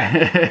 Yeah.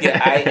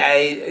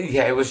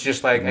 It was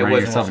just like running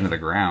yourself into the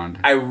ground.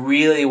 I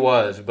really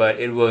was, but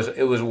it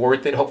was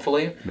worth it.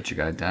 Hopefully. But you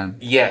got it done.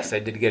 Yes, I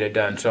did get it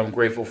done, so I'm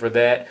grateful for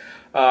that.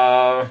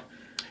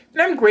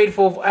 And I'm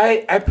grateful.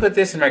 I put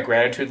this in my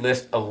gratitude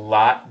list a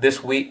lot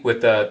this week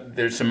with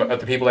there's some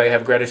other people I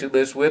have gratitude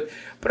lists with,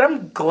 but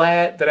I'm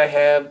glad that I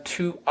have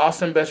 2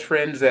 awesome best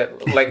friends that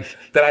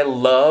that I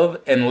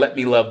love and let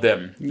me love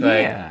them.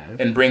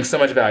 And bring so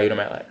much value to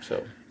my life.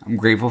 So I'm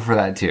grateful for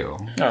that too.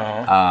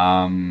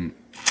 Aww.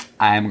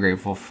 I am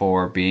grateful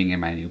for being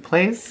in my new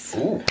place.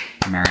 Ooh.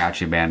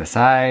 Mariachi band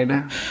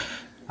aside,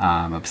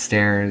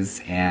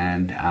 upstairs,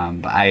 and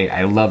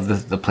I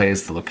love the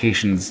place. The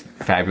location's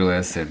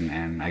fabulous,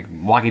 and like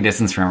walking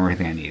distance from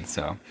everything I need.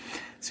 So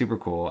super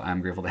cool. I'm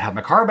grateful to have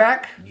my car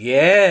back.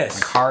 Yes.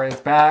 My car is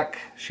back.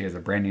 She has a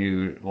brand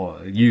new,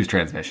 used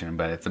transmission,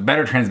 but it's a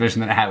better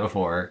transmission than I had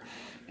before.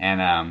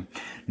 And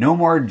no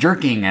more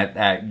jerking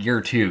at gear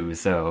 2.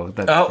 So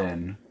that's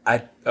been...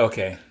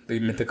 Okay.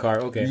 You meant the car.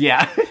 Okay.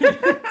 Yeah.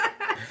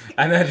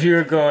 I thought you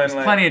were going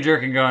There's plenty of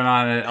jerking going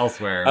on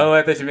elsewhere. Oh,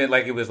 I thought you meant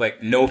like it was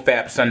like No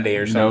Fap Sunday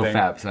or something. No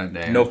Fap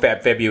Sunday. No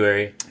Fap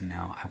February.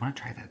 No, I want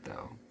to try that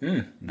though.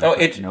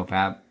 No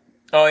Fap.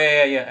 Oh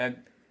yeah.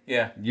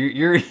 Yeah.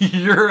 You're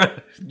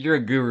a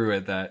guru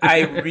at that.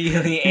 I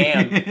really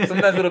am.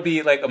 Sometimes it'll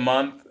be like a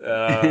month.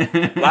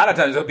 A lot of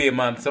times it'll be a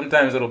month.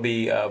 Sometimes it'll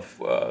be. I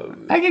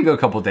can go a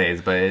couple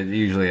days, but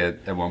usually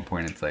at one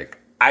point it's like.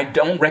 I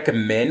don't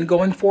recommend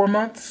going 4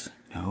 months.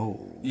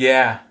 No.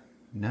 Yeah.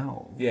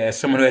 No. Yeah, as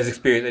someone who has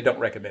experience, I don't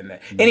recommend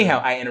that.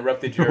 Anyhow, I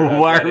interrupted your.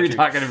 Why are we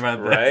talking about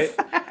this?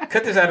 Right?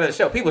 Cut this out of the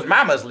show. People's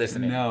mamas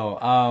listening. No.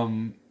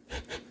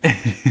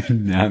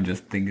 No, I'm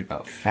just thinking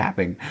about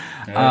fapping.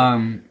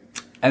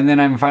 And then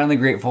I'm finally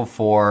grateful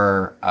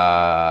for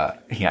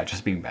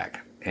just being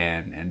back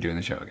and doing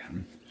the show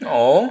again.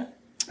 Oh.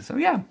 So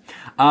yeah.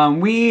 I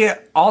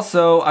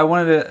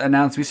wanted to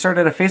announce we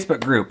started a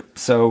Facebook group.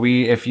 So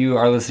if you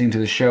are listening to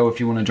the show,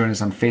 if you want to join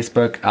us on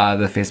Facebook,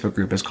 the Facebook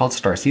group is called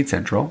Starseed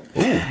Central.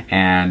 Ooh.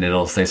 And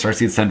it'll say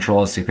Starseed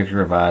Central, see a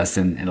picture of us,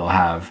 and it'll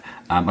have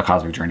a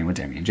cosmic journey with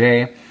Demi and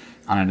Jay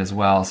on it as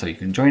well. So you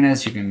can join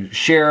us. You can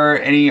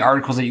share any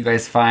articles that you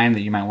guys find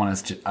that you might want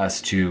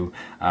us to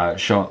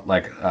show,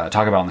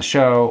 talk about on the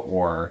show,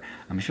 or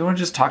if you want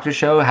to just talk to the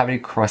show, have any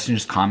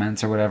questions,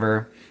 comments, or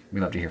whatever. We'd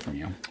love to hear from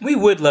you. We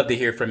would love to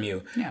hear from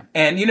you. Yeah.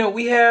 And,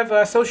 we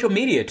have social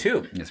media,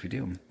 too. Yes, we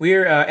do.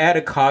 We're at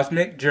a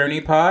Cosmic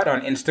Journey Pod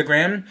on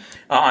Instagram.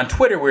 On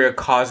Twitter, we're a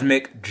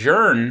Cosmic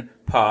Journ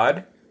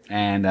Pod.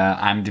 And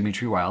I'm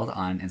Dimitri Wild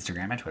on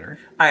Instagram and Twitter.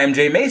 I am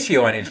Jay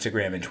Maceo on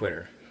Instagram and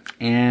Twitter.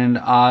 And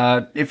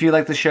if you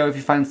like the show, if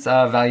you find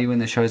value in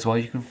the show as well,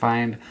 you can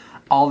find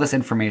all this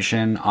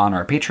information on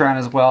our Patreon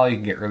as well. You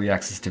can get early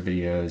access to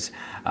videos,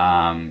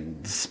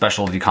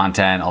 specialty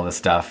content, all this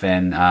stuff.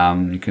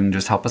 And you can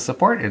just help us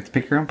support. It's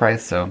pick your own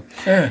price. So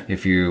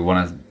if you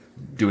want to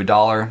do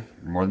 $1,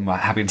 we're more than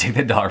happy to take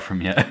that $1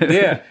 from you.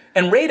 Yeah.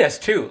 And rate us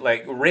too.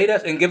 Rate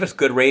us and give us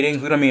good ratings.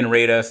 We don't mean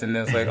rate us and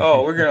it's like,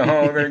 we're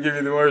gonna give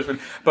you the worst one.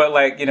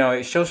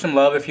 But show some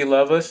love if you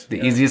love us. The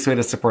easiest way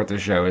to support the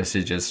show is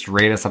to just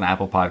rate us on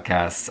Apple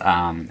Podcasts,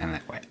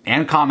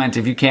 and comment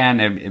if you can.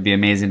 It'd be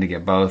amazing to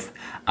get both.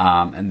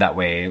 And that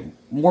way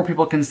more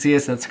people can see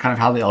us. That's kind of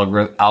how the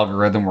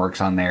algorithm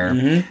works on there.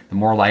 Mm-hmm. The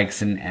more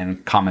likes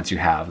and comments you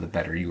have, the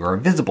better you are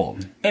visible.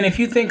 And if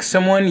you think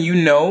someone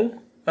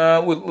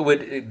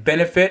would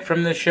benefit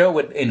from the show,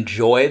 would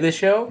enjoy the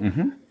show,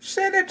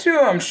 send it to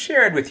them.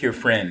 Share it with your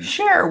friends.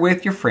 Share it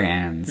with your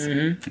friends.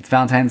 Mm-hmm. It's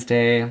Valentine's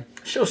Day.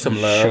 Show some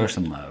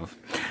love.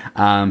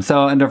 And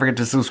don't forget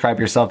to subscribe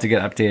yourself to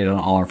get updated on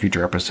all our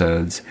future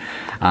episodes.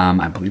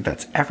 I believe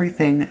that's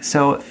everything.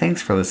 So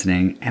thanks for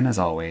listening. And as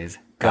always,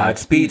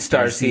 Godspeed,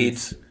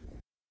 Starseeds.